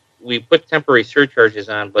to, we put temporary surcharges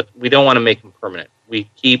on, but we don't want to make them permanent. We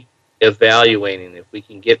keep evaluating if we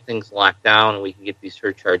can get things locked down and we can get these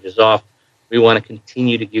surcharges off. We want to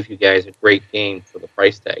continue to give you guys a great game for the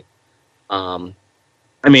price tag.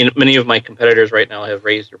 I mean, many of my competitors right now have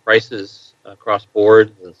raised their prices across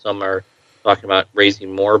board, and some are talking about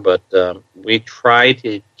raising more, but we try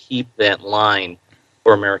to keep that line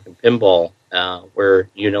for American Pinball where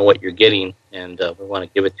you know what you're getting, and we want to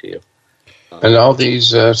give it to you. And are these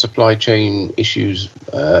supply chain issues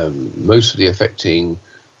mostly affecting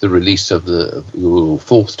the release of your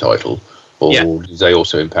 4th title? Or do they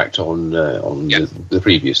also impact on the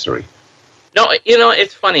previous 3? No,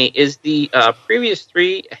 it's funny, is the previous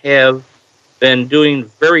 3 have been doing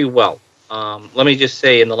very well. Let me just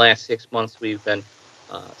say, in the last 6 months, we've been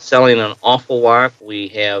selling an awful lot. We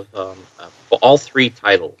have all 3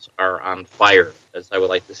 titles are on fire, as I would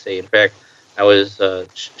like to say. In fact, I was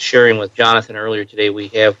sharing with Jonathan earlier today, we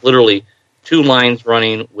have literally 2 lines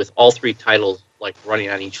running with all 3 titles like running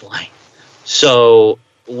on each line. So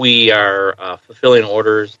we are fulfilling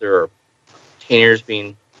orders. There are containers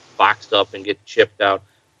being boxed up and get shipped out.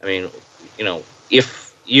 I mean,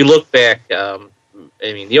 if you look back,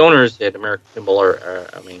 the owners at American Pinball are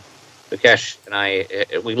Mukesh and I,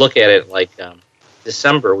 we look at it like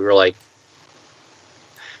December, we were like,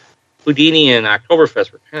 Houdini and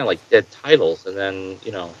Oktoberfest were kind of like dead titles, and then,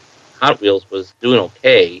 Hot Wheels was doing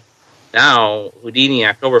okay. Now, Houdini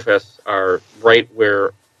and Oktoberfest are right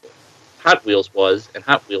where Hot Wheels was, and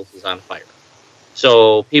Hot Wheels is on fire.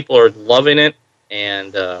 So people are loving it,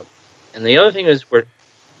 and the other thing is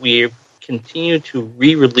we continue to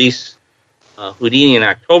re-release Houdini and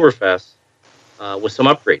Oktoberfest with some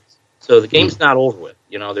upgrades. So the game's not over with.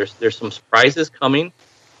 There's some surprises coming,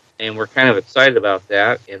 and we're kind of excited about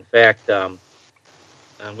that. In fact, I'm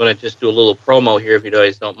going to just do a little promo here, if you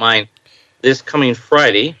guys don't mind. This coming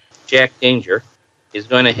Friday, Jack Danger is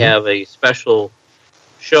going to have a special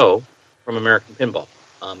show from American Pinball.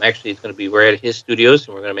 Actually, it's going to be right at his studios,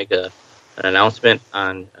 and we're going to make an announcement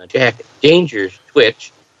on Jack Danger's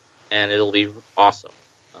Twitch, and it'll be awesome.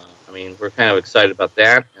 We're kind of excited about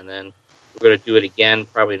that, and then we're going to do it again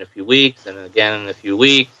probably in a few weeks, and then again in a few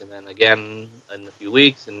weeks, and then again in a few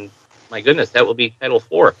weeks, and my goodness, that will be Title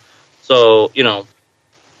 4. So,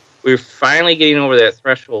 we're finally getting over that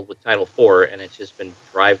threshold with Title 4, and it's just been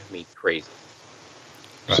driving me crazy.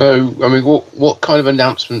 So, what kind of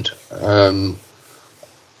announcement can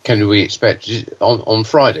we expect on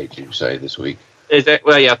Friday, did you say, this week?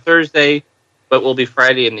 Thursday, but will be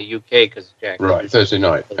Friday in the UK because Jack. Right, Thursday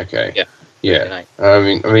night. Okay. Yeah.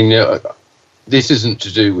 This isn't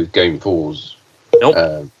to do with Game 4's.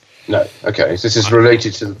 Nope. No. Okay. So this is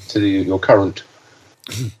related to your current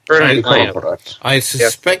product. I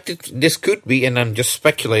suspect this could be, and I'm just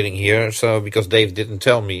speculating here. So because Dave didn't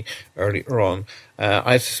tell me earlier on,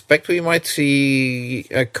 I suspect we might see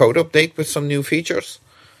a code update with some new features.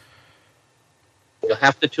 You'll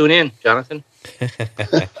have to tune in, Jonathan.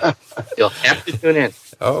 You'll have to tune in.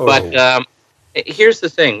 Oh. But here's the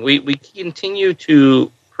thing. We continue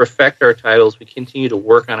to perfect our titles. We continue to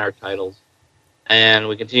work on our titles. And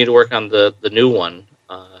we continue to work on the new one.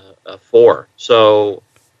 4. So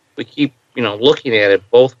we keep looking at it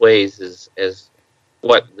both ways as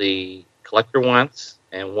what the collector wants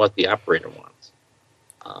and what the operator wants.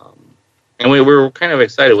 And we're kind of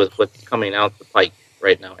excited with what's coming out the pike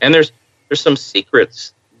right now. And there's some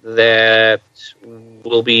secrets that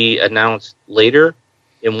will be announced later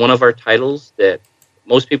in one of our titles that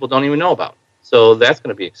most people don't even know about. So that's going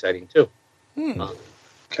to be exciting too.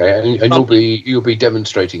 Okay, and you'll be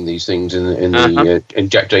demonstrating these things in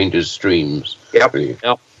Jack Danger's streams. Yep.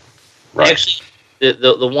 Right. Actually,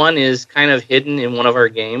 the one is kind of hidden in one of our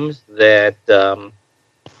games that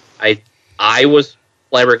I was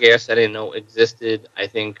flabbergasted. I didn't know existed. I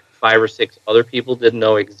think 5 or 6 other people didn't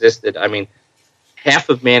know existed. I mean, half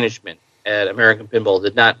of management at American Pinball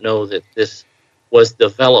did not know that this was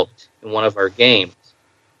developed in one of our games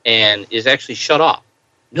and is actually shut off.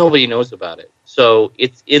 Nobody knows about it. So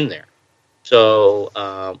it's in there. So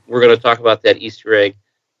we're going to talk about that Easter egg.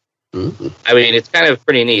 Mm-hmm. I mean, it's kind of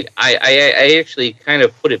pretty neat. I actually kind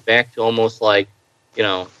of put it back to almost like,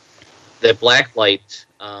 the black light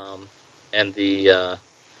and the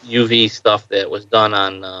UV stuff that was done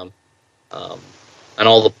on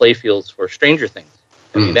all the playfields for Stranger Things.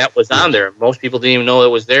 I mean, that was on there. Most people didn't even know it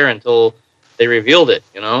was there until they revealed it,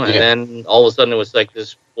 and then all of a sudden it was like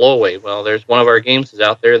this blowaway. Well, there's one of our games is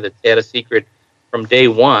out there that had a secret from day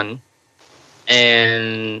one,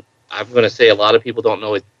 and I'm going to say a lot of people don't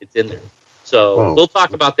know it's in there. So we'll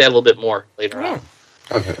talk about that a little bit more later on.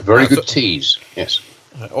 Okay, very good tease. Yes.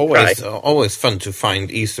 Always fun to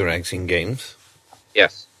find Easter eggs in games.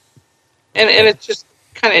 Yes. And it's just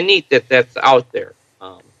kind of neat that that's out there.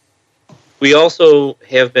 We also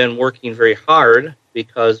have been working very hard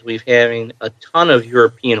because we've having a ton of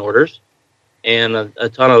European orders and a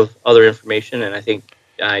ton of other information. And I think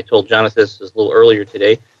I told Jonathan this a little earlier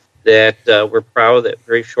today that we're proud that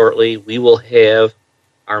very shortly we will have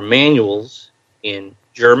our manuals in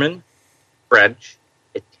German, French,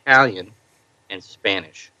 Italian, and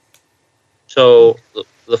Spanish. So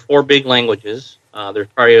the 4 big languages, there's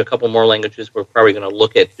probably a couple more languages we're probably going to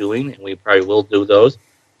look at doing, and we probably will do those.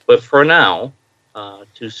 But for now,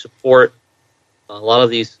 to support a lot of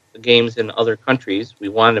these games in other countries, we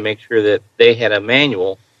wanted to make sure that they had a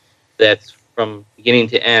manual that's from beginning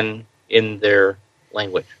to end in their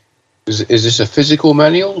language. Is this a physical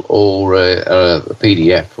manual or a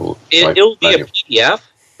PDF? It'll be a PDF,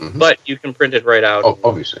 but you can print it right out. Oh,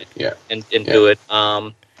 obviously, yeah. And do it.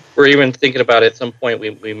 We're even thinking about at some point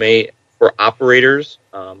we may, for operators,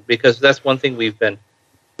 because that's one thing we've been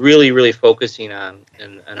really, really focusing on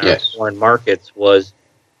in our foreign markets was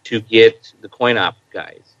to get the coin op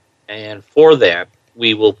guys. And for that,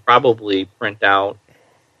 we will probably print out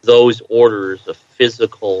those orders of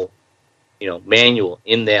physical, manual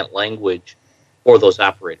in that language for those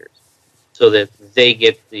operators, so that they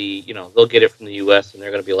get they'll get it from the U.S. and they're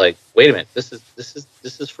going to be like, wait a minute, this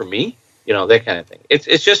is for me, that kind of thing.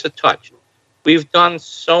 It's just a touch. We've done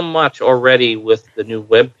so much already with the new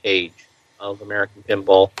web page of American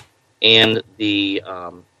Pinball and the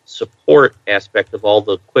support aspect of all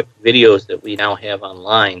the quick videos that we now have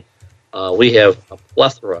online. We have a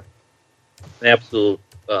plethora, an absolute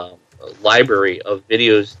library of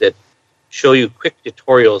videos that show you quick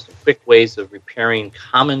tutorials and quick ways of repairing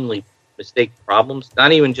commonly mistaken problems,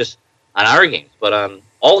 not even just on our games, but on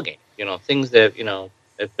all games, things that,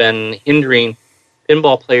 have been hindering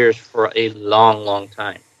pinball players for a long, long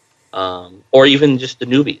time. Or even just the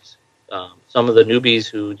newbies. Some of the newbies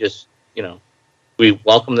who just, we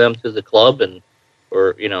welcome them to the club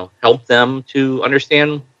or help them to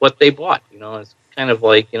understand what they bought. It's kind of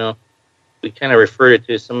like, we kind of refer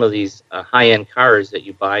to some of these high-end cars that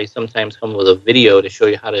you buy sometimes come with a video to show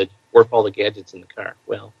you how to work all the gadgets in the car.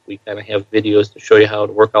 Well, we kind of have videos to show you how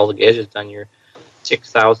to work all the gadgets on your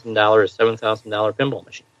 $6,000 or $7,000 pinball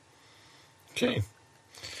machine. Okay,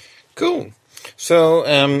 cool. So,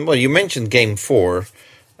 you mentioned Game 4.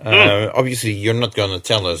 Obviously, you're not going to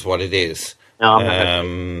tell us what it is. No,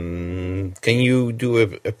 I'm not. Can you do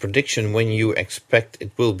a prediction when you expect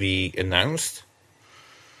it will be announced?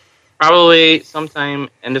 Probably sometime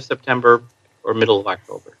end of September or middle of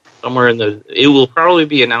October. Somewhere it will probably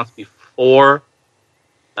be announced before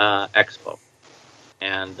Expo.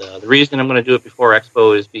 And the reason I'm going to do it before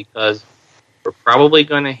Expo is because we're probably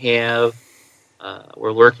going to have,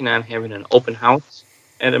 we're working on having an open house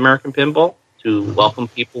at American Pinball to welcome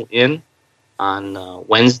people in on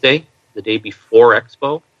Wednesday, the day before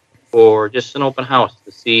Expo, for just an open house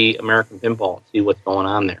to see American Pinball and see what's going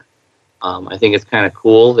on there. I think it's kind of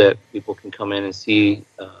cool that people can come in and see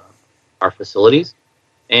our facilities.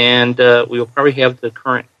 And we will probably have the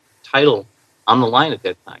current title on the line at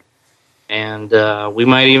that time. And we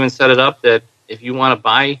might even set it up that if you want to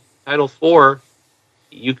buy Title IV,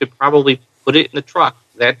 you could probably put it in the truck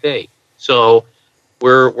that day. So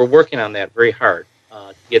we're working on that very hard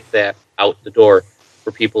to get that out the door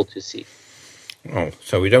for people to see. Oh,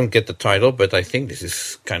 so we don't get the title, but I think this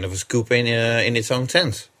is kind of a scoop in its own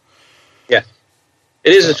sense. Yes,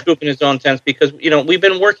 it is a scoop in its own sense because we've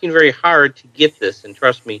been working very hard to get this, and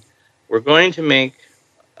trust me, we're going to make.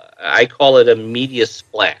 I call it a media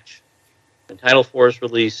splash. When Title IV is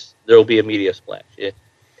released, there will be a media splash.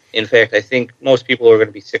 In fact, I think most people are going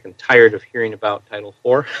to be sick and tired of hearing about Title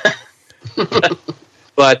IV.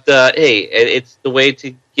 But hey, it's the way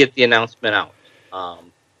to get the announcement out.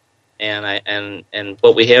 And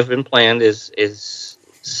what we have been planned is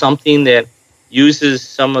something that uses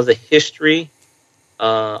some of the history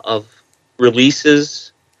of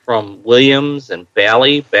releases from Williams and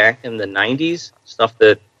Bally back in the 90s, stuff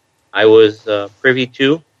that I was privy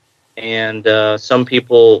to. And some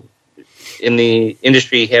people in the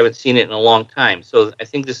industry haven't seen it in a long time. So I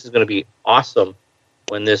think this is going to be awesome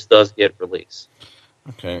when this does get released.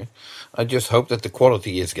 Okay. I just hope that the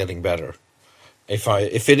quality is getting better.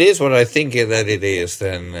 If it is what I think that it is,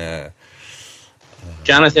 then...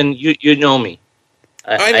 Jonathan, you know me.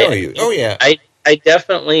 I know you. Oh, yeah. I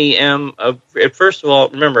definitely am. First of all,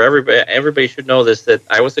 remember, everybody should know this, that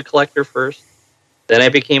I was a collector first. Then I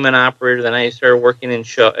became an operator. Then I started working in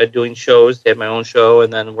doing shows. Had my own show,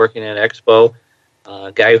 and then working at Expo.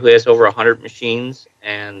 A guy who has over 100 machines,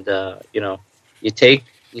 and you take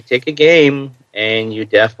a game and you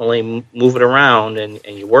definitely move it around and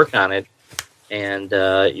you work on it, and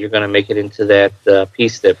you're going to make it into that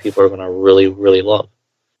piece that people are going to really, really love,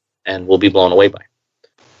 and will be blown away by.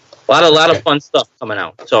 A lot of fun stuff coming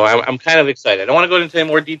out. So I'm kind of excited. I don't want to go into any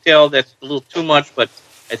more detail. That's a little too much, but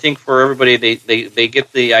I think for everybody, they get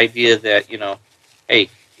the idea that, hey,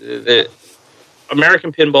 the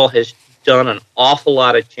American Pinball has done an awful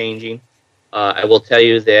lot of changing. I will tell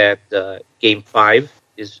you that Game 5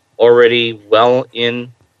 is already well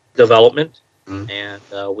in development, and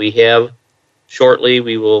we have shortly,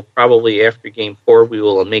 we will probably after Game 4, we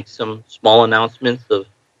will make some small announcements of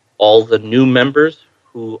all the new members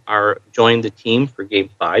who are joined the team for Game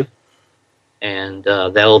 5, and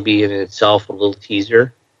that'll be in itself a little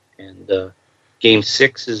teaser. And Game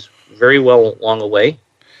 6 is very well along the way,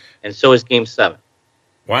 and so is Game 7.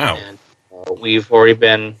 Wow. And we've already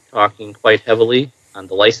been talking quite heavily on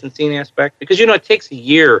the licensing aspect, because, it takes a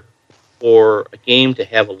year for a game to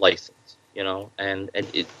have a license, and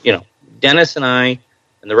it, Dennis and I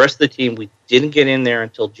and the rest of the team, we didn't get in there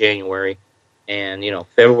until January. And,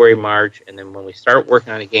 February, March, and then when we start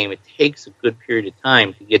working on a game, it takes a good period of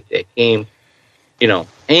time to get that game,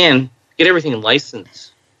 and get everything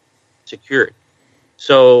licensed, secured.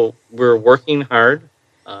 So we're working hard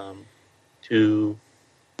to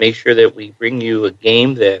make sure that we bring you a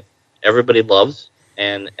game that everybody loves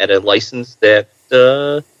and at a license that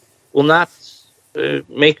will not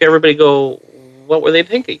make everybody go, what were they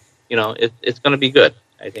thinking? It's going to be good.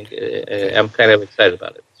 I think I'm kind of excited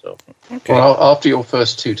about it. So. Okay. Well, after your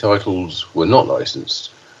first two titles were not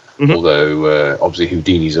licensed, although obviously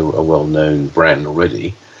Houdini's a well-known brand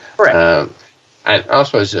already. Correct. And I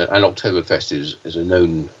suppose an Oktoberfest is a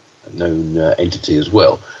known entity as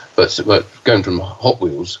well. But going from Hot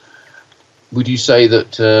Wheels, would you say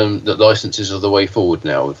that that licenses are the way forward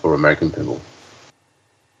now for American Pinball?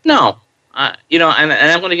 No, and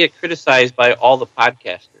I'm going to get criticized by all the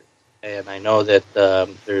podcasters. And I know that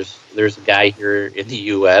there's a guy here in the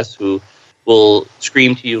U.S. who will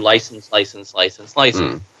scream to you, license.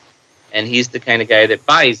 And he's the kind of guy that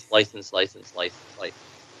buys license.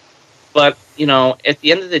 But, at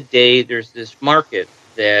the end of the day, there's this market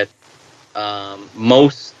that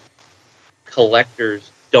most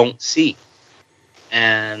collectors don't see.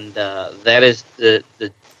 And that is the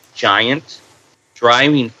giant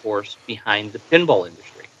driving force behind the pinball industry.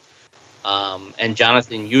 And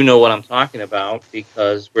Jonathan, you know what I'm talking about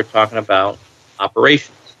because we're talking about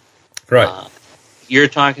operations. Right. You're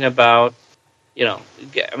talking about,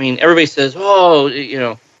 everybody says,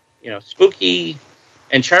 Spooky,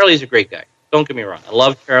 and Charlie's a great guy. Don't get me wrong. I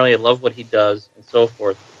love Charlie. I love what he does and so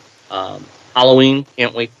forth. Halloween,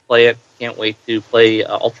 can't wait to play it. Can't wait to play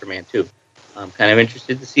Ultraman 2. I'm kind of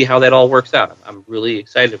interested to see how that all works out. I'm really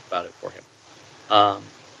excited about it for him.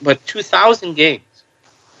 But 2,000 games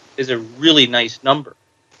is a really nice number.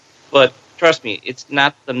 But trust me, it's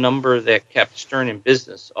not the number that kept Stern in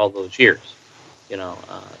business all those years.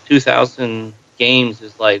 2,000 games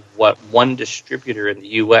is like what one distributor in the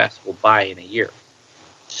U.S. will buy in a year.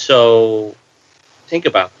 So think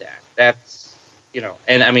about that. That's,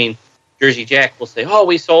 and Jersey Jack will say,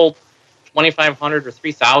 we sold 2,500 or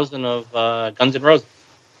 3,000 of Guns N' Roses.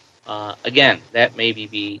 Again, that maybe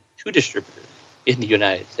be 2 distributors in the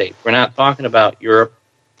United States. We're not talking about Europe.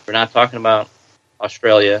 We're not talking about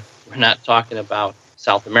Australia. We're not talking about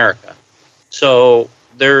South America. So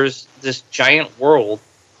there's this giant world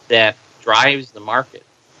that drives the market.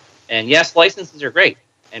 And yes, licenses are great.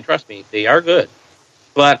 And trust me, they are good.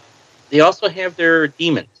 But they also have their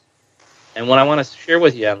demons. And what I want to share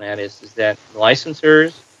with you on that is that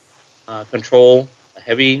licensors control a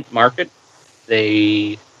heavy market.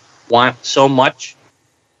 They want so much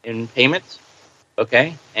in payments,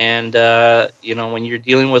 okay? And, when you're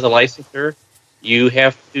dealing with a licensor, you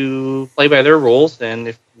have to play by their rules. And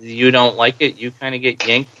if you don't like it, you kind of get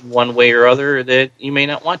yanked one way or other that you may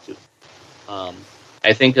not want to.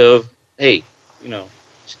 I think of,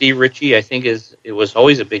 Steve Ritchie, I think it was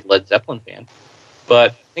always a big Led Zeppelin fan.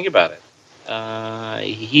 But think about it.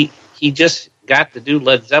 He just got to do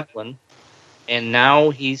Led Zeppelin, and now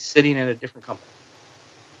he's sitting in a different company.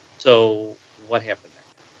 So what happened there?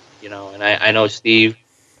 And I know Steve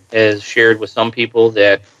has shared with some people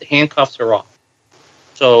that the handcuffs are off.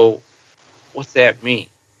 So what's that mean?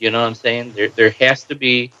 You know what I'm saying? There has to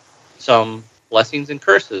be some blessings and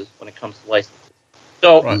curses when it comes to licenses.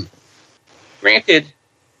 So, Granted,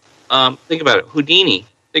 think about it. Houdini.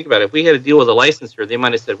 Think about it. If we had a deal with a licensor, they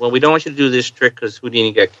might have said, well, we don't want you to do this trick because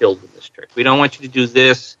Houdini got killed in this trick. We don't want you to do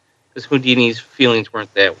this because Houdini's feelings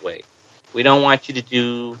weren't that way. We don't want you to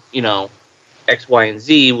do, X, Y, and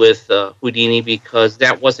Z with Houdini because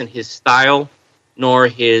that wasn't his style nor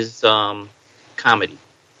his comedy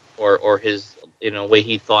or his, way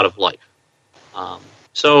he thought of life.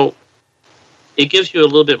 So it gives you a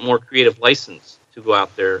little bit more creative license to go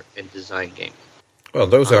out there and design games. Well,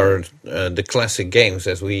 those are the classic games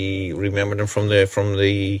as we remember them from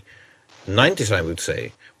the 90s, I would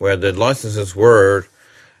say, where the licenses were,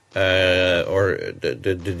 or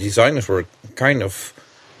the designers were kind of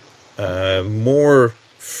more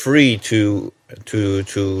free to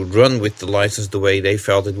run with the license the way they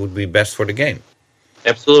felt it would be best for the game.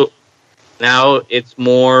 Absolutely. Now it's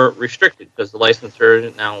more restricted because the licensor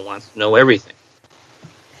now wants to know everything.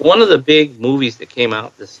 One of the big movies that came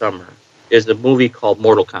out this summer is a movie called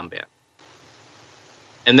Mortal Kombat.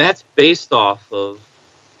 And that's based off of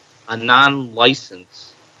a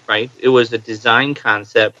non-license, right? It was a design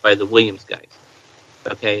concept by the Williams guys.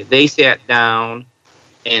 Okay, they sat down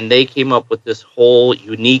and they came up with this whole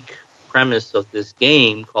unique premise of this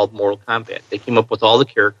game called Mortal Kombat. They came up with all the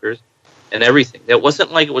characters and everything. That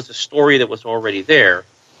wasn't like it was a story that was already there.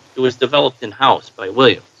 It was developed in-house by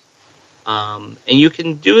Williams. And you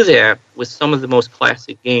can do that with some of the most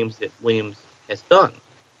classic games that Williams has done.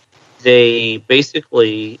 They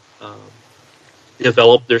basically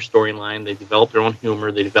develop their storyline, they develop their own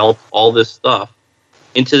humor, they develop all this stuff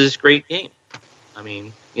into this great game. I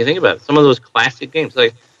mean, you think about it, some of those classic games.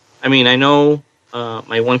 I know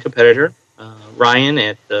my one competitor, Ryan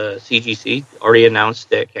at CGC, already announced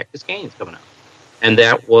that Cactus Canyon is coming out. And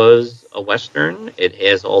that was a Western. It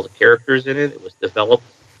has all the characters in it. It was developed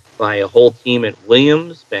by a whole team at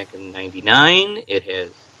Williams back in '99. It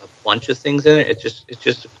has a bunch of things in it. It's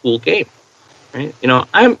just a cool game, right?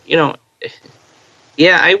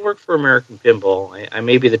 I work for American Pinball. I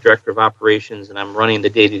may be the director of operations, and I'm running the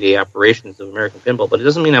day-to-day operations of American Pinball, but it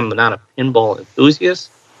doesn't mean I'm not a pinball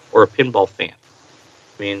enthusiast or a pinball fan.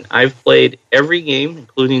 I mean, I've played every game,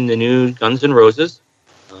 including the new Guns N' Roses,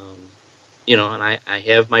 and I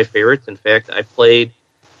have my favorites. In fact, I played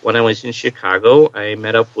when I was in Chicago. I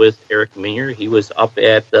met up with Eric Minier. He was up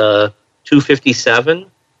at 257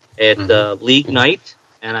 at League Night,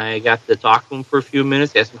 and I got to talk to him for a few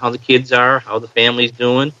minutes, ask him how the kids are, how the family's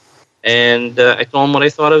doing, and I told him what I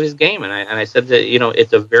thought of his game, and I said that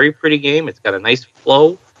it's a very pretty game. It's got a nice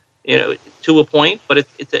flow, to a point, but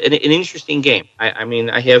it's an interesting game.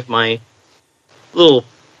 I have my little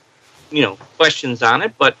questions on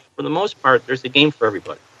it, but for the most part, there's a game for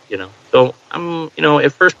everybody. So I'm,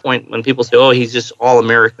 at first point when people say, "Oh, he's just all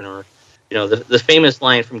American," or, the famous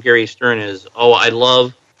line from Gary Stern is, "Oh, I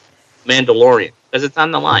love Mandalorian," because it's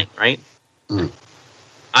on the line, right?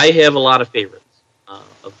 I have a lot of favorites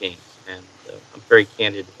of games, and I'm very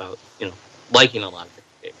candid about, liking a lot of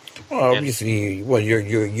different games. Well, obviously,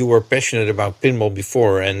 you were passionate about pinball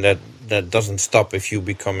before, and that doesn't stop if you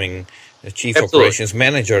becoming a chief operations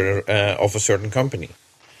manager of a certain company.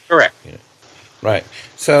 Correct. Right.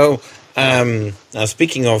 So, now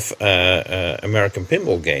speaking of American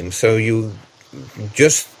Pinball games, so you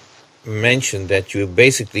just mentioned that you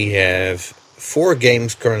basically have 4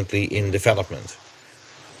 games currently in development.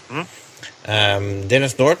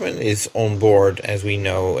 Dennis Nordman is on board, as we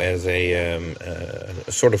know, as a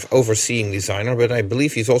sort of overseeing designer, but I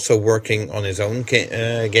believe he's also working on his own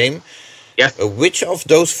game. Yes. Which of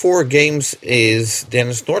those 4 games is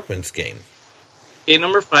Dennis Nordman's game? Game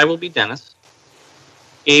number 5 will be Dennis.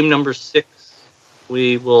 Game number 6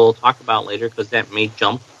 we will talk about later because that may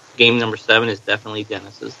jump. Game number 7 is definitely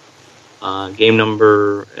Dennis's. Game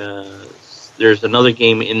number... there's another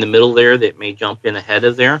game in the middle there that may jump in ahead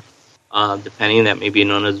of there. Depending, that may be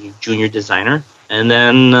known as junior designer. And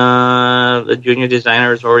then the junior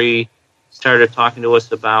designer has already started talking to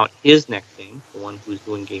us about his next game, the one who's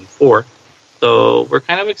doing game 4. So we're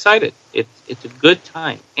kind of excited. It's a good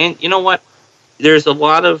time. And you know what? There's a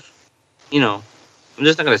lot of, I'm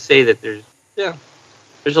just not going to say that there's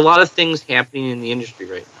a lot of things happening in the industry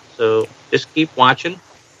right now. So just keep watching.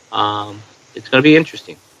 It's going to be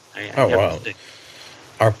interesting. Wow.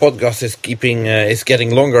 Our podcast is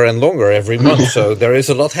getting longer and longer every month, so there is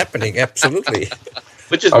a lot happening. Absolutely,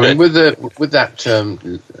 which is. I mean, with that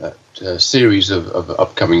series of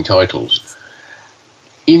upcoming titles,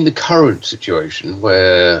 in the current situation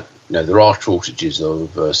where there are shortages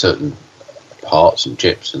of certain parts and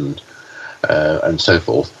chips and so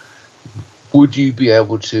forth, would you be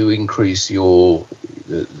able to increase the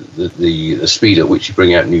speed at which you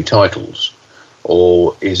bring out new titles,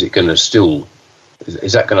 or is it going to still?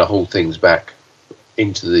 Is that going to hold things back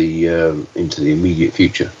into the immediate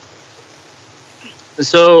future?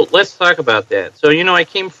 So let's talk about that. So I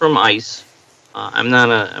came from ICE. I'm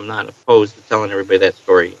not opposed to telling everybody that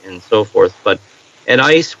story and so forth. But at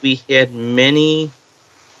ICE, we had many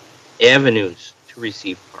avenues to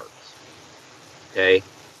receive parts. Okay,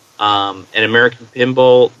 at American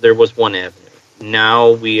Pinball, there was one avenue.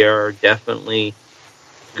 Now we are definitely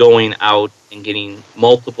going out and getting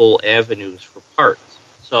multiple avenues for parts.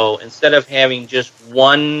 So instead of having just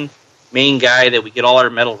one main guy that we get all our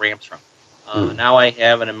metal ramps from, now I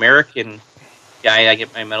have an American guy I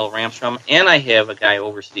get my metal ramps from, and I have a guy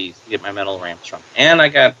overseas to get my metal ramps from. And I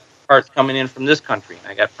got parts coming in from this country, and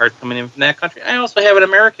I got parts coming in from that country. I also have an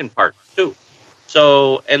American part, too.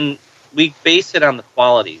 So, and we base it on the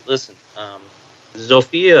quality. Listen,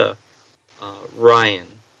 Zofia Ryan,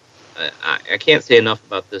 I can't say enough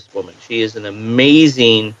about this woman. She is an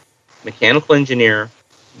amazing mechanical engineer,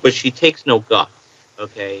 but she takes no guff.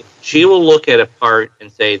 Okay, she will look at a part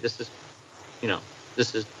and say, "This is,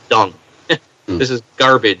 this is dung. This is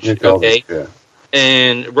garbage." Okay, yeah.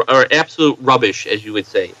 or absolute rubbish, as you would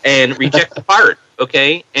say, and reject the part.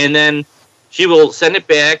 Okay, and then she will send it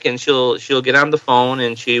back, and she'll get on the phone,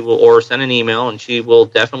 and she will, or send an email, and she will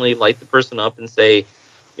definitely light the person up and say,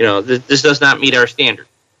 this does not meet our standard.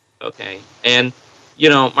 Okay, and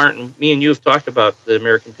Martin, me and you have talked about the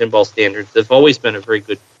American Pinball standards. They've always been a very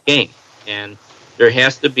good game, and there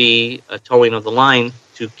has to be a towing of the line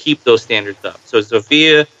to keep those standards up. So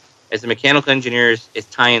Zofia, as a mechanical engineer, is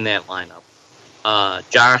tying that line up.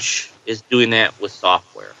 Josh is doing that with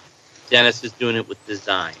software. Dennis is doing it with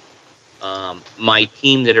design. My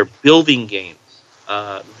team that are building games,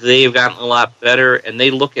 they've gotten a lot better, and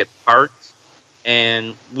they look at parts,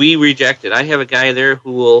 and we reject it. I have a guy there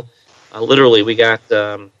who will literally, we got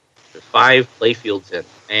 5 playfields in,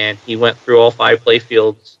 and he went through all 5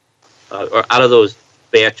 playfields, or out of those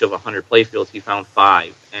batch of 100 playfields, he found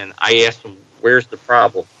 5. And I asked him, where's the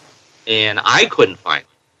problem? And I couldn't find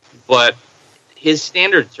it. But his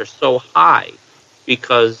standards are so high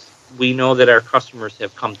because we know that our customers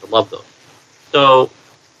have come to love those. So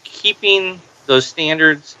keeping those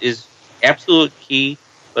standards is absolute key,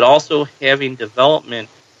 but also having development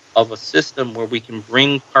of a system where we can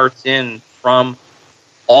bring parts in from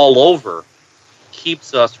all over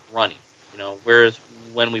keeps us running. Whereas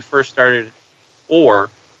when we first started 4,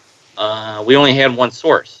 we only had one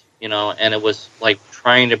source, and it was like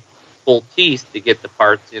trying to pull teeth to get the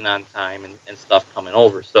parts in on time and stuff coming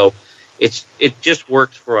over. So it just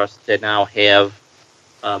works for us to now have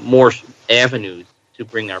more avenues to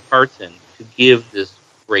bring our parts in to give this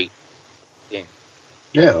great game.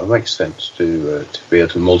 Yeah, it makes sense to be able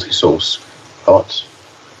to multi-source parts.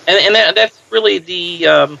 And that's really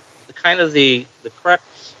the kind of the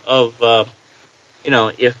crux of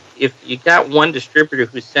if you got one distributor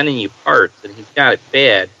who's sending you parts and he's got it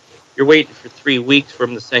bad, you're waiting for 3 weeks for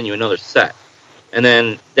him to send you another set, and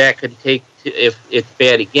then that could take, if it's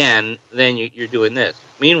bad again, then you're doing this.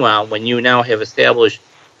 Meanwhile, when you now have established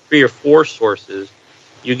 3 or 4 sources,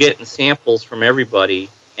 you get samples from everybody,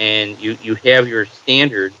 and you have your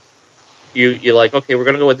standard. You're like, okay, we're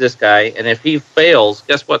going to go with this guy, and if he fails,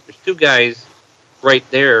 guess what? There's 2 guys right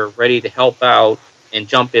there ready to help out and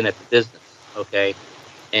jump in at the business. Okay,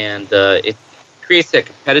 and creates that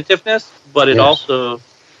competitiveness, but it Yes. also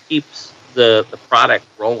keeps the product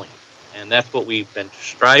rolling. And that's what we've been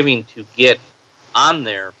striving to get on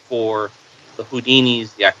there for the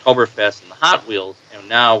Houdinis, the Oktoberfest, and the Hot Wheels. And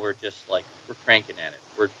now we're just like, we're cranking at it.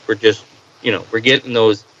 We're just, we're getting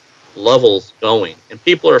those levels going. And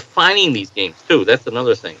people are finding these games too. That's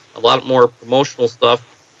another thing. A lot more promotional stuff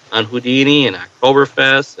on Houdini and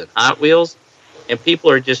Oktoberfest and Hot Wheels. And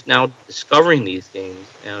people are just now discovering these games.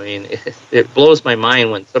 I mean, it blows my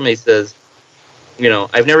mind when somebody says,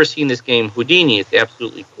 I've never seen this game Houdini. It's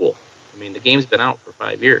absolutely cool. I mean, the game's been out for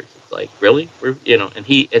 5 years. It's like, really? And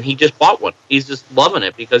he just bought one. He's just loving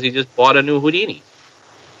it because he just bought a new Houdini.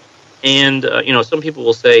 And, some people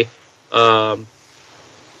will say,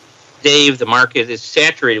 Dave, the market is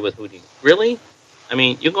saturated with Houdini. Really? I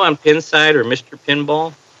mean, you go on Pinside or Mr.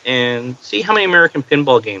 Pinball and see how many American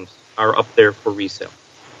pinball games are up there for resale.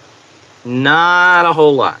 Not a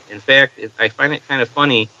whole lot. In fact, I find it kind of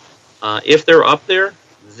funny. If they're up there,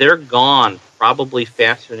 they're gone probably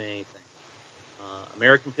faster than anything.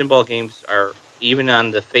 American pinball games are, even on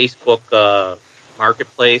the Facebook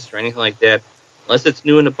marketplace or anything like that, unless it's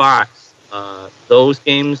new in the box, those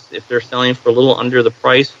games, if they're selling for a little under the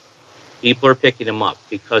price, people are picking them up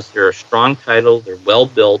because they're a strong title, they're well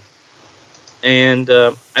built. And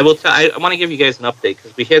I want to give you guys an update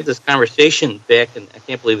because we had this conversation back in, I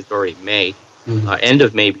can't believe it's already May, end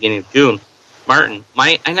of May, beginning of June. Martin,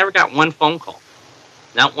 I never got one phone call.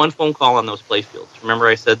 Not one phone call on those playfields. Remember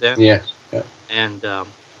I said that? Yes. Yeah. And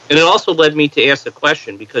it also led me to ask a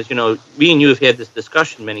question because, we and you have had this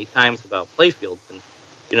discussion many times about playfields. And,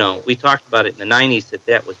 we talked about it in the 90s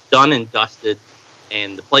that was done and dusted.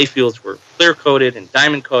 And the playfields were clear-coated and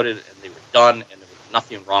diamond-coated, and they were done, and there was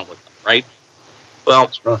nothing wrong with them, right? Well,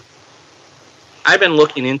 That's right. I've been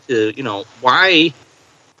looking into, why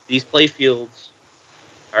these playfields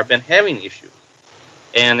have been having issues.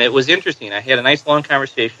 And it was interesting. I had a nice long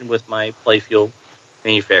conversation with my playfield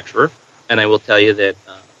manufacturer, and I will tell you that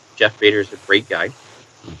Jeff Bader is a great guy.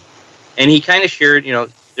 And he kind of shared,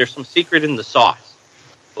 there's some secret in the sauce.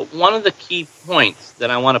 But one of the key points that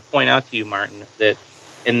I want to point out to you, Martin,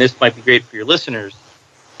 and this might be great for your listeners,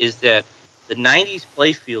 is that the 90s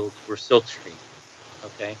playfields were silkscreen.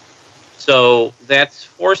 Okay? So that's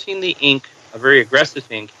forcing the ink, a very aggressive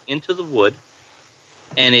ink, into the wood,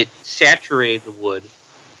 and it saturated the wood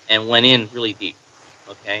and went in really deep.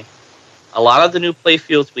 Okay? A lot of the new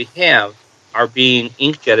playfields we have are being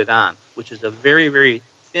ink jetted on, which is a very, very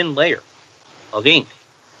thin layer of ink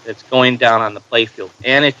that's going down on the playfield.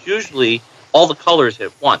 And it's usually all the colors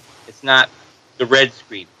at once. It's not the red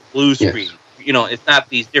screen, the blue screen. Yes. It's not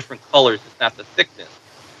these different colors. It's not the thickness.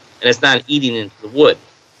 And it's not eating into the wood.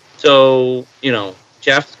 So,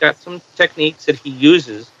 Jeff's got some techniques that he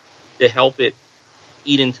uses to help it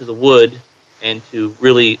eat into the wood and to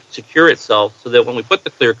really secure itself so that when we put the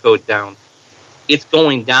clear coat down, it's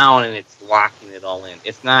going down and it's locking it all in.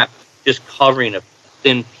 It's not just covering a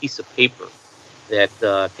thin piece of paper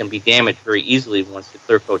that can be damaged very easily once the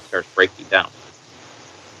clear coat starts breaking down.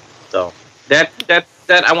 So that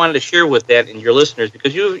I wanted to share with that and your listeners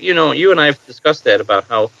because you and I have discussed that about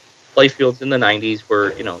how playfields in the 90s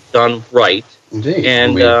were done right. Indeed,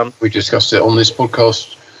 and we discussed it on this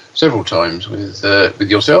podcast several times with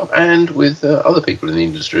yourself and with other people in the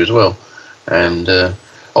industry as well. And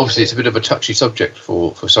obviously, it's a bit of a touchy subject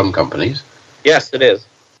for some companies. Yes, it is.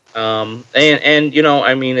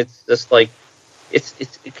 It's just like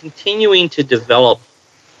it's continuing to develop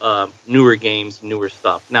newer games, newer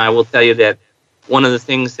stuff. Now, I will tell you that one of the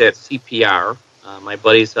things that CPR, my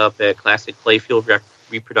buddies up at Classic Playfield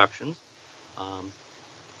Reproductions,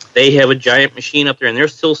 they have a giant machine up there, and they're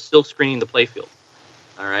still screening the playfield.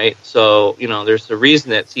 All right, so there's a reason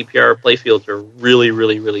that CPR playfields are really,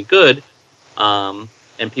 really, really good, and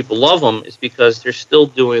people love them. Is because they're still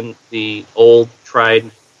doing the old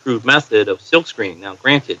tried true method of silk screening. Now,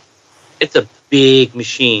 granted, it's a big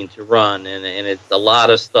machine to run, and it's a lot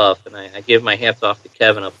of stuff. And I give my hats off to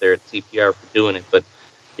Kevin up there at CPR for doing it. But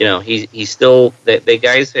he's still the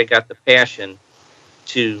guys that got the passion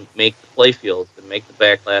to make the playfields and make the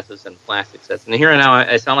back glasses and plastic sets. And here and now,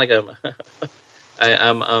 I sound like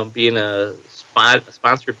I'm being a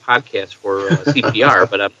sponsored podcast for CPR,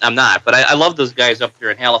 but I'm not. But I love those guys up there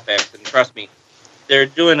in Halifax, and trust me, they're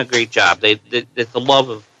doing a great job. It's the love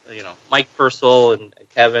of Mike Purcell and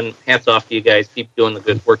Kevin. Hats off to you guys. Keep doing the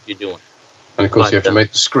good work you're doing. And of course, you have to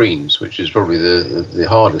make the screens, which is probably the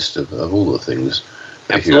hardest of all the things.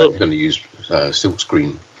 Absolutely. If you're going to use silk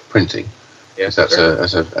screen printing, yes, that's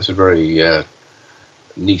a very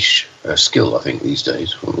niche skill, I think, these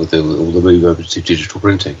days with all the move over to digital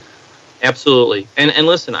printing. Absolutely. And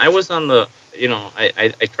listen, I was on the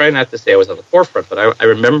I try not to say I was on the forefront, but I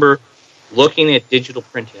remember looking at digital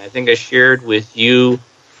printing. I think I shared with you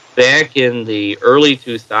back in the early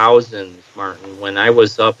 2000s, Martin, when I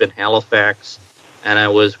was up in Halifax, and I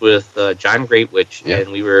was with John Greatwich,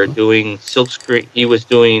 and we were doing silkscreen. He was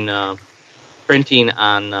doing printing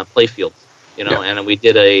on playfields, and we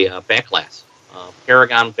did a backglass,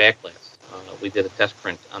 Paragon backglass. We did a test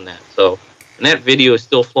print on that. So, and that video is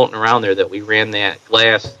still floating around there that we ran that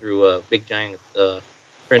glass through a big giant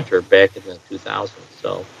printer back in the 2000s.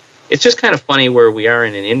 So it's just kind of funny where we are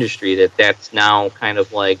in an industry that's now kind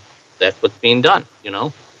of like that's what's being done,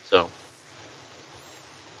 So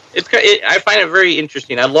I find it very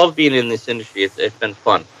interesting. I love being in this industry. It's been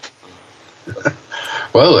fun.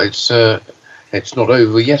 Well, it's not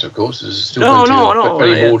over yet. Of course, there's still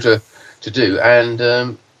plenty more to do, and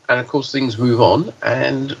of course things move on.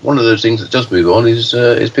 And one of those things that does move on is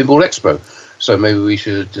Pinball Expo. So maybe we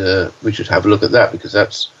should have a look at that, because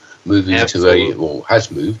that's moving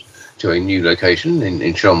has moved to a new location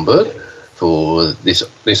in Schaumburg for this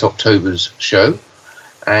October's show,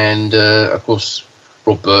 and of course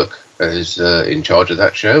Rob Burke is in charge of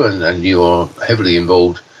that show, and you are heavily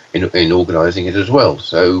involved in organising it as well.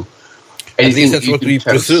 So at least that's what we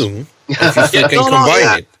presume. If you can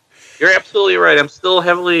combine it. You're absolutely right. I'm still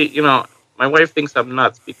heavily, my wife thinks I'm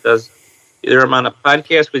nuts because either I'm on a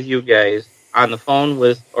podcast with you guys, on the phone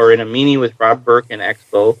or in a meeting with Rob Burke and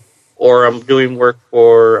Expo, or I'm doing work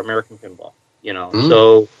for American Pinball.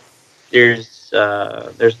 So there's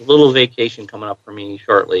a little vacation coming up for me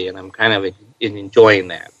shortly, and I'm kind of enjoying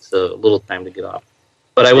that. So a little time to get off.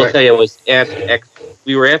 But I will tell you,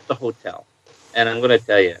 we were at the hotel, and I'm going to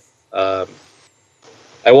tell you,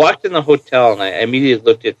 I walked in the hotel and I immediately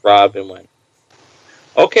looked at Rob and went,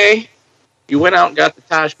 "Okay, you went out and got the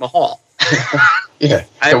Taj Mahal." Yeah,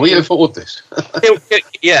 can we afford this?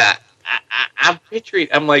 Yeah, I'm picturing.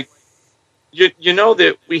 I'm like, you know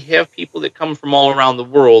that we have people that come from all around the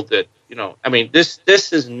world. That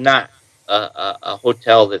this is not a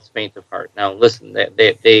hotel that's faint of heart. Now, listen,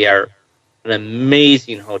 they are an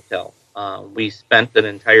amazing hotel. We spent an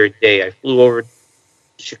entire day. I flew over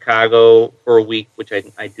Chicago for a week, which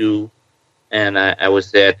I do, and I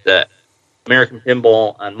was at American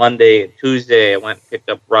Pinball on Monday and Tuesday. I went and picked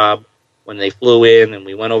up Rob when they flew in, and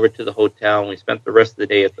we went over to the hotel, and we spent the rest of the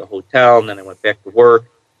day at the hotel, and then I went back to work.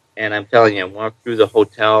 And I'm telling you, I walked through the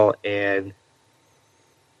hotel, and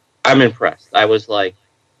I'm impressed. I was like,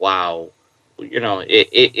 wow.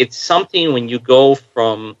 It's something when you go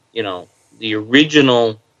from, the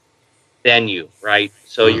original venue, right?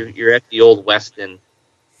 So you're at the old Westin,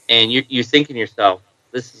 and you're thinking to yourself,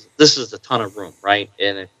 this is a ton of room, right?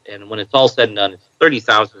 And when it's all said and done, it's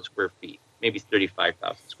 30,000 square feet, maybe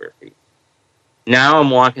 35,000 square feet. Now I'm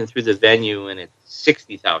walking through the venue, and it's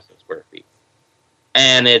 60,000 square feet,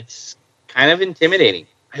 and it's kind of intimidating.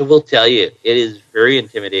 I will tell you, it is very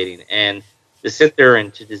intimidating, and to sit there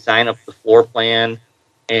and to design up the floor plan,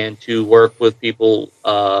 and to work with people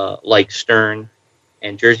like Stern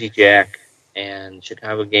and Jersey Jack and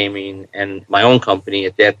Chicago Gaming and my own company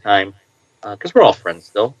at that time, because we're all friends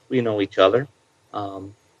still. We know each other.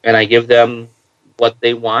 And I give them what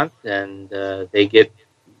they want, and they get,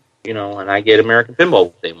 and I get American Pinball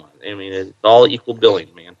what they want. I mean, it's all equal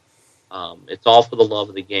billing, man. It's all for the love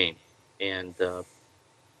of the game. And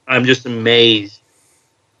I'm just amazed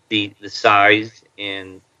the size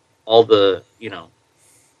and all the,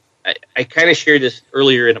 I kind of shared this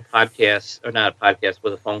earlier in a podcast, or not a podcast,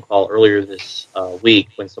 with a phone call earlier this week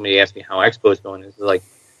when somebody asked me how Expo is going. It's like,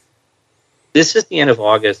 this is the end of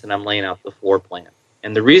August, and I'm laying out the floor plan.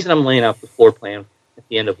 And the reason I'm laying out the floor plan at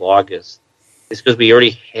the end of August is because we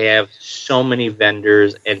already have so many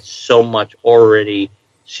vendors and so much already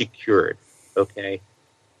secured, okay?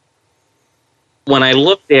 When I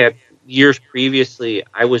looked at years previously,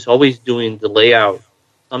 I was always doing the layout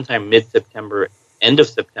sometime mid-September, end of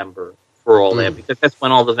September for all that, because that's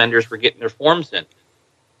when all the vendors were getting their forms in.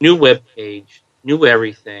 New web page, new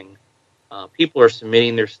everything. People are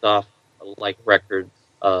submitting their stuff like records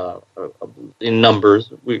in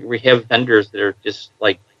numbers. We have vendors that are just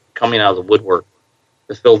like coming out of the woodwork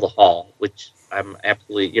to fill the hall, which I'm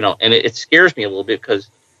absolutely, and it scares me a little bit because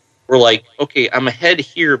we're like, okay, I'm ahead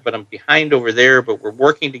here, but I'm behind over there, but we're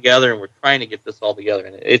working together and we're trying to get this all together.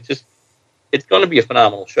 And it's going to be a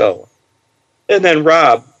phenomenal show. And then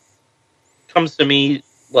Rob comes to me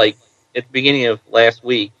like at the beginning of last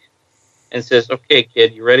week and says, "Okay,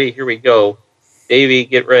 kid, you ready? Here we go. Davey,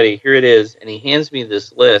 get ready. Here it is." And he hands me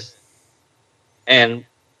this list. And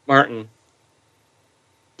Martin,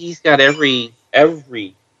 he's got everything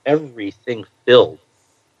filled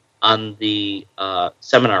on the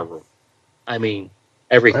seminar room. I mean,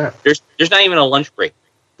 everything. Yeah. There's not even a lunch break.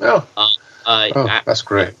 Oh, that's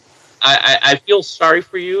great. I feel sorry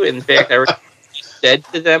for you. In fact, I said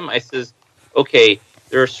to them, I says, okay,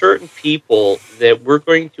 there are certain people that we're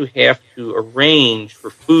going to have to arrange for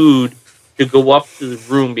food to go up to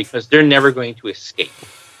the room because they're never going to escape.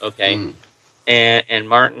 Okay? And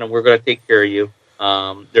Martin, we're going to take care of you.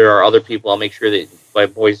 There are other people. I'll make sure that my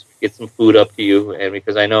boys get some food up to you, and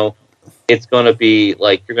because I know it's going to be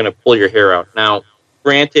like you're going to pull your hair out. Now,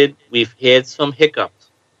 granted, we've had some hiccups,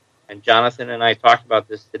 and Jonathan and I talked about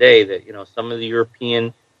this today, that, you know, some of the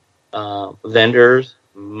European vendors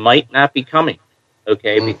might not be coming,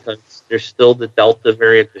 okay, because there's still the Delta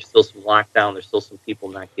variant, there's still some lockdown, there's still some people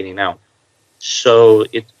not getting out. So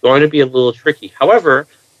it's going to be a little tricky. However,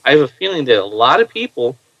 I have a feeling that a lot of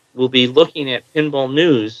people will be looking at Pinball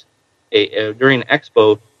News during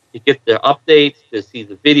Expo to get the updates, to see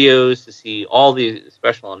the videos, to see all the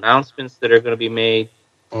special announcements that are going to be made.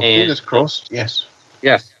 Well, fingers crossed, yes.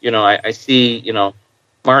 Yes, you know, I see, you know,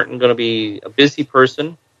 Martin going to be a busy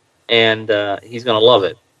person, and he's going to love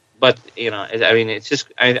it. But, you know, I mean, it's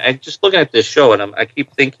just, I just looking at this show, and I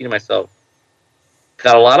keep thinking to myself,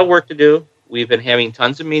 got a lot of work to do. We've been having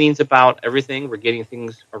tons of meetings about everything. We're getting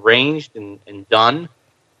things arranged and done.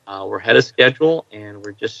 We're ahead of schedule, and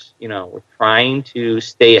we're just, you know, we're trying to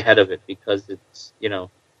stay ahead of it because it's, you know,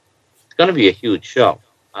 it's going to be a huge show.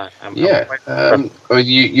 You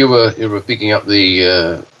were picking up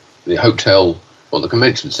the hotel or the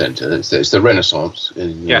convention center. It's the Renaissance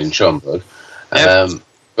in Schaumburg.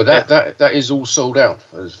 But that is all sold out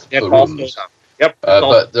for rooms. Yep.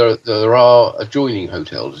 But there are adjoining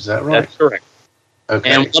hotels. Is that right? That's correct.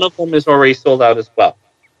 Okay. And one of them is already sold out as well.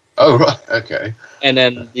 Oh, right. Okay. And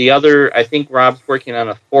then the other, I think Rob's working on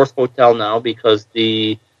a fourth hotel now because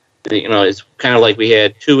the you know, it's kind of like we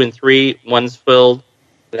had 2 and 3, one's filled.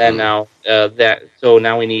 Then now so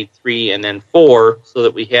now we need 3 and then 4 so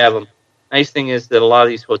that we have them. Nice thing is that a lot of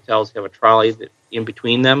these hotels have a trolley in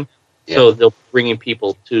between them, so they'll bringing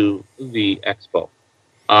people to the expo.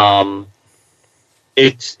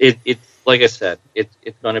 It's like I said,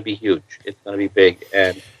 it's going to be huge. It's going to be big,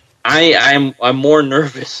 and I'm more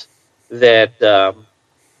nervous that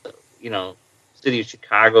you know, city of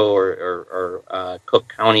Chicago or Cook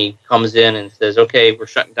County comes in and says, okay, we're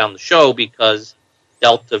shutting down the show because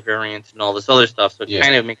Delta variant and all this other stuff. So it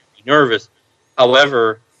kind of makes me nervous.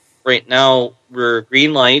 However, right now we're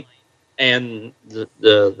green light, and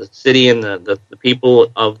the city and the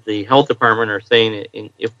people of the health department are saying,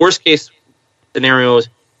 if worst case scenarios,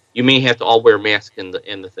 you may have to all wear masks in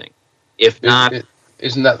the thing. If not,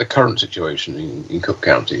 isn't that the current situation in Cook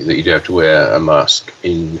County, that you do have to wear a mask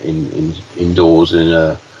indoors in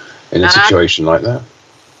a situation like that?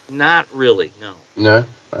 Not really, no. No?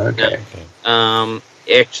 Okay. No.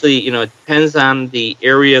 Actually, you know, it depends on the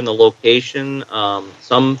area and the location.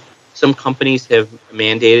 Some companies have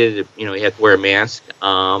mandated, you know, you have to wear a mask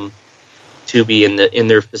to be in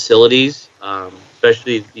their facilities,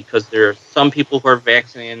 especially because there are some people who are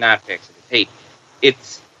vaccinated and not vaccinated. Hey,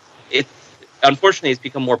 it's unfortunately it's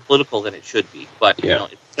become more political than it should be, but you know,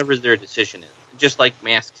 it's whatever their decision is, just like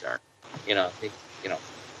masks are. You know,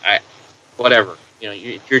 whatever. You know,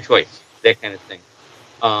 it's your choice. That kind of thing.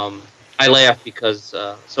 I laugh because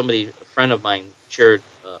a friend of mine, shared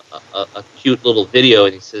a cute little video,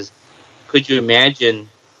 and he says, "Could you imagine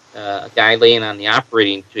a guy laying on the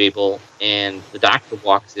operating table, and the doctor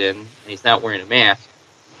walks in, and he's not wearing a mask,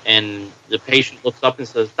 and the patient looks up and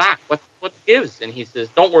says, 'Doc, what gives?' And he says,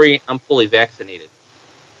 'Don't worry, I'm fully vaccinated.'"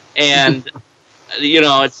 And you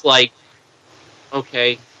know, it's like,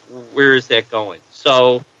 okay, where is that going?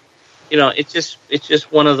 So, you know, it's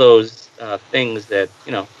just one of those things that,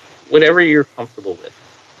 you know, whatever you're comfortable with.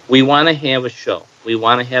 We want to have a show. We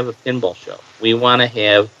want to have a pinball show. We want to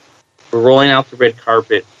have, we're rolling out the red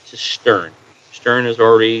carpet to Stern. Stern is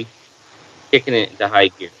already kicking it into high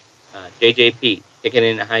gear. JJP kicking it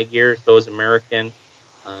into high gear. So is American.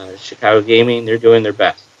 Chicago Gaming, they're doing their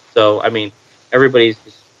best. So, I mean, everybody's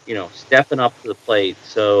just, you know, stepping up to the plate.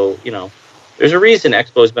 So, you know, there's a reason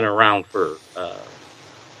Expo has been around for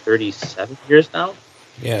 37 years now.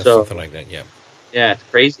 Yeah, so, something like that, yeah. Yeah, it's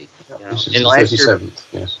crazy. You know? This is and last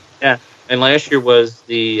 37th, year, yes. Yeah, and last year was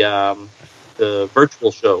the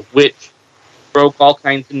virtual show, which broke all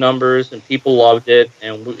kinds of numbers, and people loved it.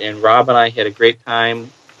 And Rob and I had a great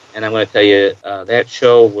time. And I'm going to tell you, that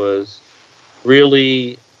show was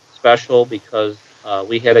really special because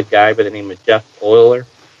we had a guy by the name of Jeff Euler.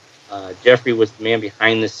 Jeffrey was the man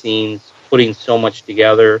behind the scenes, putting so much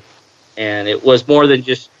together, and it was more than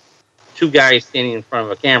just 2 guys standing in front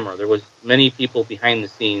of a camera. There was many people behind the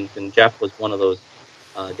scenes, and Jeff was one of those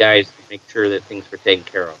guys to make sure that things were taken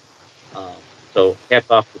care of. So hats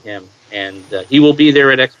off to him. And he will be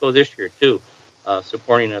there at Expo this year, too,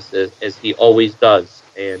 supporting us as he always does.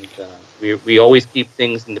 And we always keep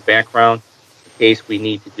things in the background in case we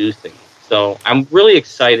need to do things. So I'm really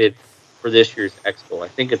excited for this year's Expo. I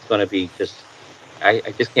think it's going to be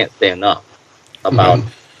I just can't say enough about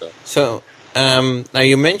it. So now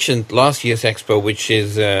you mentioned last year's Expo, which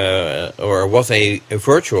is or was a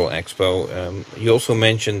virtual Expo. You also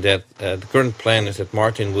mentioned that the current plan is that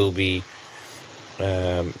Martin will be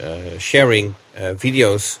sharing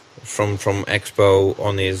videos from Expo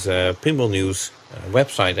on his Pinball News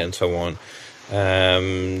website and so on.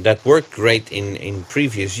 That worked great in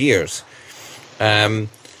previous years.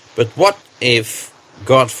 But what if,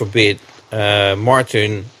 God forbid,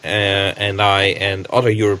 Martin and I and other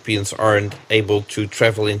Europeans aren't able to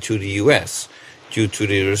travel into the US due to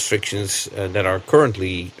the restrictions that are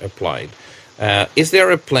currently applied? Is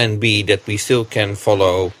there a plan B that we still can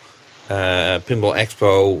follow Pinball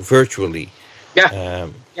Expo virtually?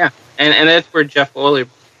 Yeah, and that's where Jeff Euler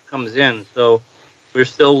comes in. So we're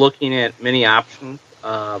still looking at many options,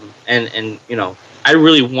 and you know, I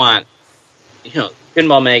really want, you know,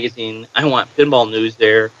 Pinball Magazine. I want Pinball News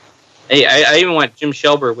there. I even want Jim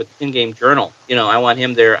Shelber with the Pin Game Journal. You know, I want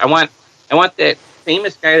him there. I want that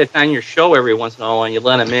famous guy that's on your show every once in a while when you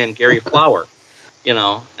let him in, Gary Flower. You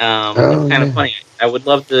know, it's kind of funny. I would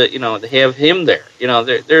love to, you know, to have him there. You know,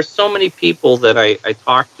 there's so many people that I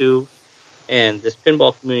talk to, and this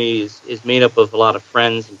pinball community is made up of a lot of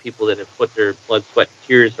friends and people that have put their blood, sweat, and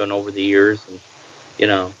tears on over the years. And, you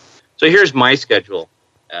know, so here's my schedule,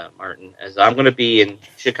 Martin, as I'm going to be in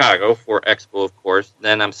Chicago for Expo, of course.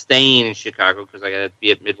 Then I'm staying in Chicago because I got to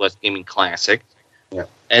be at Midwest Gaming Classic. Yeah.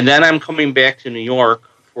 And then I'm coming back to New York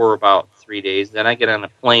for about 3 days. Then I get on a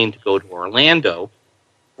plane to go to Orlando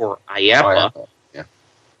for IAAPA. Yeah.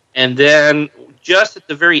 And then just at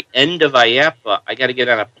the very end of IAAPA, I got to get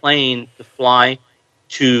on a plane to fly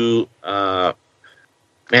to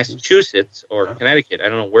Massachusetts or Connecticut. I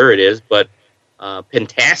don't know where it is, but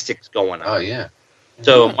Pentastic's going on. Oh, yeah.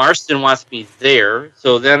 So Marston wants me there.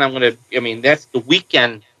 So then I'm going to, that's the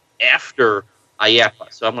weekend after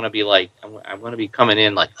IAAPA. So I'm going to be like, I'm going to be coming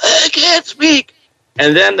in like, I can't speak.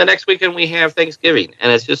 And then the next weekend we have Thanksgiving.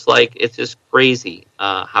 And it's just like, it's just crazy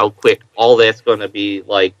how quick all that's going to be.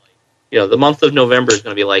 Like, you know, the month of November is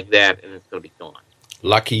going to be like that, and it's going to be gone.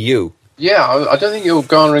 Lucky you. Yeah, I don't think you're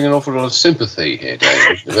garnering an awful lot of sympathy here,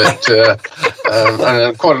 David, but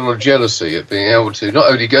and quite a lot of jealousy at being able to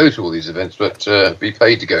not only go to all these events, but be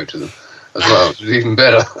paid to go to them as well, which is even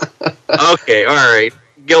better. Okay, all right.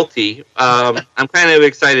 Guilty. I'm kind of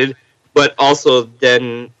excited, but also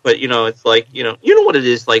but, you know, it's like, you know what it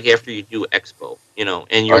is like after you do Expo, you know,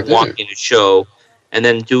 and you're walking a show and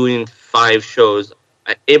then doing 5 shows.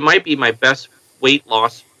 It might be my best weight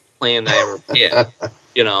loss plan that I ever had.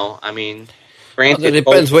 You know, I mean, granted, it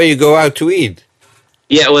depends where you go out to eat.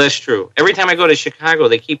 Yeah, well, that's true. Every time I go to Chicago,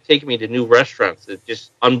 they keep taking me to new restaurants. It's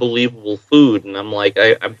just unbelievable food, and I'm like,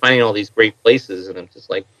 I'm finding all these great places, and I'm just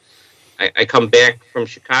like, I come back from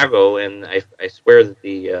Chicago, and I swear that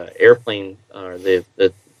the airplane or the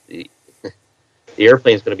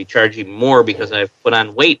airplane is going to be charging more because I've put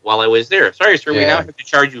on weight while I was there. Sorry, sir, we now have to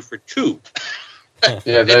charge you for 2.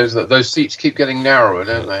 Yeah, those seats keep getting narrower,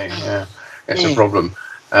 don't they? Yeah, it's a problem.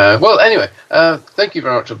 Well, anyway, thank you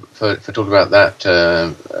very much for talking about that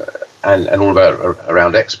and all about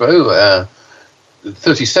around Expo. The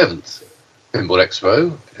 37th Pinball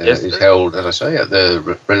Expo is held, as I say, at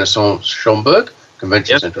the Renaissance Schomburg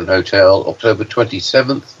Convention Centre and Hotel, October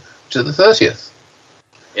 27th to the 30th.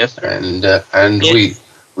 Yes, sir. And we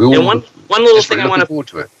all and one little thing I want to forward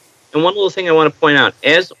to it. And one little thing I want to point out,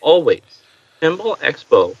 as always, Pinball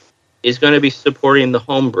Expo is going to be supporting the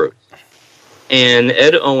homebrews. And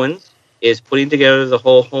Ed Owens is putting together the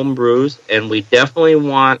whole homebrews, and we definitely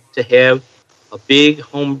want to have a big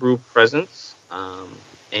homebrew presence.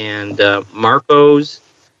 And Marcos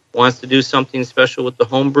wants to do something special with the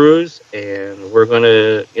homebrews, and we're going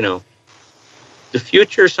to, you know, the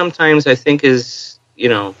future sometimes I think is, you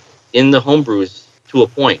know, in the homebrews to a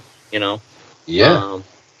point, you know. Yeah.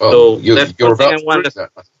 So that's one thing I wanted to.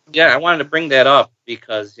 Yeah, I wanted to bring that up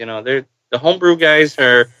because, you know, the homebrew guys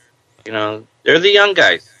are, you know, they're the young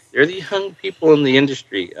guys. They're the young people in the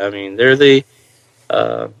industry. I mean, they're the.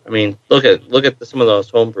 Look at some of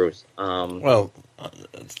those homebrews.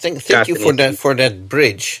 Thank you for that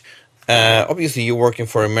bridge. Obviously, you're working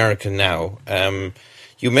for America now.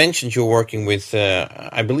 You mentioned you're working with,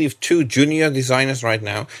 I believe, 2 junior designers right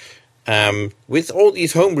now. With all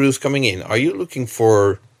these homebrews coming in, are you looking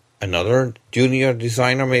for another junior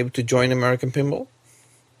designer maybe to join American Pinball?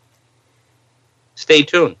 stay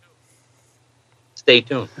tuned. Stay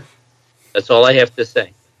tuned. That's all I have to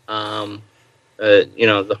say. The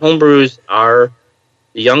homebrews are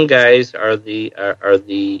the young guys, are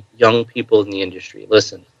the young people in the industry.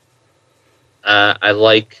 Listen, I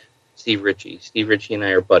like Steve Ritchie. Steve Ritchie and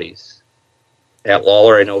I are buddies. Pat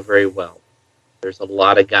Lawler I know very well. There's a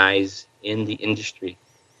lot of guys in the industry.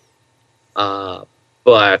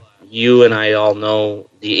 But you and I all know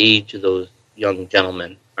the age of those young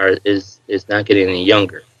gentlemen is not getting any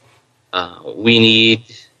younger. We need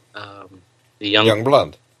the young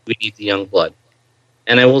blood. We need the young blood.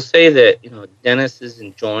 And I will say that, Dennis is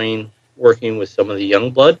enjoying working with some of the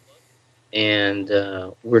young blood, and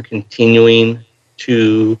we're continuing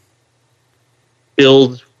to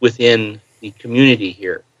build within the community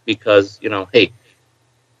here because, hey,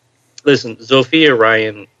 listen, Zofia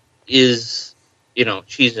Ryan is,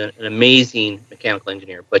 she's an amazing mechanical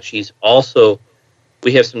engineer, but she's also,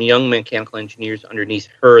 we have some young mechanical engineers underneath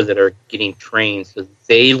her that are getting trained so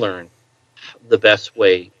they learn the best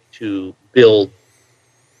way to build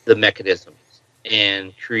the mechanisms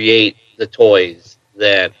and create the toys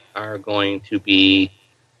that are going to be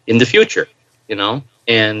in the future,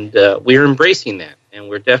 and we're embracing that, and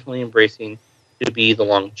we're definitely embracing to be the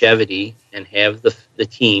longevity and have the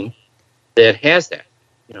team that has that.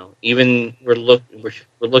 Even we're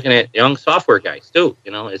looking at young software guys too.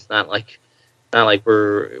 It's not like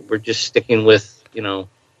we're just sticking with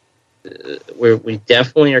we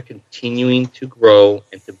definitely are continuing to grow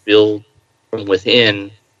and to build from within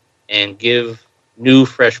and give new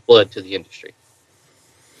fresh blood to the industry.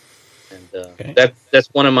 And that's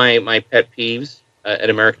one of my pet peeves at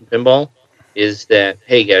American Pinball is that,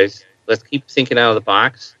 hey guys, let's keep thinking out of the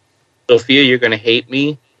box. Sophia, you're going to hate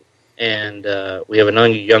me. And we have another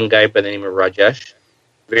young guy by the name of Rajesh,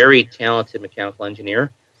 very talented mechanical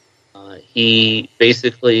engineer. He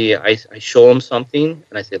basically, I show him something,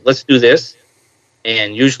 and I said, let's do this.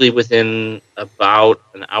 And usually within about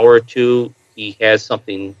an hour or two, he has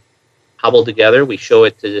something cobbled together. We show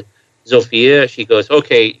it to Zofia. She goes,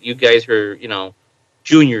 okay, you guys are,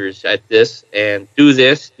 juniors at this, and do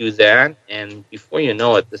this, do that. And before you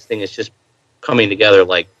know it, this thing is just coming together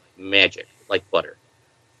like magic, like butter.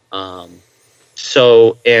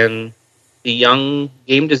 And the young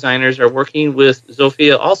game designers are working with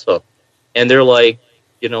Zofia also. And they're like,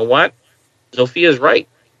 you know what? Zofia's right.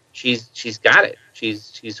 She's got it.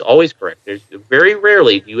 She's always correct. There's very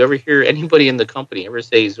rarely do you ever hear anybody in the company ever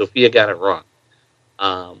say Zofia got it wrong.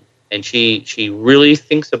 And she really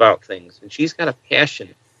thinks about things, and she's got a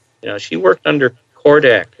passion. She worked under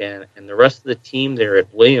Kordak and the rest of the team there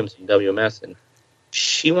at Williams and WMS, and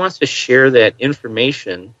she wants to share that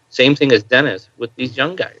information, same thing as Dennis, with these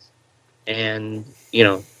young guys. And,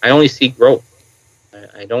 I only see growth.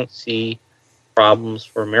 I don't see problems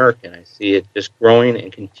for American. I see it just growing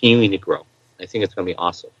and continuing to grow. I think it's going to be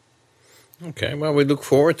awesome. Okay, well, we look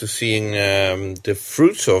forward to seeing the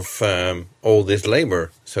fruits of all this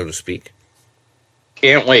labor, so to speak.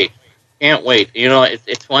 Can't wait.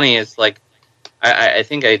 It's funny. It's like, I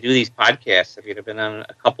think I do these podcasts. I've been on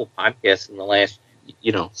a couple podcasts in the last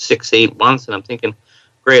 6-8 months, and I'm thinking,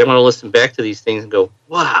 great, I'm going to listen back to these things and go,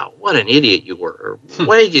 wow, what an idiot you were, or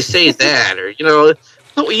why did you say that, or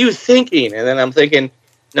what were you thinking? And then I'm thinking,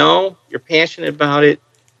 no, you're passionate about it.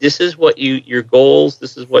 This is what your goals,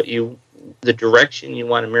 this is what the direction you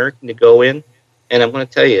want American to go in. And I'm going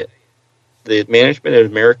to tell you, the management of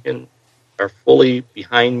American are fully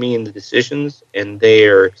behind me in the decisions, and they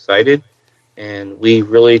are excited, and we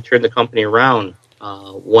really turned the company around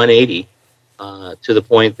 180 to the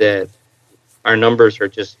point that our numbers are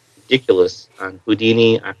just ridiculous on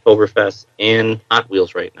Houdini, Oktoberfest, and Hot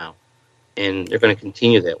Wheels right now. And they're going to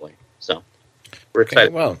continue that way. So we're excited.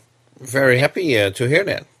 Okay, well, very happy to hear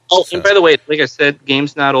that. Oh, and by the way, like I said,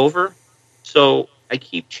 game's not over. So I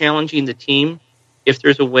keep challenging the team. If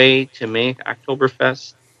there's a way to make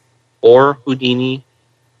Oktoberfest or Houdini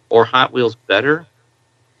or Hot Wheels better,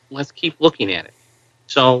 let's keep looking at it.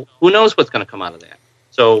 So who knows what's going to come out of that?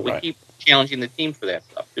 So we keep challenging the team for that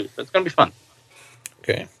stuff, too. So it's going to be fun.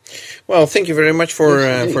 Okay. Well, thank you very much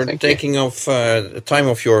for taking off time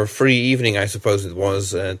of your free evening, I suppose it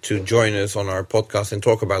was, to join us on our podcast and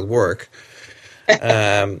talk about work.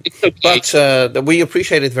 But we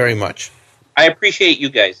appreciate it very much. I appreciate you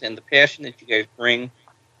guys and the passion that you guys bring,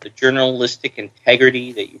 the journalistic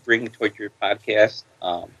integrity that you bring towards your podcast,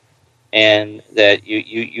 and that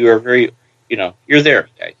you are very, you're there,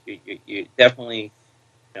 guys. You definitely,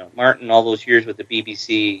 Martin, all those years with the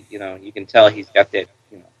BBC, you can tell he's got that,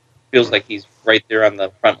 feels like he's right there on the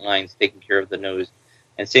front lines taking care of the news.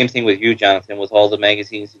 And same thing with you, Jonathan, with all the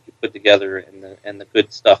magazines that you put together and the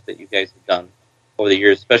good stuff that you guys have done over the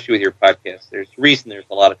years, especially with your podcast. There's a reason there's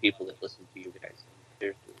a lot of people that listen to you guys.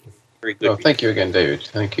 There's very good. Well, thank you again, David.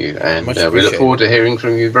 Thank you, and Much we look appreciated. forward to hearing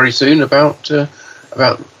from you very soon about the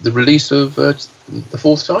release of the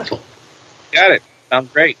fourth title. Got it.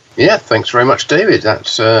 Sounds great. Yeah, thanks very much, David. That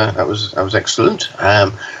was excellent.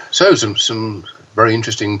 So some very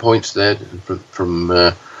interesting points there from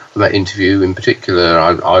that interview. In particular,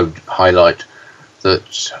 I would highlight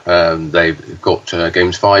that they've got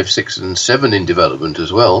games 5, 6, and 7 in development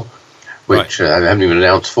as well, which they haven't even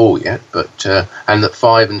announced 4 yet. But and that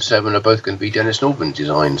 5 and 7 are both going to be Dennis Nordman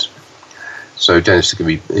designs. So Dennis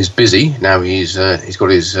is busy now. He's got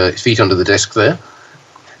his feet under the desk there.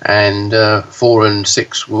 And 4 and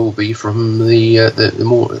 6 will be from the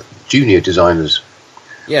more junior designers.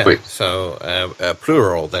 Yeah, Wait. so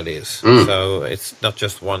plural, that is. So it's not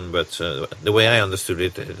just one, but the way I understood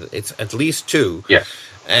it, it's at least 2. Yeah.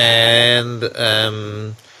 And,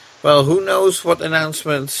 well, who knows what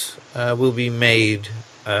announcements will be made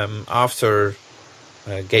after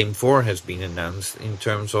Game 4 has been announced in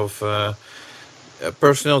terms of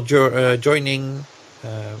personnel joining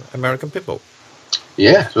American Pinball.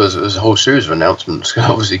 Yeah, so there's a whole series of announcements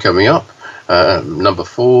obviously coming up. Number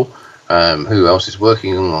 4, who else is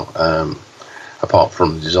working on apart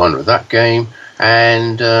from the designer of that game,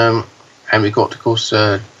 and we've got, of course,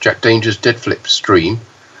 Jack Danger's Dead Flip stream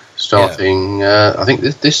starting. I think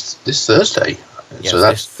this Thursday. Yes, so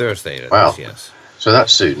that's this Thursday. Wow. Yes. So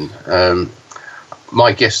that's soon.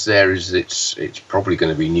 My guess there is it's probably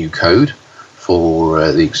going to be new code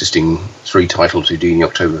for the existing 3 titles, Houdini,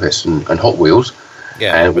 Oktoberfest, and Hot Wheels.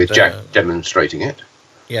 Yeah, and with but, Jack demonstrating it.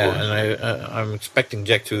 Yeah, and I'm expecting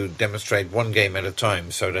Jack to demonstrate one game at a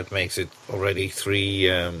time, so that makes it already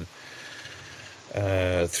 3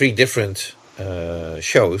 different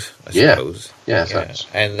shows, I suppose. Yeah, that's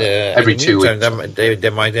and every in the 2 meantime, weeks. they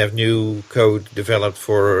might have new code developed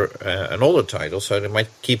for an older title, so they might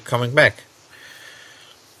keep coming back.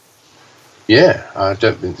 Yeah, I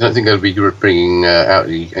don't think they'll be bringing out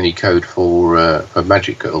any code for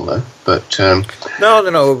Magic Girl though. But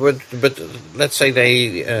No. But let's say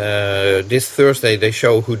they this Thursday they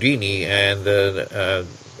show Houdini, and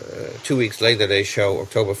 2 weeks later they show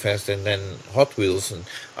Oktoberfest and then Hot Wheels, and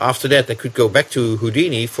after that they could go back to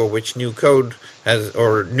Houdini, for which newer code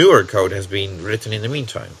has been written in the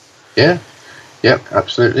meantime. yeah,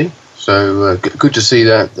 absolutely. So good to see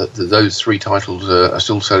that those 3 titles are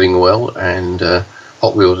still selling well, and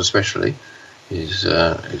Hot Wheels especially is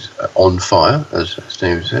on fire, as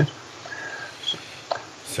David said.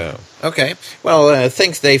 So, okay. Well,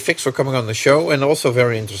 thanks, Dave Fix, for coming on the show, and also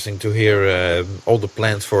very interesting to hear all the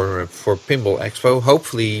plans for Pinball Expo.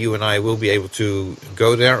 Hopefully you and I will be able to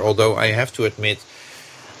go there, although I have to admit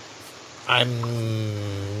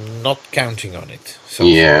I'm not counting on it. So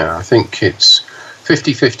Yeah, I think it's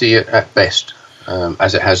 50-50 at best,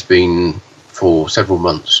 as it has been for several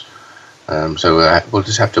months. So we'll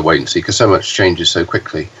just have to wait and see, because so much changes so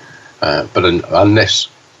quickly. But unless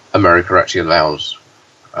America actually allows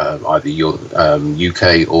either your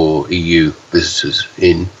UK or EU visitors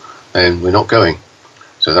in, then we're not going.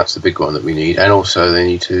 So that's the big one that we need. And also they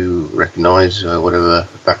need to recognise whatever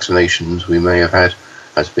vaccinations we may have had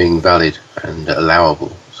as being valid and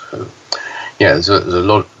allowable. So yeah, there's a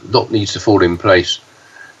lot needs to fall in place,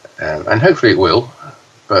 and hopefully it will.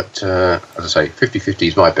 But as I say, 50-50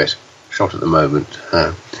 is my best shot at the moment.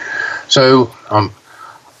 So I'm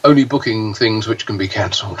only booking things which can be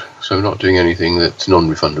cancelled. So not doing anything that's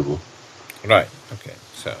non-refundable. Right. Okay.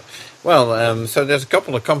 So, well, so there's a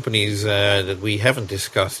couple of companies that we haven't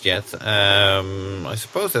discussed yet. I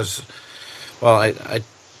suppose there's. Well, I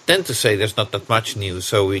tend to say there's not that much news,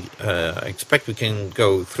 so we expect we can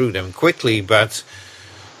go through them quickly. But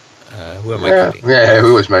who am I kidding? Yeah, we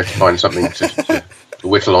always manage to find something to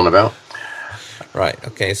whittle on about. Right.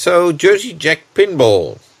 Okay. So Jersey Jack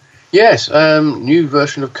Pinball. Yes, new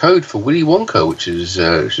version of code for Willy Wonka, which is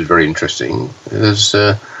very interesting. There's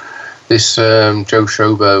this Joe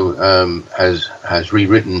Shobo has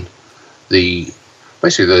rewritten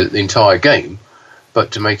basically the entire game,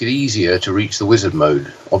 but to make it easier to reach the wizard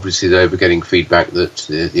mode. Obviously, they were getting feedback that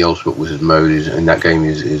the ultimate wizard mode in that game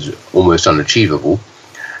is almost unachievable,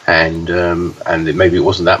 and maybe it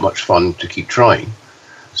wasn't that much fun to keep trying.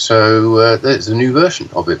 So there's a new version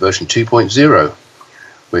of it, version 2.0.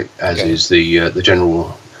 As is the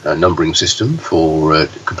general numbering system for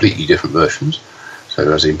completely different versions. So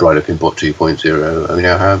as in Bridal Pinbot 2.0, we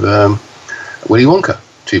now have Willy Wonka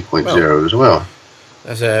 2.0 as well.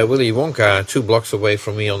 There's a Willy Wonka 2 blocks away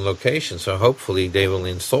from me on location, so hopefully they will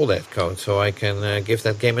install that code so I can give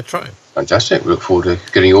that game a try. Fantastic. We look forward to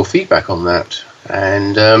getting your feedback on that.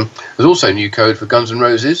 And there's also new code for Guns N'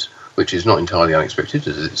 Roses, which is not entirely unexpected,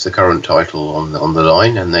 as it's the current title on the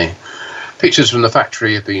line. And the pictures from the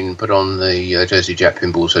factory have been put on the Jersey Jack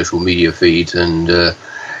Pinball social media feeds, and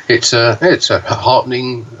it's a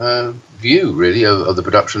heartening view, really, of the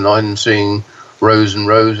production line, and seeing rows and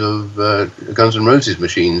rows of Guns N' Roses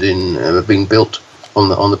machines being built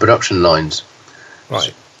on the production lines.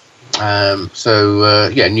 Right.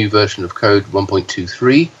 New version of code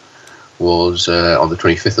 1.23 was on the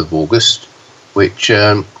 25th of August, which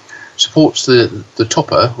supports the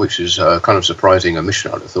topper, which is kind of surprising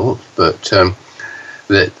omission, I'd have thought, but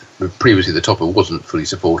that previously the topper wasn't fully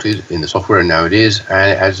supported in the software, and now it is,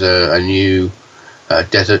 and it has a new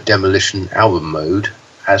Desert Demolition album mode,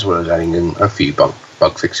 as well as adding in a few bug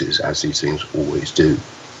fixes, as these things always do.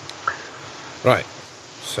 Right.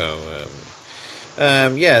 So,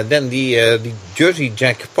 then the Jersey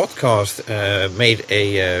Jack podcast made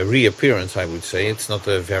a reappearance, I would say. It's not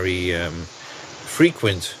a very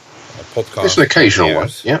frequent podcast. It's an occasional one,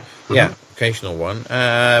 yeah. Mm-hmm. Yeah, occasional one,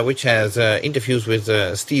 which has interviews with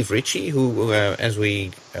Steve Ritchie, who, as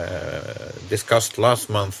we discussed last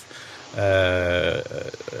month,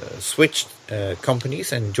 switched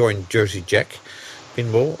companies and joined Jersey Jack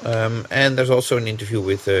Pinball. And there's also an interview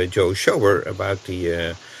with Joe Schober about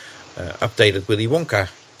the updated Willy Wonka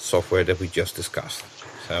software that we just discussed.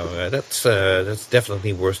 So that's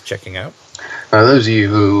definitely worth checking out. Now, those of you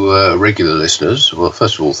who are regular listeners, well,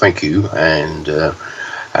 first of all, thank you, and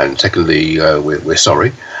secondly, we're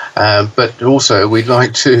sorry, but also we'd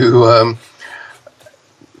like to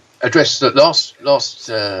address that last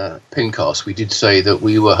Pincast. We did say that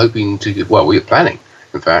we were hoping we were planning,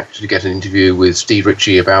 in fact, to get an interview with Steve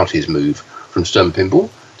Ritchie about his move from Stern Pinball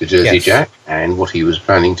to Jersey Jack, and what he was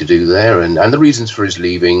planning to do there, and the reasons for his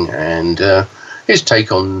leaving, and his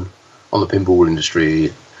take on the pinball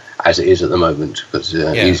industry as it is at the moment, because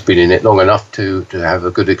he's been in it long enough to have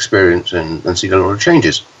a good experience and seen a lot of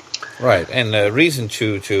changes. Right, and the reason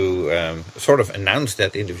to sort of announce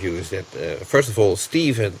that interview is that, first of all,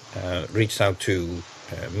 Steve had reached out to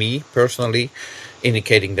me personally,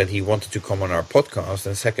 indicating that he wanted to come on our podcast,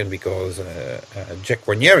 and second, because Jack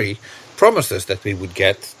Guarnieri promised us that we would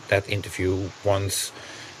get that interview once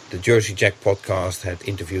the Jersey Jack podcast had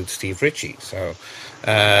interviewed Steve Ritchie. So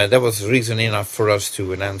that was reason enough for us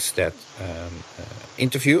to announce that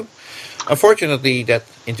interview. Unfortunately, that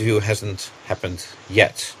interview hasn't happened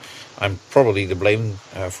yet. I'm probably to blame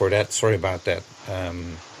for that. Sorry about that.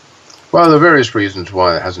 Well, there are various reasons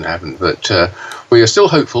why it hasn't happened, but we are still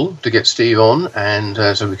hopeful to get Steve on, and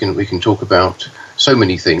so we can talk about so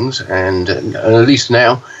many things. And at least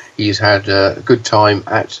now he's had a good time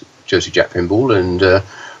at Jersey Jack Pinball, and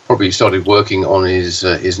probably started working on his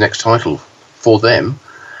next title for them,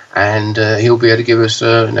 and he'll be able to give us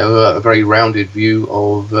a very rounded view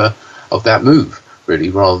of that move, really,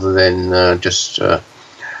 rather than just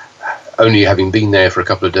only having been there for a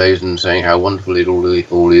couple of days and saying how wonderful it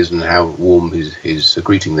all is and how warm his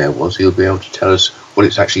greeting there was. He'll be able to tell us what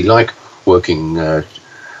it's actually like working the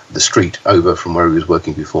street over from where he was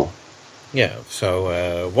working before. Yeah,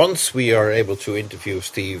 so once we are able to interview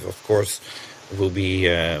Steve, of course, it will be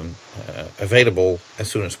available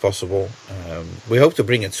as soon as possible. We hope to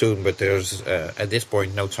bring it soon, but there's at this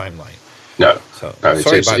point no timeline. No, sorry about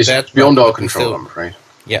that. It's beyond our control, I'm afraid.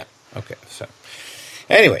 Yeah, okay. So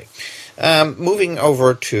anyway, moving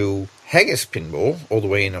over to Haggis Pinball, all the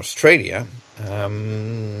way in Australia.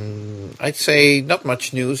 I'd say not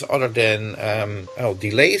much news other than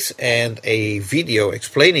delays and a video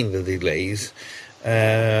explaining the delays,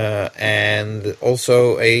 and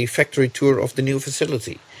also a factory tour of the new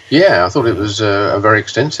facility. Yeah, I thought it was a very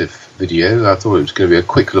extensive video. I thought it was going to be a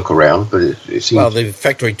quick look around, but it seemed... Well, the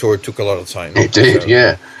factory tour took a lot of time. It did,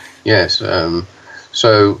 yeah. Yes.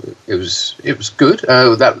 So it was good.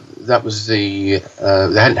 That was they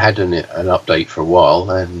hadn't had an update for a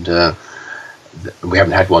while, and we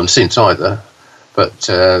haven't had one since either. But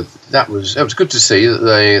that was good to see that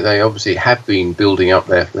they obviously have been building up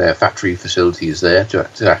their factory facilities there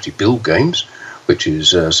to actually build games, which is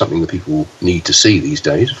something that people need to see these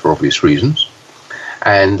days for obvious reasons.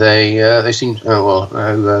 And they certainly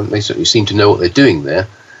seem to know what they're doing there.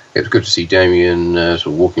 It was good to see Damien sort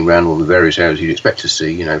of walking around all the various areas you'd expect to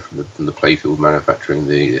see, from the playfield manufacturing,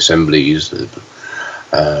 the assemblies, the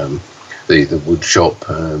wood shop,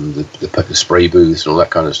 the spray booths, and all that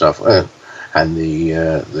kind of stuff, and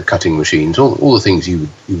the cutting machines, all the things you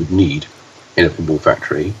would need in a pinball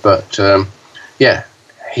factory. But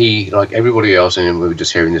he, like everybody else, and we were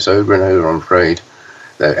just hearing this over and over, I'm afraid,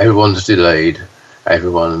 that everyone's delayed,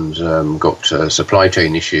 everyone's got supply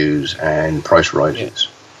chain issues and price rises.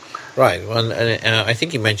 Right. Well, I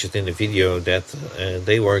think you mentioned in the video that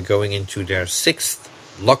they were going into their 6th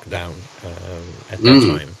lockdown at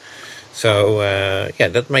that time. So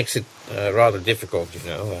that makes it rather difficult.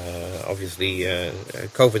 Obviously,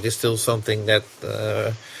 COVID is still something that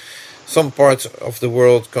some parts of the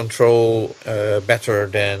world control better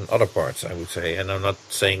than other parts, I would say. And I'm not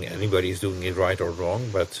saying anybody is doing it right or wrong,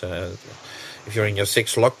 but if you're in your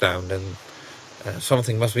 6th lockdown, then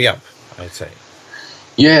something must be up, I'd say.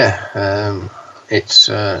 Yeah, it's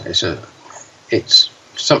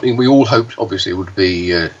something we all hoped, obviously, would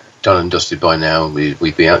be done and dusted by now.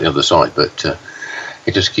 We'd be out the other side, but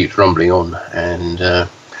it just keeps rumbling on, and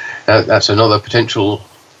that's another potential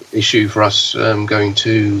issue for us going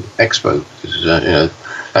to Expo, because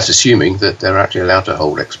that's assuming that they're actually allowed to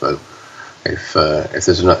hold Expo. If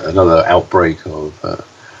there's another outbreak of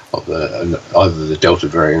either the Delta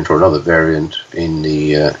variant or another variant in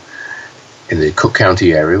the Cook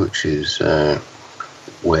County area, which is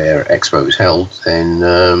where Expo is held, then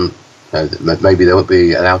maybe they won't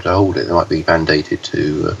be allowed to hold it. They might be mandated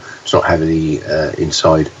to not have any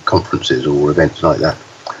inside conferences or events like that.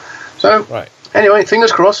 So, Anyway,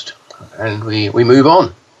 fingers crossed, and we move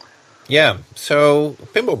on. Yeah, so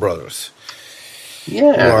Pinball Brothers.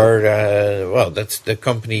 Yeah. That's the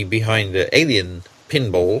company behind the Alien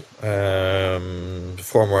Pinball,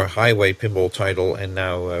 former Highway Pinball title, and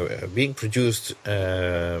now being produced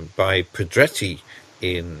by Pedretti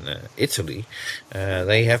in Italy.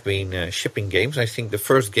 They have been shipping games. I think the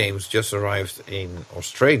first games just arrived in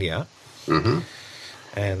Australia. Mm-hmm.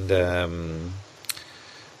 And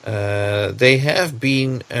they have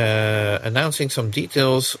been announcing some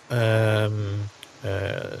details to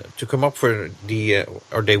come up for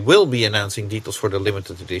or they will be announcing details for the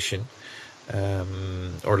limited edition.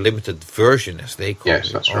 Or limited version, as they call it,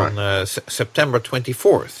 that's on right. September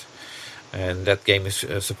 24th. And that game is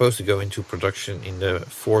supposed to go into production in the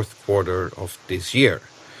 4th quarter of this year.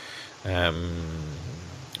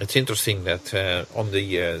 It's interesting that on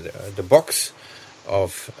the box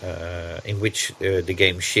of in which the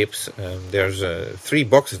game ships, there's 3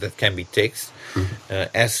 boxes that can be ticked.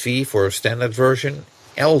 SV for standard version,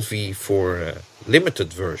 LV for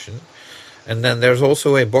limited version, and then there's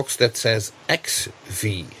also a box that says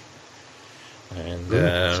XV. And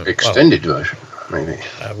extended version, maybe.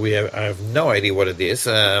 I have no idea what it is.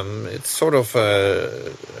 It's sort of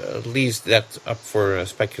at least that up for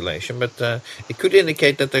speculation, but it could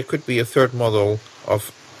indicate that there could be a 3rd model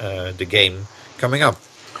of the game coming up.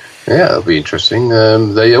 Yeah, that'll be interesting.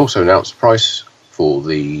 They also announced the price for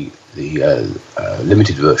the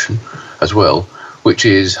limited version as well, which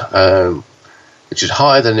is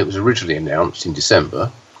higher than it was originally announced in December.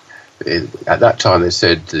 At that time, they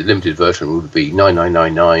said the limited version would be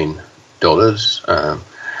 $9,999,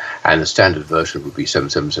 and the standard version would be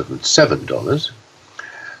 $7,777.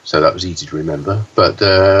 So that was easy to remember. But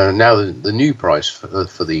now the new price for the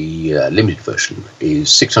limited version is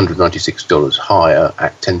 $696 higher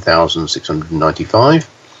at $10,695. And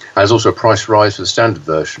there's also a price rise for the standard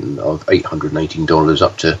version of $818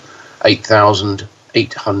 up to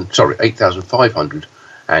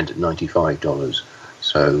 $8,595.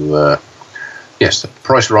 So yes, the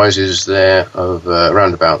price rises there of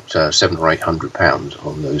around about £700 or £800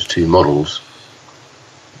 on those 2 models.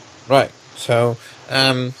 Right. So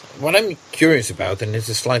what I'm curious about, and this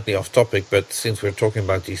is slightly off topic, but since we're talking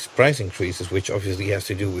about these price increases, which obviously has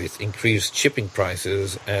to do with increased shipping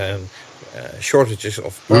prices and shortages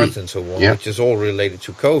of parts and so on, which is all related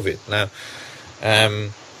to COVID. Now,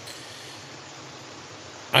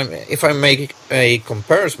 if I make a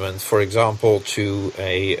comparison, for example, to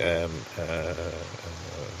a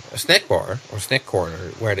snack bar or snack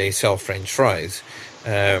corner where they sell French fries,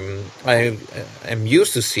 I am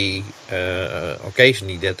used to see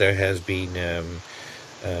occasionally that there have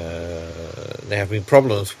been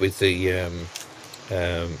problems with the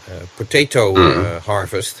potato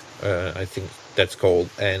harvest, I think that's called,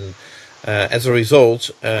 and as a result,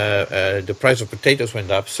 the price of potatoes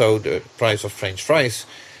went up, so the price of French fries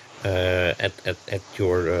at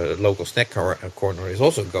your local snack corner is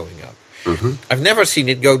also going up. I've never seen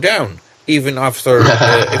it go down. Even after,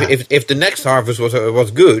 if the next harvest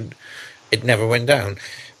was good, it never went down.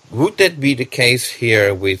 Would that be the case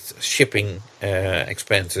here with shipping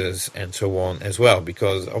expenses and so on as well?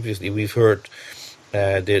 Because obviously we've heard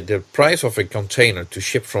the price of a container to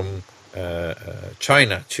ship from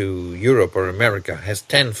China to Europe or America has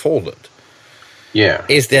tenfolded. Yeah.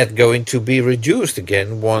 Is that going to be reduced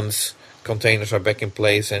again once containers are back in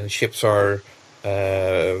place and ships are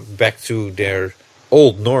back to their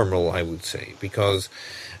old normal, I would say? Because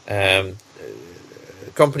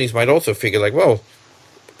companies might also figure like, well,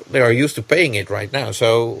 they are used to paying it right now,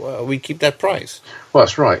 so we keep that price. Well,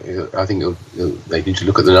 that's right. I think they need to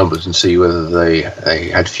look at the numbers and see whether they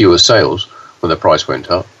had fewer sales when the price went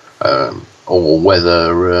up, or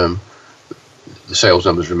whether the sales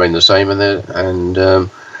numbers remain the same, and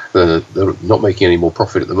they're not making any more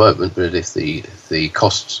profit at the moment. But if the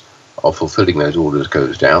costs of fulfilling those orders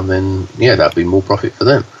goes down, then that'd be more profit for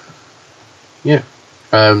them. Yeah.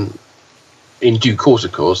 In due course,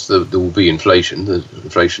 of course, there will be inflation. The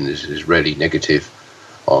inflation is rarely negative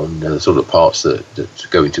on the sort of parts that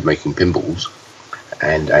go into making pinballs,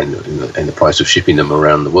 and the price of shipping them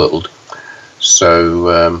around the world.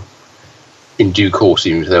 So, in due course,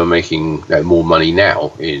 even if they were making more money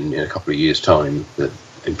now, in a couple of years' time, that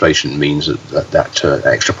inflation means that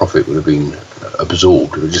extra profit would have been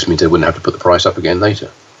absorbed. It just means they wouldn't have to put the price up again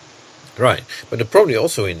later. Right, but it probably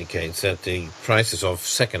also indicates that the prices of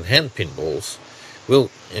second-hand pinballs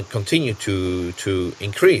will continue to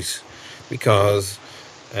increase, because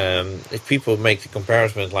if people make the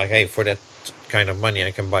comparison like, hey, for that kind of money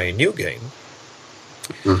I can buy a new game,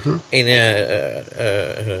 in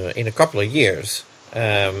a couple of years,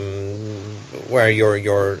 where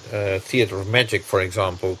your Theater of Magic, for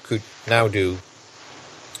example, could now do,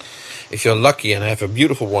 if you're lucky and have a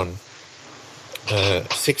beautiful one,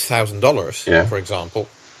 $6,000, for example.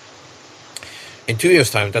 In 2 years'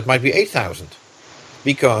 time, that might be $8,000,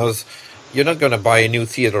 because you're not going to buy a new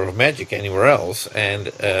Theater of Magic anywhere else,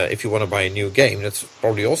 and if you want to buy a new game, that's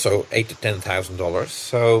probably also $8,000 to $10,000.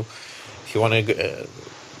 So, if you want to,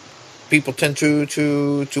 people tend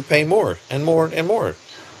to pay more and more and more.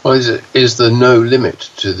 Well, is there no limit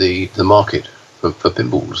to the market for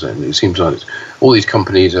pinballs? And it seems like all these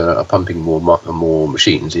companies are pumping more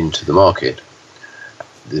machines into the market.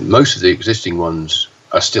 Most of the existing ones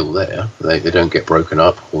are still there. They don't get broken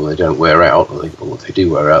up, or they don't wear out, or if they do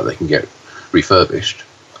wear out, they can get refurbished.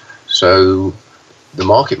 So the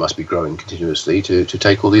market must be growing continuously to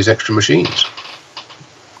take all these extra machines.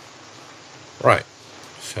 Right.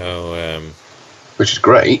 So, which is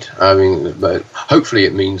great. I mean, but hopefully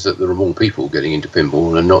it means that there are more people getting into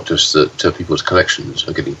pinball, and not just that people's collections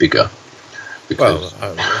are getting bigger. Because,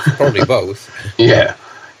 probably both. Yeah.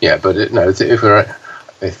 But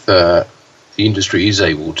if the industry is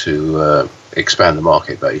able to expand the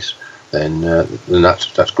market base, then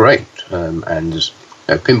that's great. And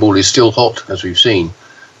pinball is still hot, as we've seen.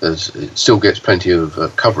 It still gets plenty of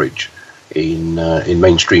coverage in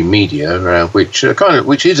mainstream media, which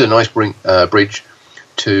is a nice bridge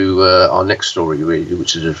to our next story, really,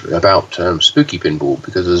 which is about Spooky Pinball,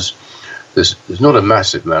 because there's not a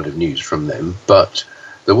massive amount of news from them, but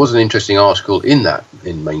there was an interesting article in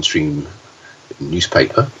mainstream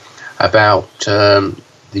newspaper about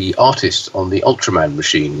the artist on the Ultraman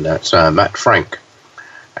machine. That's Matt Frank,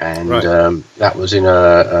 and that was in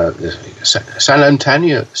a San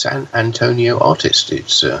Antonio artist.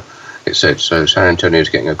 It said so. San Antonio is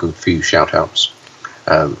getting a good few shout-outs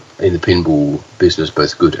in the pinball business,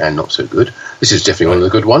 both good and not so good. This is definitely one of the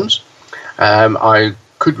good ones. I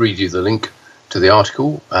could read you the link to the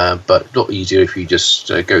article, but a lot easier if you just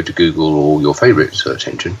go to Google or your favourite search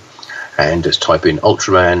engine and just type in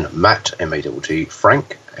Ultraman Matt, M-A-T-T,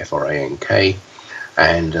 Frank, F-R-A-N-K,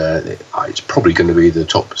 and it's probably going to be the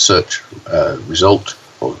top search result,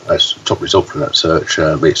 or top result from that search.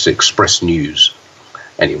 It's Express News.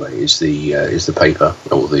 Anyway, is the paper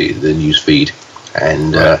or the news feed,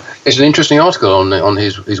 and it's an interesting article on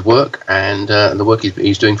his work and the work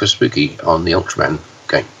he's doing for Spooky on the Ultraman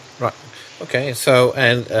game. Right. Okay. So,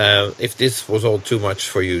 and if this was all too much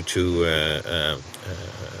for you to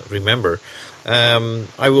remember,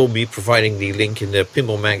 I will be providing the link in the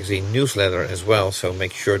Pinball Magazine newsletter as well. So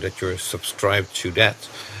make sure that you're subscribed to that,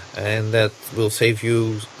 and that will save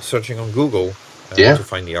you searching on Google to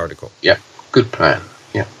find the article. Yeah. Good plan.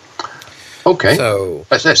 Yeah. Okay. So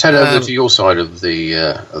let's head over to your side of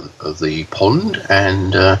the pond,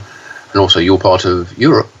 and also your part of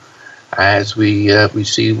Europe, as we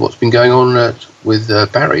see what's been going on with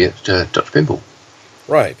Barry at Dutch Pinball.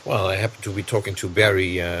 Right. Well, I happened to be talking to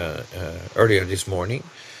Barry earlier this morning.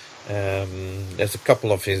 There's a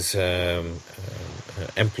couple of his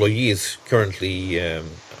employees currently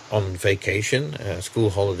on vacation. School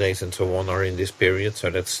holidays and so on are in this period, so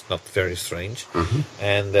that's not very strange. Mm-hmm.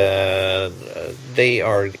 And they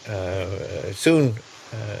are soon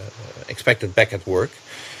expected back at work,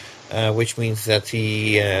 which means that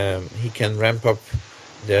he can ramp up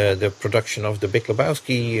the production of the Big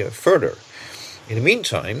Lebowski further. In the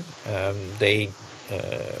meantime,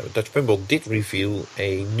 Dutch Pinball did reveal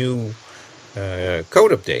a new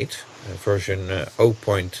code update, version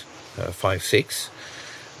 0.56,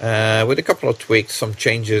 with a couple of tweaks, some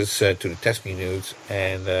changes to the test menus,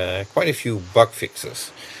 and quite a few bug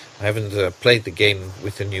fixes. I haven't played the game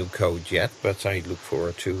with the new code yet, but I look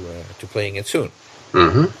forward to playing it soon.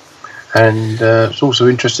 Mm-hmm. And it's also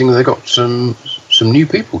interesting that they got some new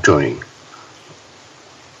people joining.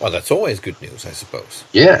 Well, that's always good news, I suppose.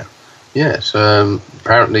 Yeah. Yes.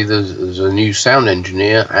 Apparently, there's a new sound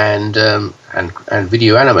engineer and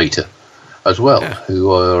video animator as well,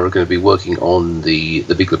 who are going to be working on the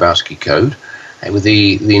Big Lebowski code, and with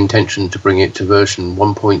the intention to bring it to version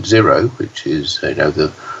 1.0, which is the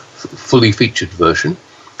fully featured version,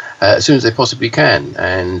 as soon as they possibly can.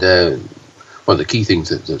 And one of the key things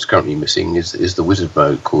that's currently missing is the wizard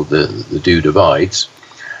mode called the Do Divides,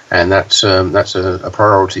 and that's a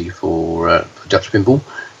priority for Dutch Pinball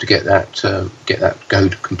to get that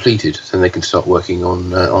code completed, so they can start working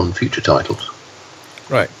on future titles.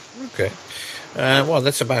 Right. Okay. Well,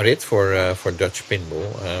 that's about it for Dutch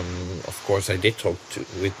Pinball. Of course, I did talk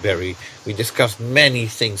with Barry. We discussed many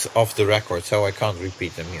things off the record, so I can't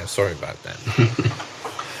repeat them here. Sorry about that.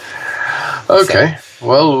 Okay.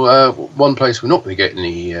 Well, one place we're not going to get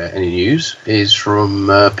any news is from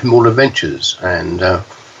Pinball Adventures, and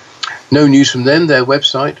no news from them. Their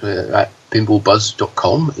website at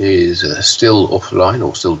pinballbuzz.com is still offline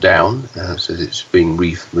or still down, so it's being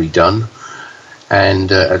redone,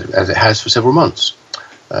 and as it has for several months.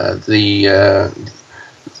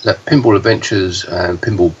 That Pinball Adventures and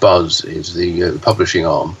Pinball Buzz is the publishing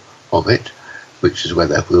arm of it, which is where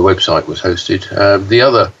the website was hosted. The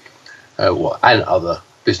other other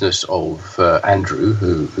business of Andrew,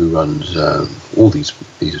 who runs all these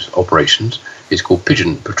operations, is called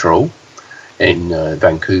Pigeon Patrol in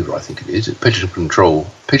Vancouver, I think it is. It's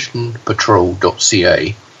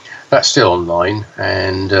pigeonpatrol.ca. That's still online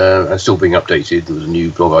and still being updated. There was a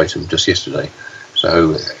new blog item just yesterday.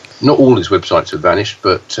 So not all his websites have vanished,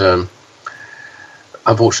 but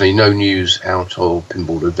unfortunately no news out of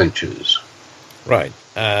Pinball Adventures. Right.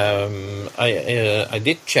 I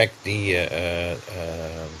did check the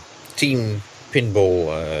Team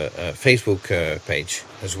Pinball Facebook page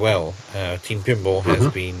as well. Team Pinball has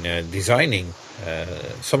been designing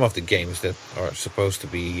some of the games that are supposed to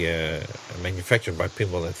be manufactured by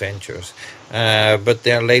Pinball Adventures, but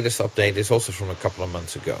their latest update is also from a couple of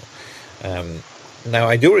months ago. Now,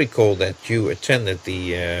 I do recall that you attended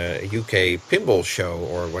the UK Pinball Show,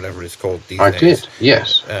 or whatever it's called these days. I did,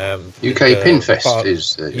 yes. UK Pinfest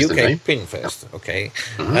is the name. UK Pinfest, okay.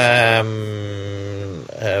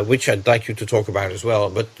 Which I'd like you to talk about as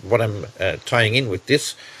well. But what I'm tying in with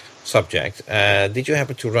this subject, did you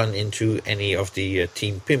happen to run into any of the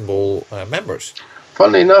Team Pinball members?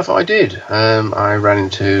 Funnily enough, I did. I ran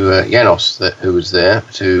into Janos, who was there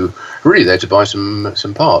to buy some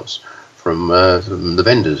parts from the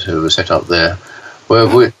vendors who were set up there.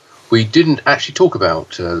 Well, we didn't actually talk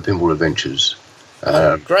about the Pinball Adventures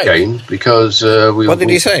game because What did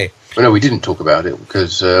he say? Well, no, we didn't talk about it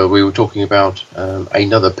because we were talking about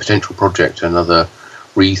another potential project, another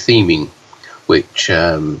retheming, which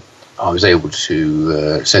I was able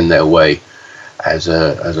to send their way as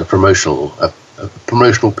a promotional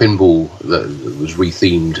pinball that was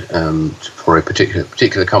rethemed for a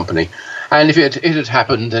particular company. And if it had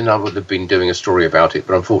happened, then I would have been doing a story about it.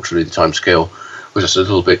 But unfortunately, the timescale was just a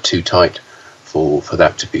little bit too tight for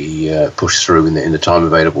that to be pushed through in the time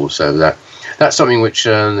available. So that's something which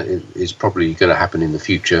is probably going to happen in the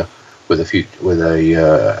future with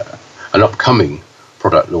an upcoming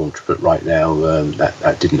product launch. But right now,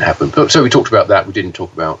 that didn't happen. So we talked about that. We didn't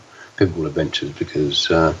talk about Pinball Adventures because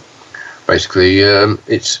basically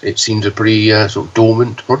it seems a pretty sort of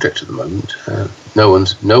dormant project at the moment. No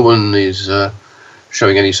one is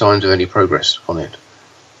showing any signs of any progress on it.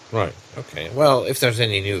 Right. Okay. Well, if there's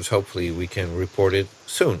any news, hopefully we can report it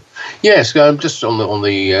soon. Yes. Just on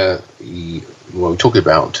the we're talking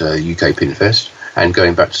about UK Pinfest and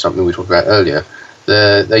going back to something we talked about earlier.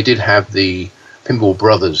 They did have the Pinball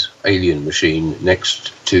Brothers Alien machine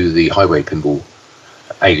next to the Highway Pinball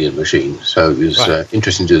Alien machine, so it was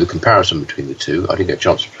interesting to do the comparison between the two. I didn't get a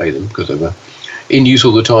chance to play them because they were in use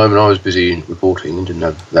all the time and I was busy reporting and didn't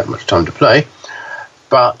have that much time to play.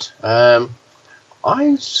 But I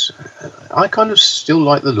kind of still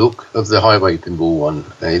like the look of the Highway Pinball one.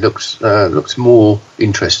 It looks more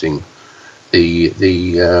interesting. The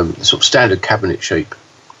sort of standard cabinet shape,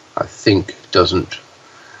 I think, doesn't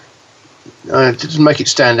make it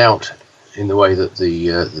stand out in the way that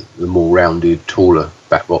the more rounded, taller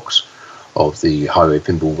back box of the Highway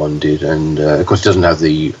Pinball one did, and of course it doesn't have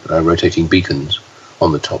the rotating beacons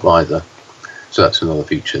on the top either, so that's another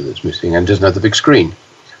feature that's missing, and doesn't have the big screen,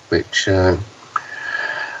 which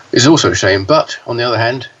is also a shame. But on the other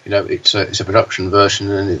hand, it's a production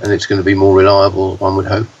version, and it's going to be more reliable, one would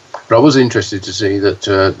hope. But I was interested to see that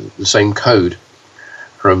the same code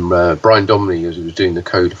from Brian Domney, as he was doing the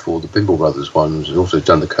code for the Pinball Brothers ones, and also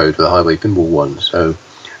done the code for the Highway Pinball ones. So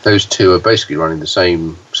those two are basically running the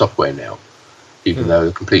same software now, even though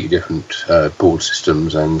they're completely different board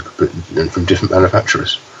systems and from different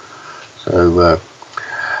manufacturers. So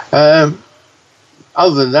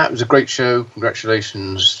other than that, it was a great show.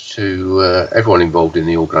 Congratulations to everyone involved in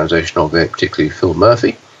the organisation of it, particularly Phil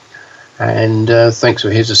Murphy. And thanks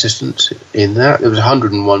for his assistance in that. There was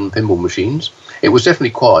 101 pinball machines. It was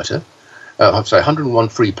definitely quieter. I'd say 101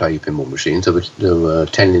 free play pinball machines. There were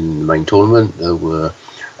 10 in the main tournament. There were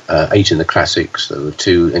 8 in the classics. There were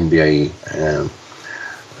 2 NBA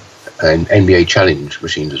Challenge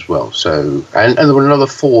machines as well. So, and there were another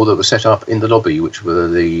 4 that were set up in the lobby, which were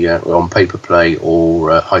the on paper play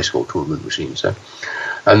or high score tournament machines. So,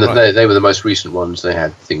 and they were the most recent ones. They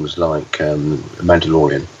had things like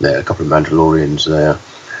Mandalorian. There, a couple of Mandalorians there,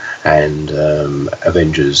 and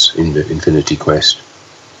Avengers in the Infinity Quest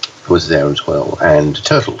was there as well, and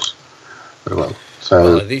Turtles as well.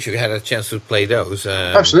 So at least you had a chance to play those.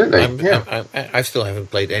 Absolutely, I still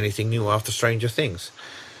haven't played anything new after Stranger Things.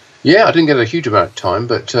 Yeah, I didn't get a huge amount of time,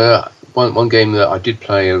 but one game that I did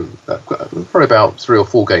play probably about 3 or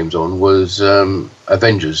 4 games on was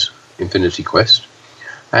Avengers Infinity Quest,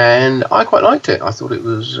 and I quite liked it. I thought it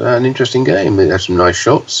was an interesting game. It had some nice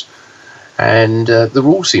shots, and the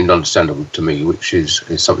rules seemed understandable to me, which is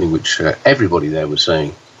something which everybody there was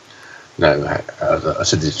saying. No, I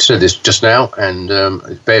said this just now, and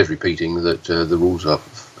it bears repeating that the rules are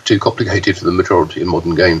too complicated for the majority of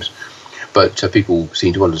modern games. But people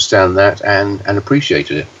seem to understand that and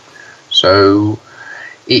appreciated it. So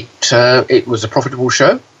it was a profitable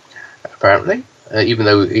show, apparently. Even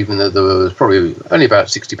though there was probably only about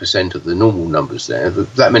 60% of the normal numbers there,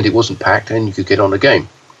 that meant it wasn't packed and you could get on a game.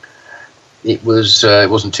 It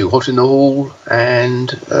wasn't too hot in the hall,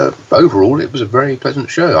 and overall it was a very pleasant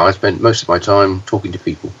show. I spent most of my time talking to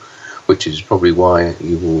people, which is probably why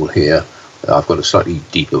you will hear I've got a slightly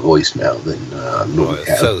deeper voice now than normally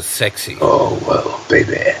have. So sexy. Oh, well,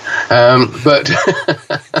 baby. But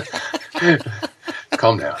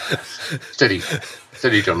calm down. Steady,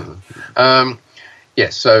 Jonathan.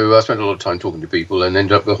 Yes, so I spent a lot of time talking to people and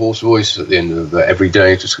ended up with a hoarse voice at the end of every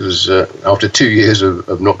day, just because after 2 years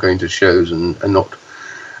of not going to shows and not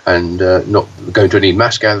going to any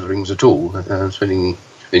mass gatherings at all, spending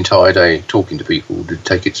the entire day talking to people did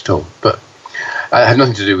take its toll. But it had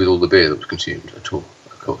nothing to do with all the beer that was consumed at all,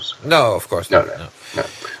 of course. No, of course not.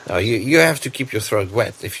 No, you have to keep your throat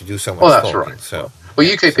wet if you do so much talking. That's right. So. Well,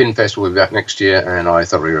 UK Pin Fest will be back next year, and I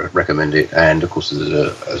thoroughly recommend it. And, of course,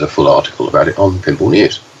 there's a full article about it on Pinball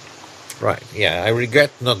News. Right, yeah. I regret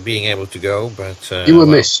not being able to go, but... you were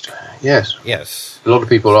missed, yes. Yes. A lot of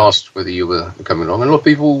people asked whether you were coming along, and a lot of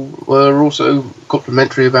people were also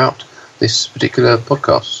complimentary about this particular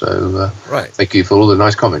podcast. So, thank you for all the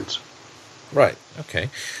nice comments. Right, okay.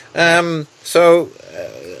 So,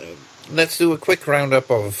 let's do a quick roundup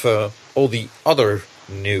of all the other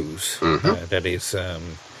news that is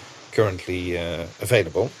currently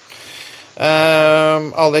available.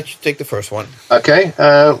 I'll let you take the first one. Okay.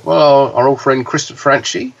 Well, our old friend Christopher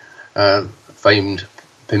Franchi, famed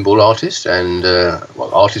pinball artist and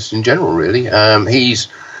artist in general, really. He's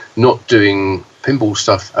not doing pinball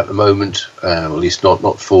stuff at the moment, at least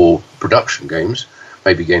not for production games,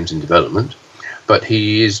 maybe games in development. But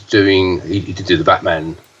he is doing. He did the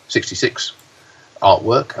Batman 66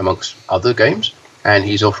 artwork amongst other games. And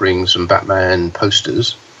he's offering some Batman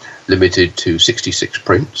posters, limited to 66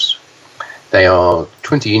 prints. They are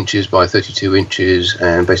 20 inches by 32 inches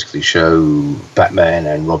and basically show Batman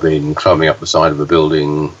and Robin climbing up the side of a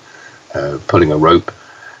building, pulling a rope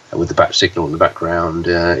with the bat signal in the background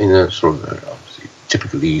in a sort of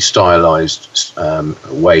typically stylized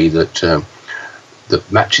way that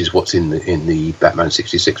matches what's in the Batman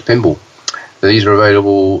 66 pinball. These are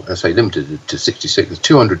available, I say, limited to 66. It's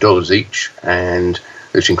 $200 each, and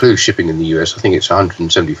which includes shipping in the US. I think it's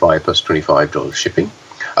 $175 plus $25 shipping.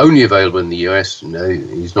 Only available in the US. No,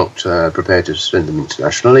 he's not prepared to send them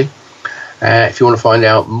internationally. If you want to find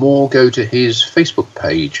out more, go to his Facebook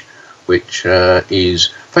page, which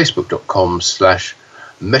is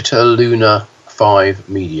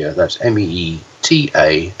facebook.com/Metaluna5Media. That's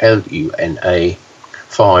MEETALUNA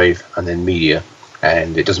 5 and then media.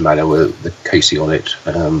 And it doesn't matter whether the Casey on it,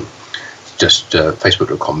 just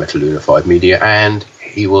facebook.com/Metaluna5Media, and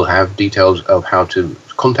he will have details of how to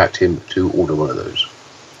contact him to order one of those.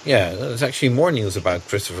 Yeah, there's actually more news about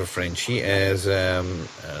Christopher Franchi, as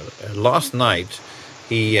last night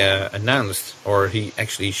he announced, or he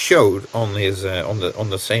actually showed on his on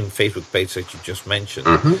the same Facebook page that you just mentioned,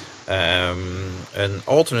 an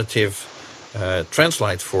alternative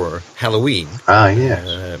translate for Halloween.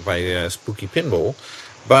 Yes. By Spooky Pinball,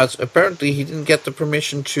 but apparently he didn't get the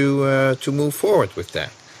permission to move forward with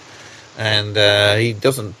that, and he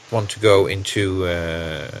doesn't want to go into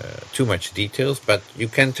too much details. But you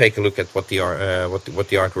can take a look at what the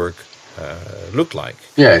artwork looked like.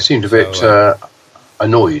 Yeah, it seemed a bit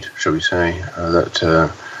annoyed, shall we say, that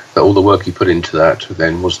all the work he put into that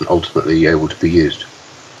then wasn't ultimately able to be used.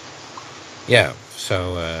 Yeah.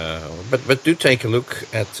 So, but do take a look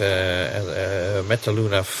at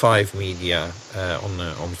Metaluna 5 Media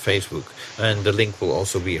on Facebook, and the link will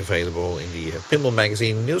also be available in the Pinball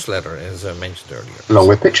Magazine newsletter, as I mentioned earlier. Along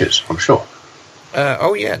with pictures, I'm sure.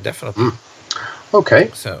 Oh yeah, definitely.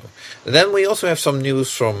 Okay. So then we also have some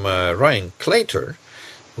news from Ryan Claytor,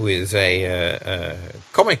 who is a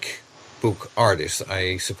comic book artist,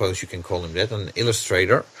 I suppose you can call him that, an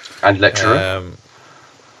illustrator and lecturer.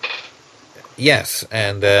 Yes,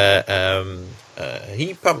 and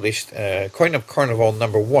he published Coin Up Carnival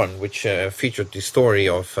 #1, which featured the story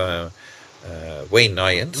of Wayne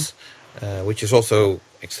Nyans, which is also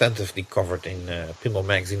extensively covered in Pinball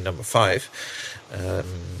Magazine #5.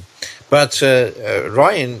 But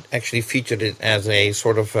Ryan actually featured it as a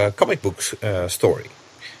sort of comic book story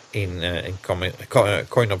in Coin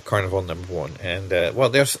Up Carnival #1. And, well,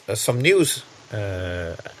 there's some news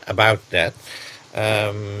about that.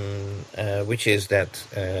 Which is that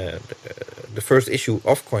the first issue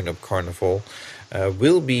of Coin Up Carnival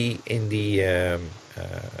will be in the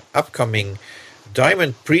upcoming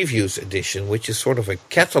Diamond Previews edition, which is sort of a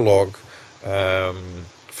catalog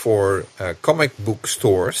for comic book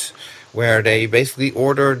stores, where they basically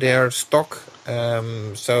order their stock.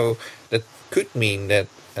 So that could mean that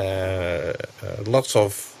lots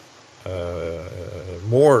of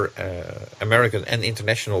more American and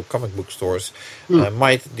international comic book stores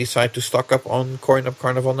might decide to stock up on Coin Up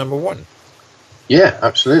Carnival #1. Yeah,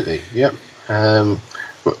 absolutely. Yeah.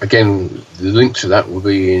 Again, the link to that will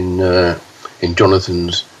be in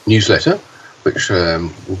Jonathan's newsletter, which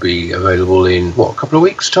will be available in a couple of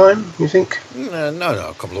weeks' time, you think? No,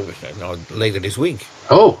 a couple of weeks. No, later this week.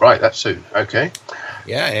 Oh, right, that's soon. Okay.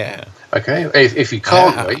 Yeah. Okay. If you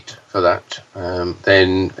can't wait for that,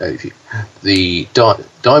 then the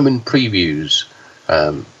Diamond Previews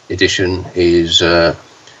edition is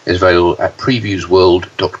available at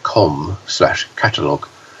previewsworld.com/catalog.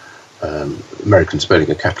 American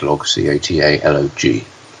spelling of catalog, CATALOG.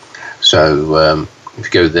 So if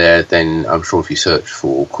you go there, then I'm sure if you search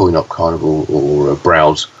for Coin Up Carnival or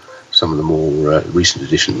browse some of the more recent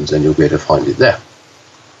editions, then you'll be able to find it there.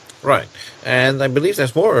 Right. And I believe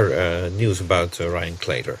there's more news about Ryan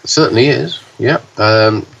Claytor. It certainly is, yeah.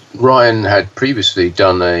 Ryan had previously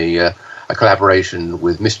done a collaboration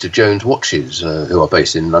with Mr. Jones Watches, who are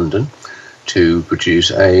based in London, to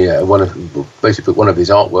produce basically put one of his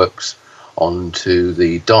artworks onto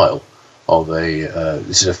the dial of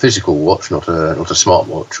this is a physical watch, not a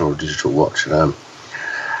smartwatch or a digital watch.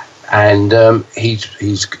 And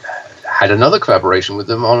he's had another collaboration with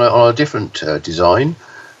them on a different design.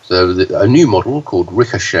 So a new model called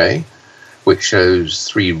Ricochet, which shows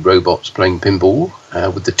 3 robots playing pinball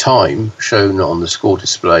with the time shown on the score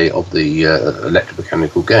display of the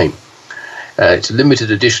electromechanical game. It's a limited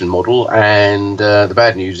edition model, and the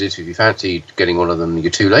bad news is if you fancy getting one of them,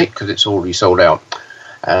 you're too late because it's already sold out.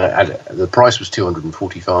 The price was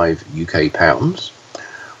 £245 UK,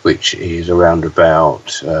 which is around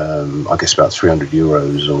about, I guess, about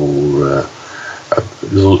 €300 or a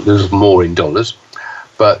little more in dollars.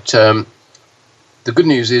 But the good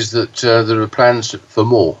news is that there are plans for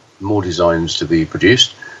more designs to be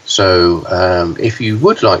produced. So if you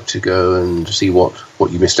would like to go and see what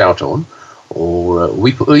you missed out on, or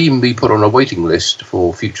even be put on a waiting list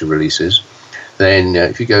for future releases, then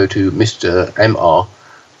if you go to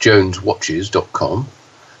mrjoneswatches.com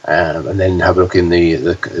and then have a look in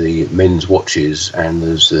the men's watches, and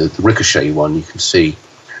there's the Ricochet one, you can see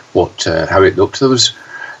how it looked. There was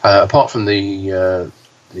apart from the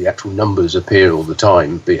actual numbers appear all the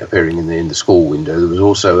time, appearing in the score window, there was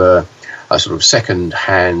also a sort of second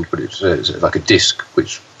hand, but it's like a disc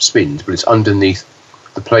which spins, but it's underneath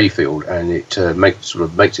the playfield, and it makes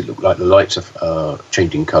it look like the lights are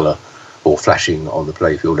changing colour or flashing on the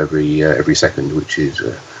playfield every second, which is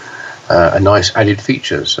a nice added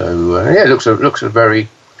feature. So it looks a very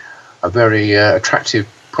attractive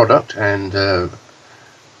product, and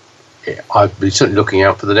I'd be certainly looking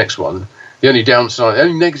out for the next one. The only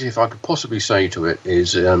negative I could possibly say to it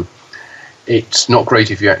is it's not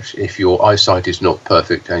great if your eyesight is not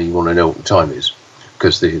perfect and you want to know what the time is,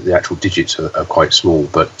 because the actual digits are quite small.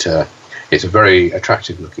 But it's a very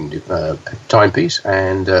attractive looking timepiece,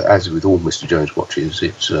 and as with all Mr. Jones watches,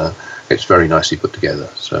 it's very nicely put together.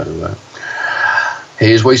 So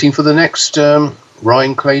here's waiting for the next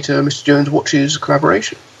Ryan Claytor Mr. Jones watches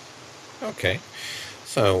collaboration. Okay.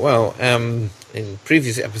 So, well, in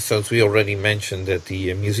previous episodes we already mentioned that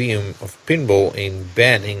the Museum of Pinball in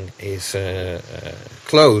Banning is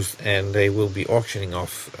closed, and they will be auctioning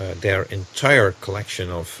off their entire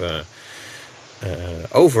collection of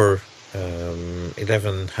over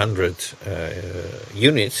 1,100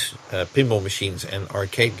 units, pinball machines and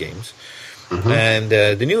arcade games. Mm-hmm. And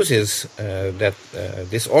the news is that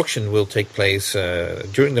this auction will take place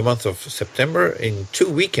during the month of September in 2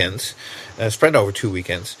 weekends, spread over 2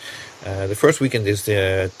 weekends. The first weekend is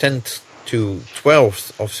the 10th to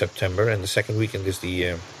 12th of September, and the second weekend is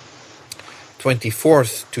the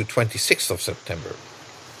 24th to 26th of September.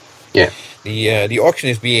 Yeah. The auction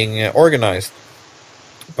is being organized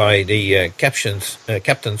by the Captain's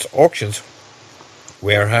Auctions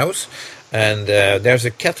Warehouse, and there's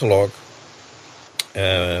a catalog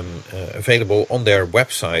available on their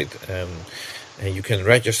website, and you can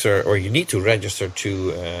register, or you need to register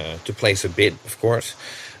to place a bid, of course.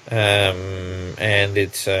 And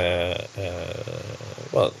it's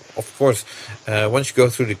well, of course, once you go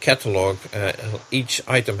through the catalog, each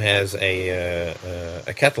item has a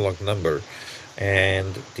catalog number,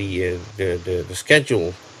 and the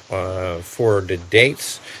schedule for the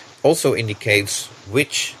dates also indicates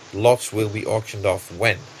which lots will be auctioned off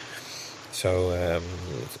when. So,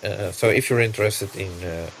 so if you're interested in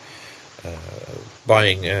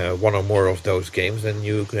buying one or more of those games, then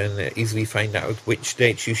you can easily find out which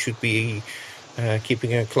dates you should be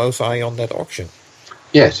keeping a close eye on that auction.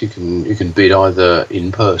 Yes, you can bid either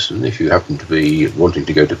in person if you happen to be wanting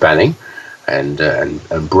to go to Banning and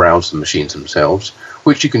browse the machines themselves,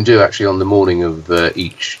 which you can do actually on the morning of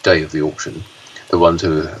each day of the auction. The ones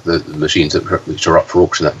the machines which are up for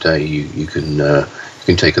auction that day, you can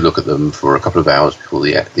take a look at them for a couple of hours before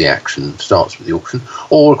the action starts with the auction.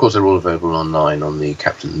 Or, of course, they're all available online on the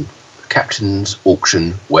Captain's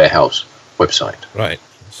Auction Warehouse website. Right.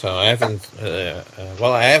 So I haven't.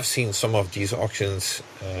 Well, I have seen some of these auctions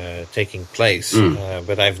taking place,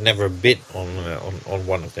 but I've never bid on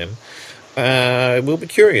one of them. We'll be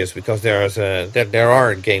curious, because there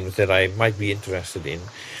are games that I might be interested in.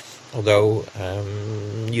 Although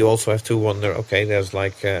you also have to wonder, okay, there's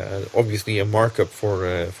like obviously a markup for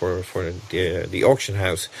the auction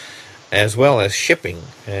house, as well as shipping,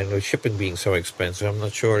 and with shipping being so expensive, I'm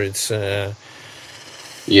not sure it's.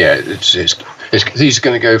 Yeah, he's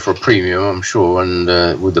going to go for a premium, I'm sure, and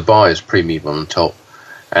with the buyer's premium on top,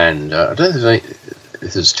 and I don't think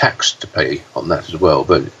there's tax to pay on that as well,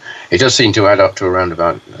 but it does seem to add up to around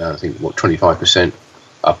about I think 25%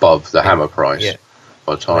 above the hammer price. Yeah.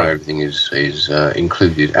 By the time everything is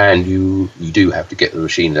included, and you do have to get the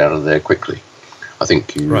machines out of there quickly. I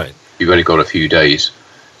think you've only got a few days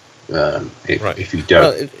if you don't.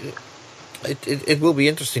 Well, it will be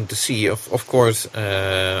interesting to see. Of course,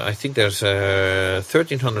 I think there's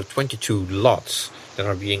 1,322 lots that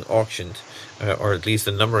are being auctioned, or at least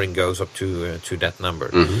the numbering goes up to that number.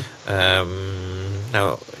 Mm-hmm.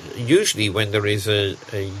 Now, usually when there is a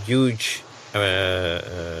huge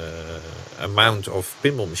amount of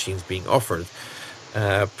pinball machines being offered,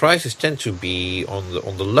 prices tend to be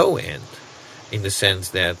on the low end, in the sense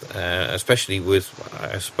that especially with,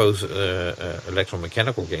 I suppose,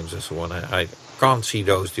 electromechanical games and so on, I can't see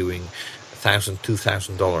those doing $1,000,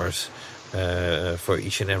 $2,000 for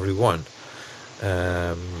each and every one,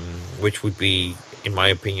 which would be, in my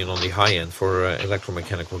opinion, on the high end for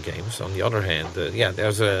electromechanical games. On the other hand,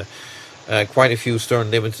 there's quite a few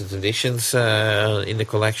Stern limited editions in the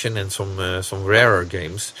collection, and some rarer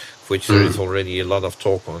games, which there is already a lot of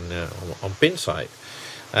talk on Pinside.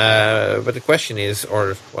 But the question is,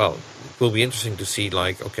 it will be interesting to see,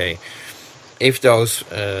 like, okay, if those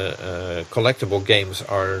collectible games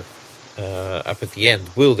are up at the end,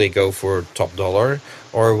 will they go for top dollar,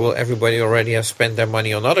 or will everybody already have spent their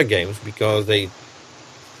money on other games because they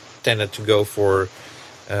tended to go for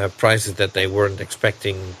prices that they weren't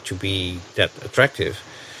expecting to be that attractive,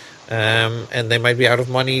 and they might be out of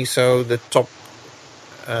money, so the top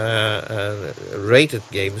rated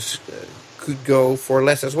games could go for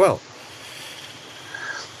less as well.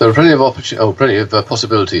 There are plenty of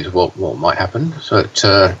possibilities of what might happen. So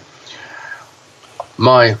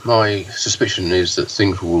my suspicion is that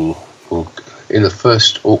things will in the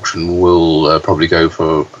first auction will probably go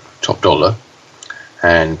for top dollar,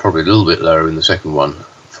 and probably a little bit lower in the second one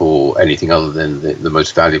for anything other than the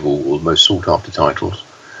most valuable or most sought after titles.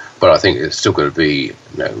 But I think it's still going to be,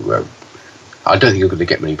 I don't think you're going to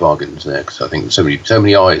get many bargains there, because I think so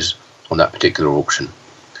many eyes on that particular auction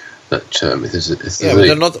that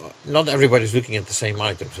but not everybody's looking at the same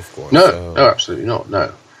items, of course. No, absolutely not.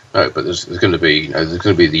 No. But there's going to be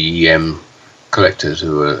the EM collectors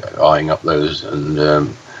who are eyeing up those, and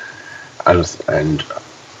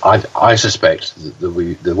I suspect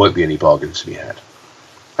that there won't be any bargains to be had.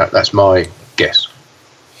 That's my guess.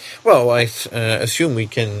 Well, I assume we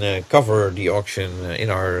can cover the auction in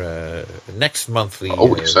our next monthly. Oh,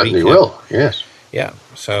 we certainly will. Yes. Yeah.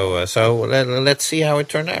 So let's see how it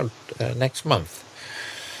turned out next month.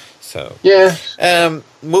 So yeah.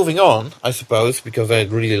 Moving on, I suppose, because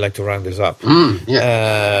I'd really like to round this up.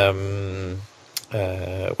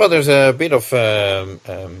 Well, there's a bit of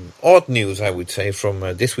odd news, I would say, from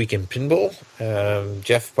This Week in Pinball.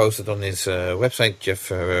 Jeff posted on his website.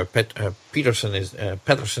 Jeff Peterson,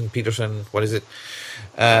 what is it?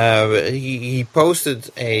 He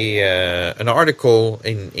posted an article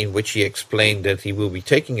in which he explained that he will be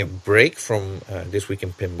taking a break from This Week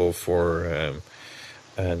in Pinball for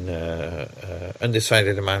an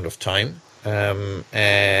undecided amount of time,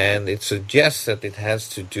 and it suggests that it has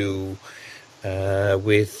to do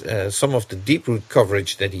with some of the Deep Root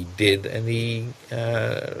coverage that he did, and he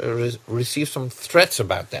received some threats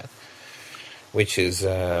about that, which is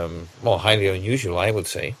highly unusual, I would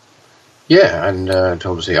say. Yeah, and it's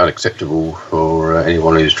obviously unacceptable for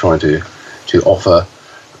anyone who's trying to offer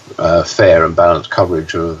fair and balanced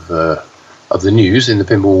coverage of the news in the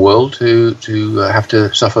pinball world to have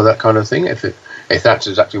to suffer that kind of thing. If that's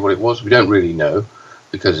exactly what it was, we don't really know,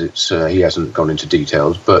 because he hasn't gone into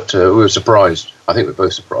details. But we were surprised. I think we're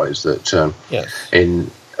both surprised that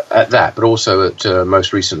at that, but also at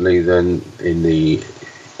most recently then in the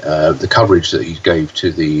coverage that he gave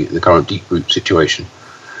to the current Deep Root situation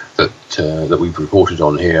that we've reported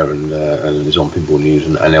on here and is on Pinball News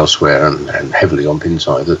and elsewhere and heavily on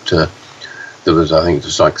Pinside, that there was, I think,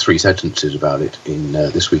 just like 3 sentences about it in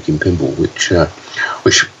This Week in Pinball, which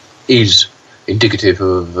is indicative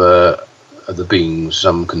of there being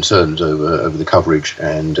some concerns over the coverage,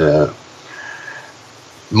 and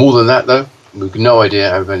more than that, though, we've no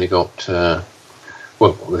idea. I've only got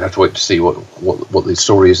we'll have to wait to see what the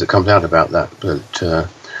story is that comes out about that. But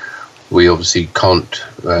we obviously can't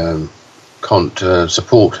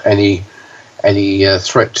support any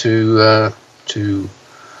threat to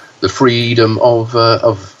the freedom of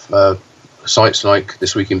sites like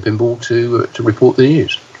This Week in Pinball to report the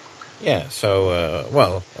news. Yeah, so,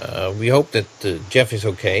 we hope that Jeff is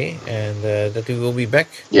okay and that he will be back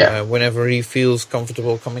whenever he feels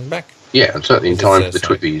comfortable coming back. Yeah, and certainly in time for the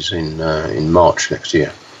Twippies in March next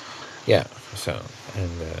year. Yeah, so,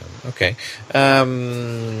 and, okay.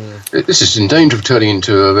 This is in danger of turning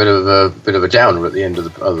into a bit of a downer at the end of the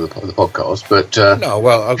podcast, but... No,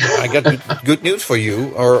 well, I got good news for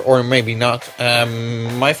you, or maybe not.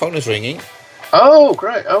 My phone is ringing. Oh,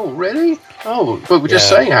 great. Oh, really? Oh, but we're just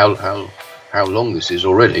saying how long this is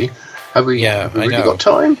already. Have we really got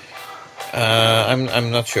time?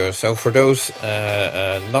 I'm not sure. So for those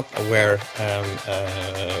not aware,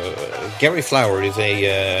 Gary Flower is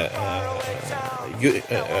a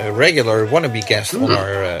regular wannabe guest on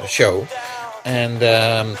our show, and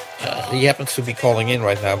he happens to be calling in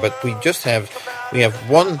right now. But we have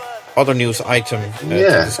one other news item to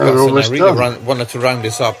discuss, and I really wanted to round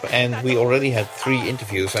this up, and we already had 3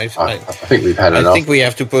 interviews. I think we've had enough. I think we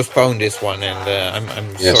have to postpone this one, and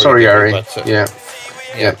I'm sorry, Gary.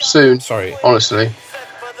 Soon. Sorry, honestly.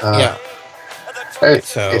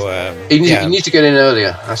 You need to get in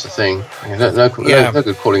earlier. That's the thing. No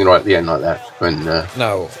good calling in right at the end like that. When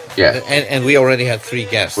no. Yeah. And we already had 3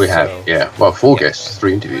 guests. We have. Well, 4 guests,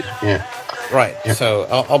 3 interviews. Yeah. Right. Yeah. So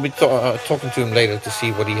I'll be talking to him later to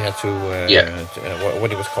see what he had to.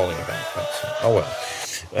 What he was calling about.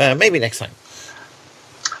 But, maybe next time.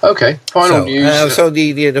 Okay. Final news. So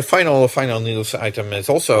the final news item is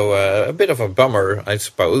also a bit of a bummer, I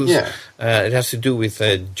suppose. Yeah. It has to do with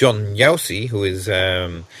John Yausi, who is,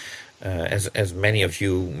 as many of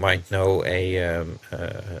you might know, a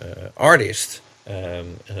artist.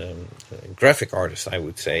 Graphic artist, I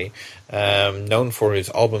would say, known for his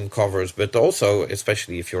album covers, but also,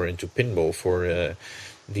 especially if you're into pinball, for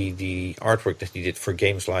the artwork that he did for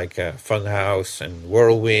games like Funhouse and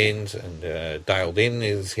Whirlwind, and Dialed In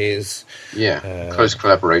is his. Close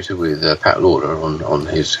collaborator with Pat Lauder on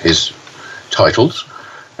his titles,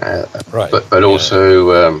 right? But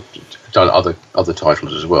also done other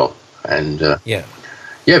titles as well, and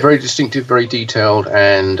very distinctive, very detailed,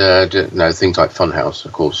 and things like Funhouse,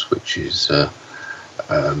 of course, which is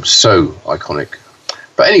so iconic.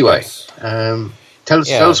 But anyway, Yes.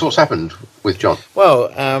 tell us what's happened with John. Well,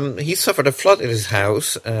 he suffered a flood in his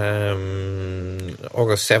house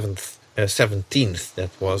August 17th,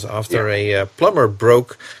 that was, after a plumber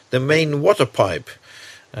broke the main water pipe.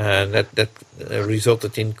 That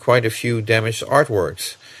resulted in quite a few damaged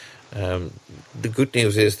artworks. The good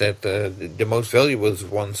news is that the most valuable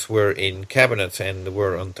ones were in cabinets and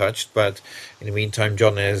were untouched, but in the meantime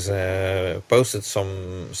John has posted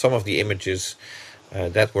some of the images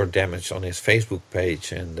that were damaged on his Facebook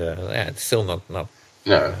page, and it's still not. No,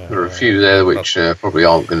 there are a few there which probably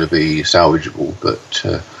aren't going to be salvageable, but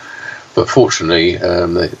fortunately,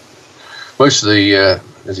 most of the,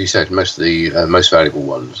 as you said, most of the most valuable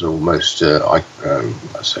ones, or most I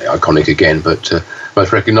say iconic again, but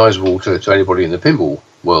most recognisable to anybody in the pinball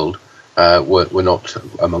world, were not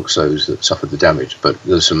amongst those that suffered the damage. But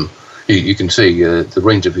there's some. You can see the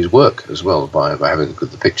range of his work as well by having a look at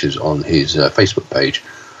the pictures on his Facebook page.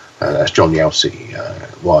 That's John Youssi,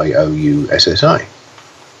 Youssi.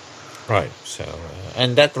 Right. So,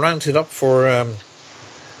 and that rounds it up for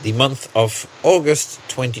the month of August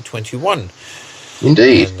 2021.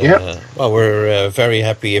 Indeed, and, well, we're very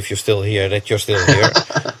happy if you're still here, that you're still here.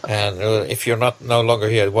 And if you're no longer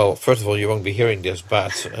here, well, first of all, you won't be hearing this,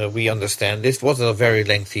 but we understand. This was a very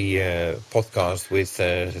lengthy podcast with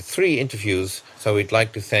 3 interviews. So we'd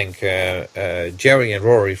like to thank Jerry and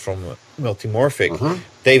Rory from Multimorphic,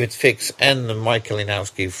 David Fix and Mike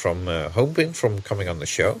Kalinowski from Homepin from coming on the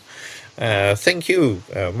show. Thank you,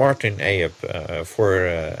 Martin Ayub,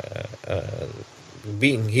 for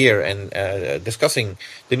being here and discussing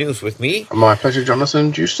the news with me. My pleasure,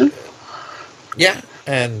 Jonathan Houston. Yeah,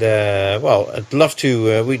 and well, I'd love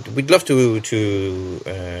to. We'd love to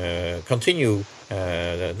continue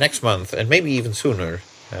next month, and maybe even sooner,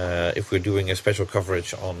 if we're doing a special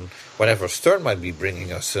coverage on whatever Stern might be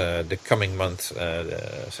bringing us the coming month,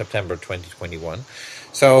 September 2021.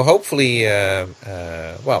 So hopefully,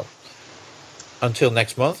 well, until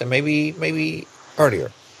next month, and maybe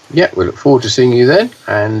earlier. Yeah, we look forward to seeing you then.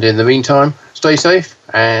 And in the meantime, stay safe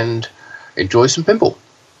and enjoy some pinball.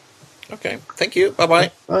 Okay, thank you.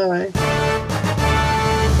 Bye-bye. Bye.